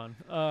oxymoron.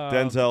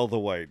 Denzel the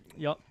White.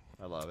 Yep.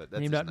 I love it.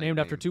 That's named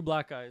after two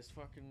black guys.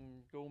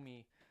 Fucking go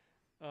me.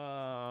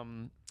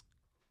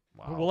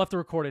 Wow. We'll have to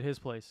record at his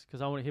place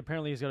because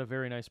apparently he's got a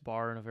very nice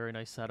bar and a very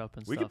nice setup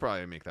and stuff. We could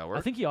probably make that work.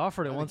 I think he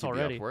offered it once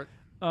already. For it.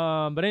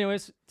 But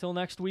anyways, till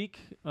next week.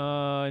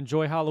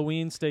 Enjoy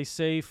Halloween. Stay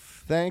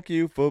safe. Thank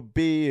you for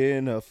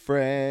being a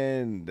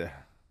friend.